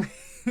just...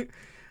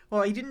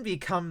 Well, he didn't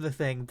become The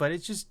Thing, but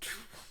it's just...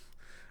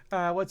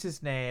 what's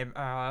his name?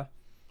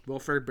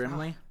 Wilford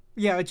Brimley?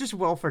 Yeah, it's just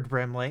Wilford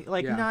Brimley.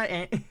 Like, yeah. not...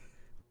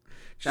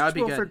 That would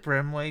be Wilford good.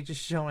 Brimley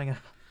just showing up.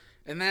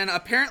 And then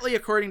apparently,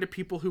 according to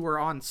people who were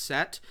on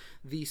set,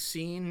 the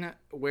scene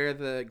where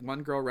the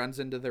one girl runs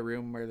into the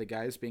room where the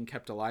guy is being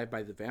kept alive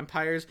by the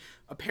vampires,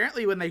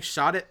 apparently when they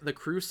shot it, the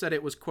crew said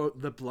it was,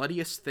 quote, the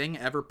bloodiest thing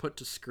ever put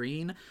to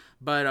screen.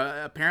 But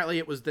apparently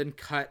it was then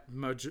cut,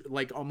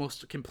 like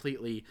almost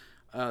completely,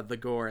 the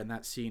gore in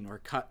that scene were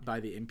cut by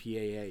the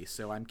MPAA.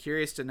 So I'm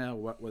curious to know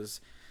what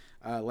was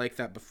like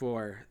that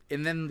before.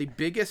 And then the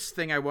biggest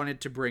thing I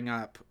wanted to bring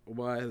up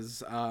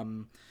was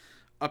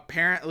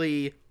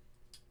apparently...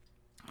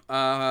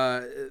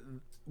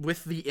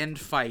 with the end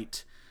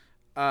fight,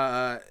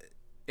 and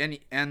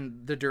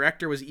the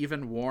director was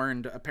even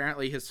warned.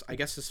 Apparently, I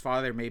guess his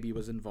father maybe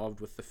was involved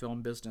with the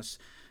film business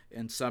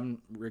in some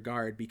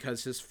regard,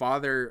 because his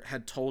father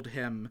had told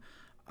him,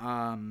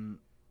 never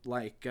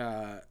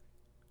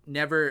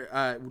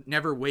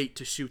wait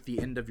to shoot the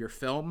end of your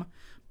film.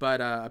 But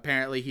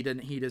apparently he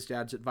didn't heed his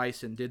dad's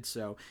advice and did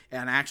so.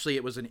 And actually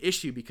it was an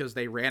issue because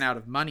they ran out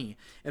of money.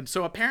 And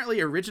so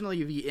apparently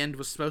originally the end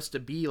was supposed to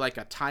be like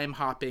a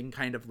time-hopping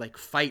kind of like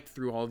fight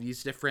through all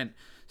these different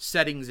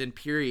settings and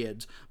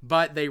periods.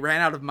 But they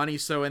ran out of money,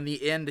 so in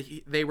the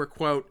end they were,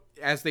 quote,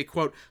 as they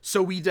quote,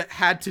 so we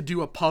had to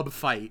do a pub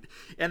fight.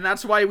 And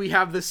that's why we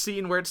have this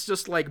scene where it's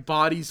just like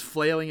bodies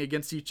flailing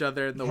against each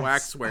other in the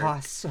waxwork.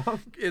 Awesome.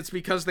 It's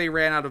because they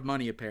ran out of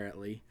money,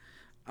 apparently.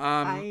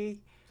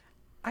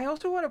 I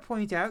also want to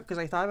point out, because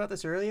I thought about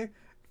this earlier,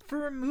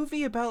 for a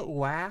movie about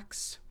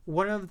wax,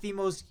 one of the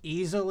most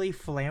easily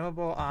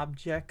flammable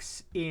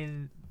objects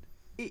in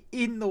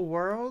the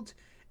world,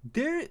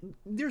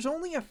 there's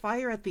only a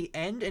fire at the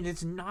end, and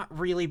it's not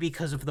really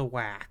because of the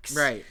wax.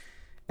 Right.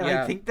 And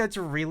I think that's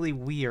really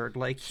weird.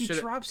 Like, he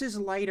drops his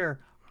lighter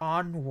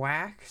on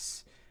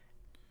wax,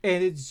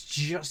 and it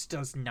just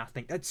does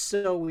nothing. That's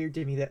so weird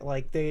to me that,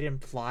 like, they'd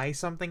imply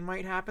something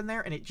might happen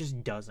there, and it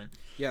just doesn't.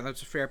 Yeah,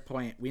 that's a fair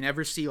point. We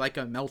never see, like,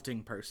 a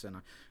melting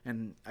person,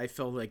 and I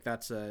feel like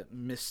that's a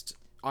missed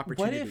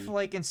opportunity. What if,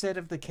 like, instead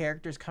of the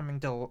characters coming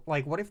to,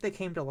 like, what if they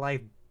came to life,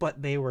 but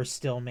they were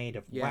still made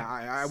of wax?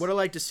 I would have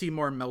liked to see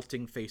more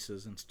melting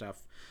faces and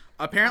stuff.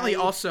 Apparently,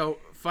 also,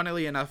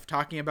 funnily enough,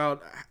 talking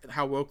about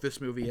how woke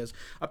this movie is,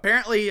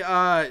 apparently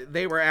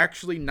they were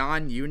actually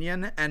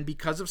non-union, and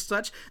because of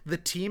such, the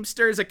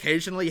Teamsters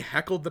occasionally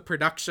heckled the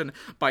production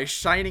by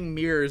shining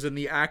mirrors in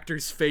the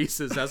actors'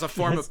 faces as a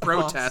form of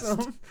protest.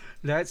 Awesome.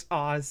 That's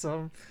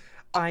awesome.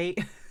 I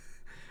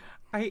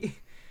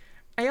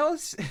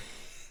also...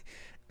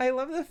 I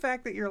love the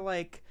fact that you're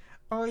like,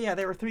 oh yeah,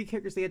 there were 3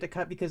 characters they had to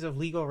cut because of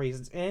legal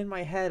reasons. And in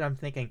my head, I'm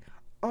thinking,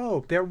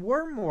 oh, there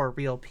were more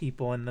real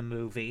people in the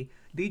movie.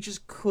 They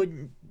just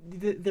couldn't...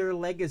 their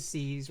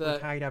legacies were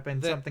tied up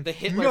in something.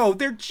 No,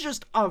 they're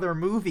just other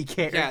movie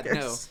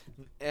characters.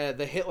 Yeah, no.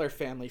 The Hitler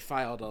family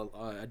filed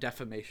a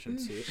defamation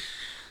suit.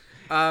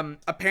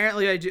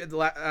 Apparently,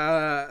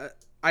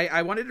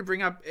 I wanted to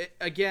bring up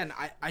again.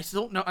 I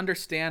still don't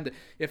understand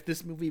if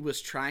this movie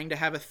was trying to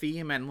have a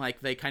theme and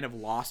like they kind of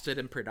lost it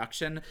in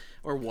production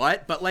or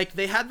what. But like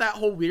they had that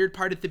whole weird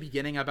part at the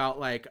beginning about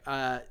like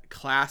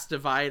class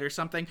divide or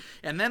something,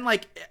 and then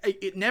like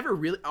it never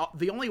really.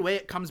 The only way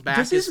it comes back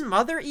does his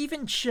mother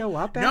even show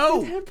up?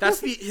 No, that's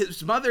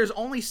his mother's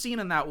only seen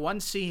in that one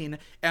scene,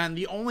 and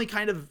the only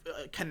kind of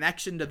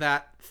connection to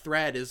that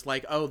thread is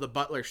like, oh, the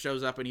butler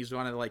shows up and he's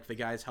one of like the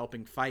guys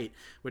helping fight,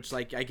 which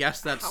like I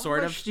guess that's How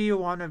sort much of. Do you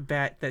want to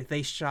bet that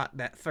they shot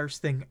that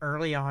first thing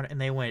early on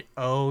and they went,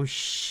 oh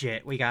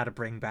shit, we got to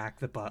bring back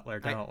the butler,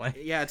 don't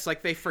we? Yeah, it's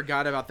like they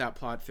forgot about that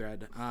plot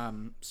thread.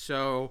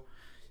 So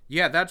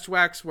yeah, that's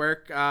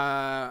Waxwork.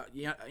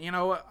 You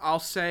know, I'll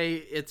say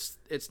it's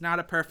not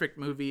a perfect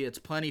movie. It's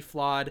plenty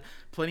flawed,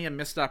 plenty of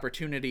missed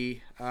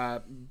opportunity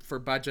for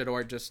budget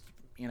or just,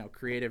 you know,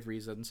 creative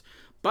reasons.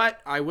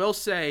 But I will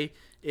say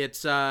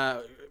it's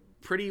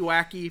pretty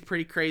wacky,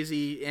 pretty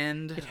crazy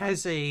end. It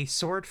has a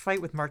sword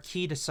fight with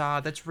Marquis de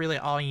Sade. That's really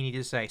all you need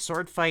to say.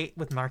 Sword fight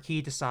with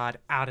Marquis de Sade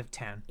out of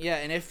 10. Yeah,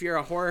 and if you're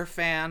a horror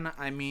fan,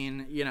 I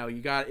mean, you know,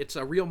 it's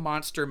a real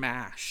monster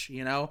mash,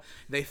 you know?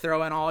 They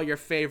throw in all your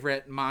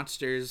favorite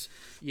monsters.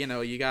 You know,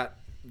 you got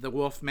the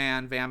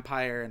Wolfman,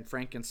 vampire, and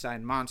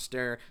Frankenstein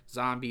monster,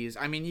 zombies.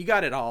 I mean, you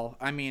got it all.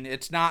 I mean,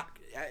 it's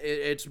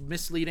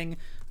misleading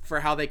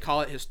for how they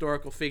call it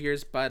historical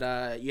figures,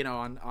 but you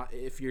know,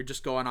 if you're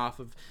just going off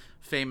of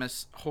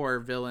famous horror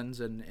villains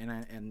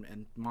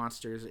and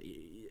monsters,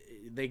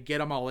 they get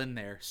them all in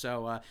there.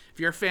 So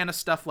if you're a fan of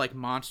stuff like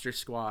Monster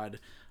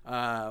Squad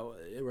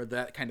or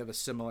that kind of a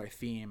similar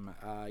theme,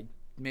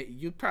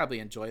 you'd probably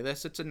enjoy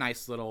this. It's a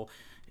nice little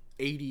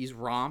 80s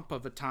romp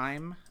of a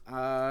time.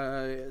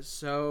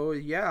 So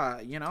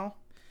yeah, you know,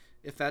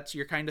 if that's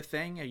your kind of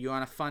thing, or you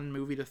want a fun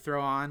movie to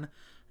throw on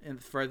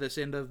for this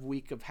end of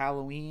week of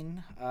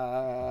Halloween,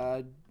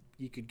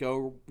 you could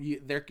go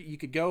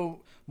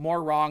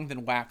more wrong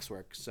than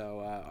Waxwork. So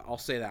I'll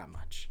say that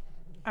much.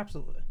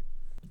 Absolutely.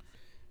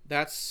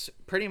 That's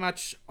pretty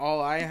much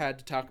all I had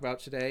to talk about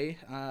today.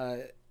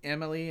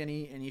 Emily,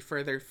 any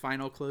further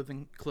final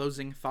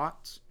closing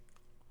thoughts?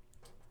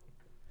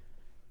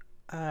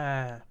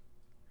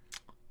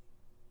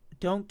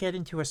 Don't get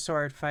into a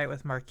sword fight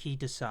with Marquis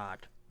de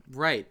Sade.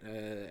 Right.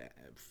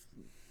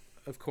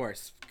 Of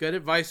course. Good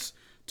advice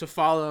to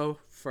follow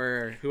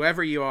for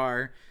whoever you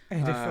are.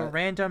 And if a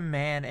random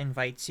man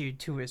invites you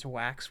to his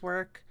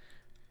waxwork,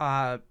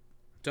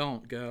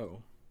 don't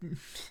go.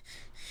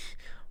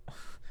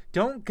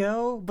 Don't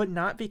go, but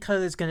not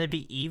because it's going to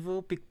be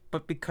evil,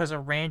 but because a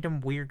random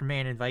weird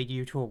man invited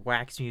you to a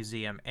wax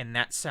museum, and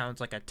that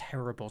sounds like a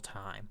terrible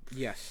time.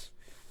 Yes.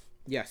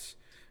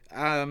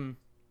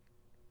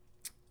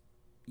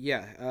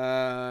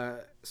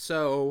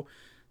 So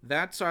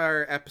that's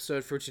our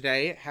episode for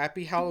today.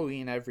 Happy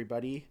Halloween,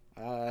 everybody.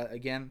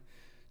 Again,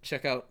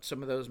 check out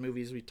some of those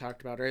movies we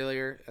talked about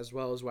earlier, as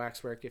well as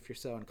Waxwork if you're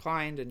so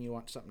inclined and you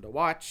want something to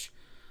watch.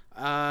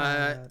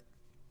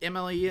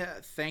 Emily,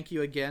 thank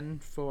you again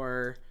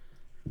for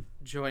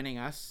joining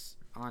us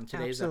on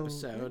today's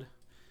episode.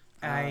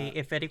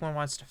 If anyone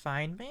wants to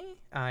find me,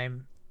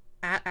 I'm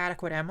at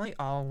Adequate Emily,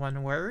 all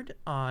one word,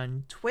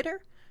 on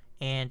Twitter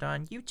and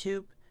on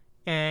YouTube.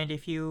 And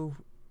if you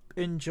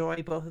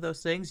enjoy both of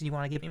those things and you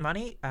want to give me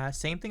money,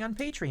 same thing on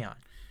Patreon.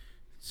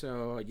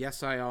 So,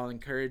 yes, I'll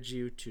encourage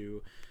you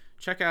to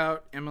check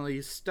out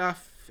Emily's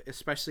stuff,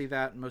 especially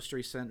that most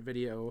recent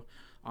video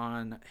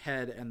on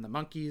Head and the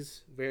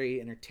Monkeys. Very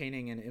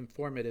entertaining and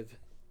informative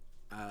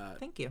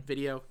Thank you.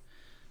 video.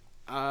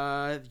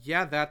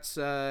 That's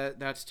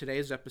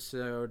today's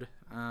episode,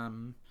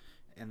 and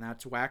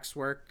that's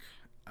Waxwork.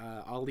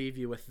 I'll leave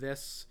you with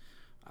this.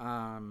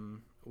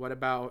 What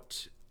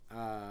about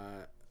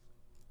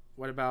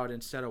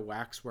instead of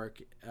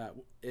Waxwork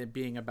it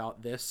being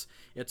about this,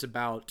 it's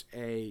about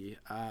a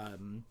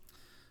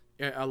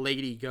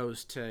lady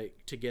goes to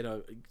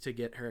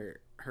get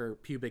her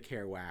pubic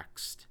hair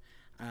waxed,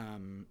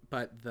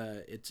 but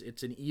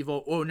it's an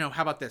evil. Oh no!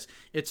 How about this?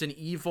 It's an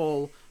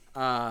evil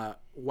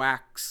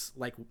wax,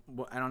 like,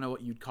 I don't know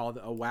what you'd call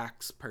a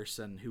wax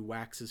person who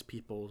waxes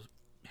people's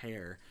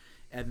hair,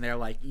 and they're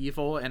like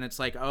evil, and it's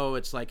like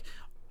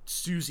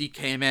Susie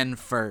came in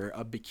for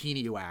a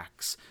bikini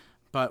wax,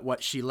 but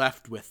what she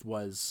left with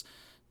was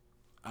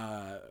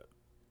a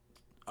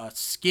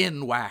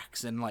skin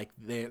wax, and like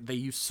they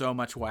use so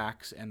much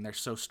wax and they're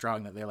so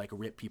strong that they like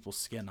rip people's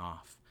skin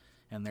off,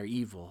 and they're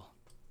evil.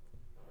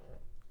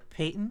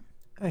 Peyton,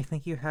 I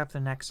think you have the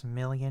next $1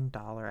 million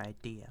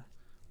idea.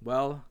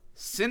 Well,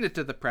 send it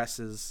to the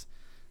presses.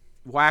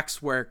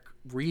 Waxwork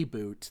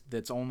reboot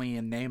that's only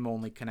in name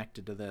only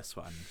connected to this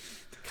one.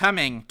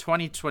 Coming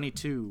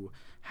 2022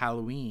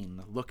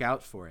 Halloween. Look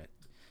out for it.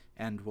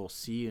 And we'll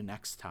see you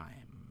next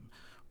time.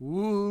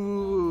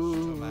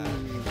 Ooh.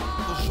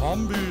 The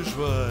zombies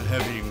were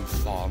having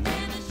fun.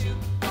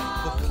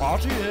 The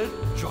party had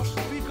just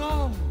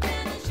begun.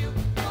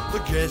 The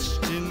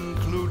guests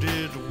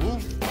included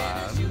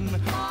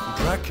Wolfman,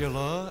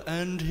 Dracula,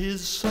 and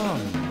his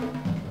son.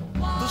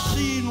 The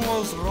scene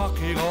was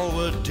rocking, all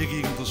were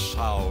digging the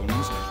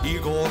sounds.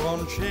 Igor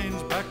on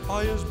chains, backed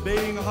by his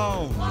baying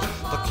hounds.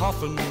 The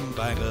coffin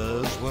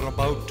bangers were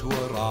about to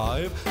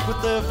arrive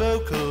with their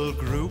vocal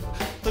group,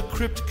 the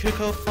Crypt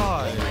Kicker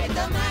Five. They played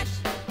the mash.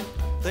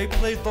 They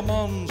played the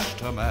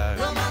Monster Mash.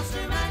 The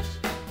Monster Mash.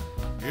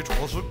 It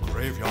was a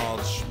graveyard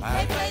They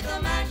smash. played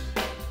the mash.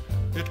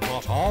 It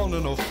got on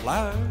in a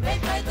flash. They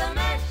played the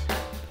mash.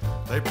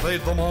 They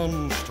played the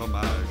Monster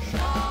Mash.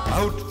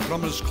 Out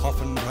from his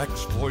coffin,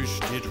 Drac's voice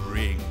did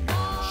ring.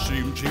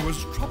 Seemed he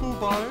was troubled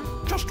by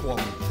just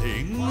one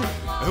thing.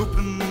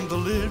 Opened the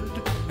lid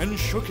and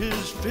shook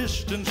his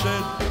fist and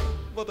said,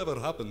 "Whatever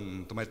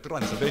happened to my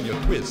Transylvania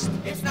twist?"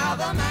 It's now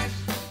the mash.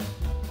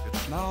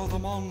 It's now the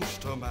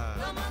Monster Mash.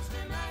 The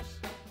Monster Mash.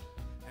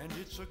 And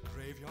it's a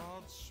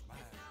graveyard smash.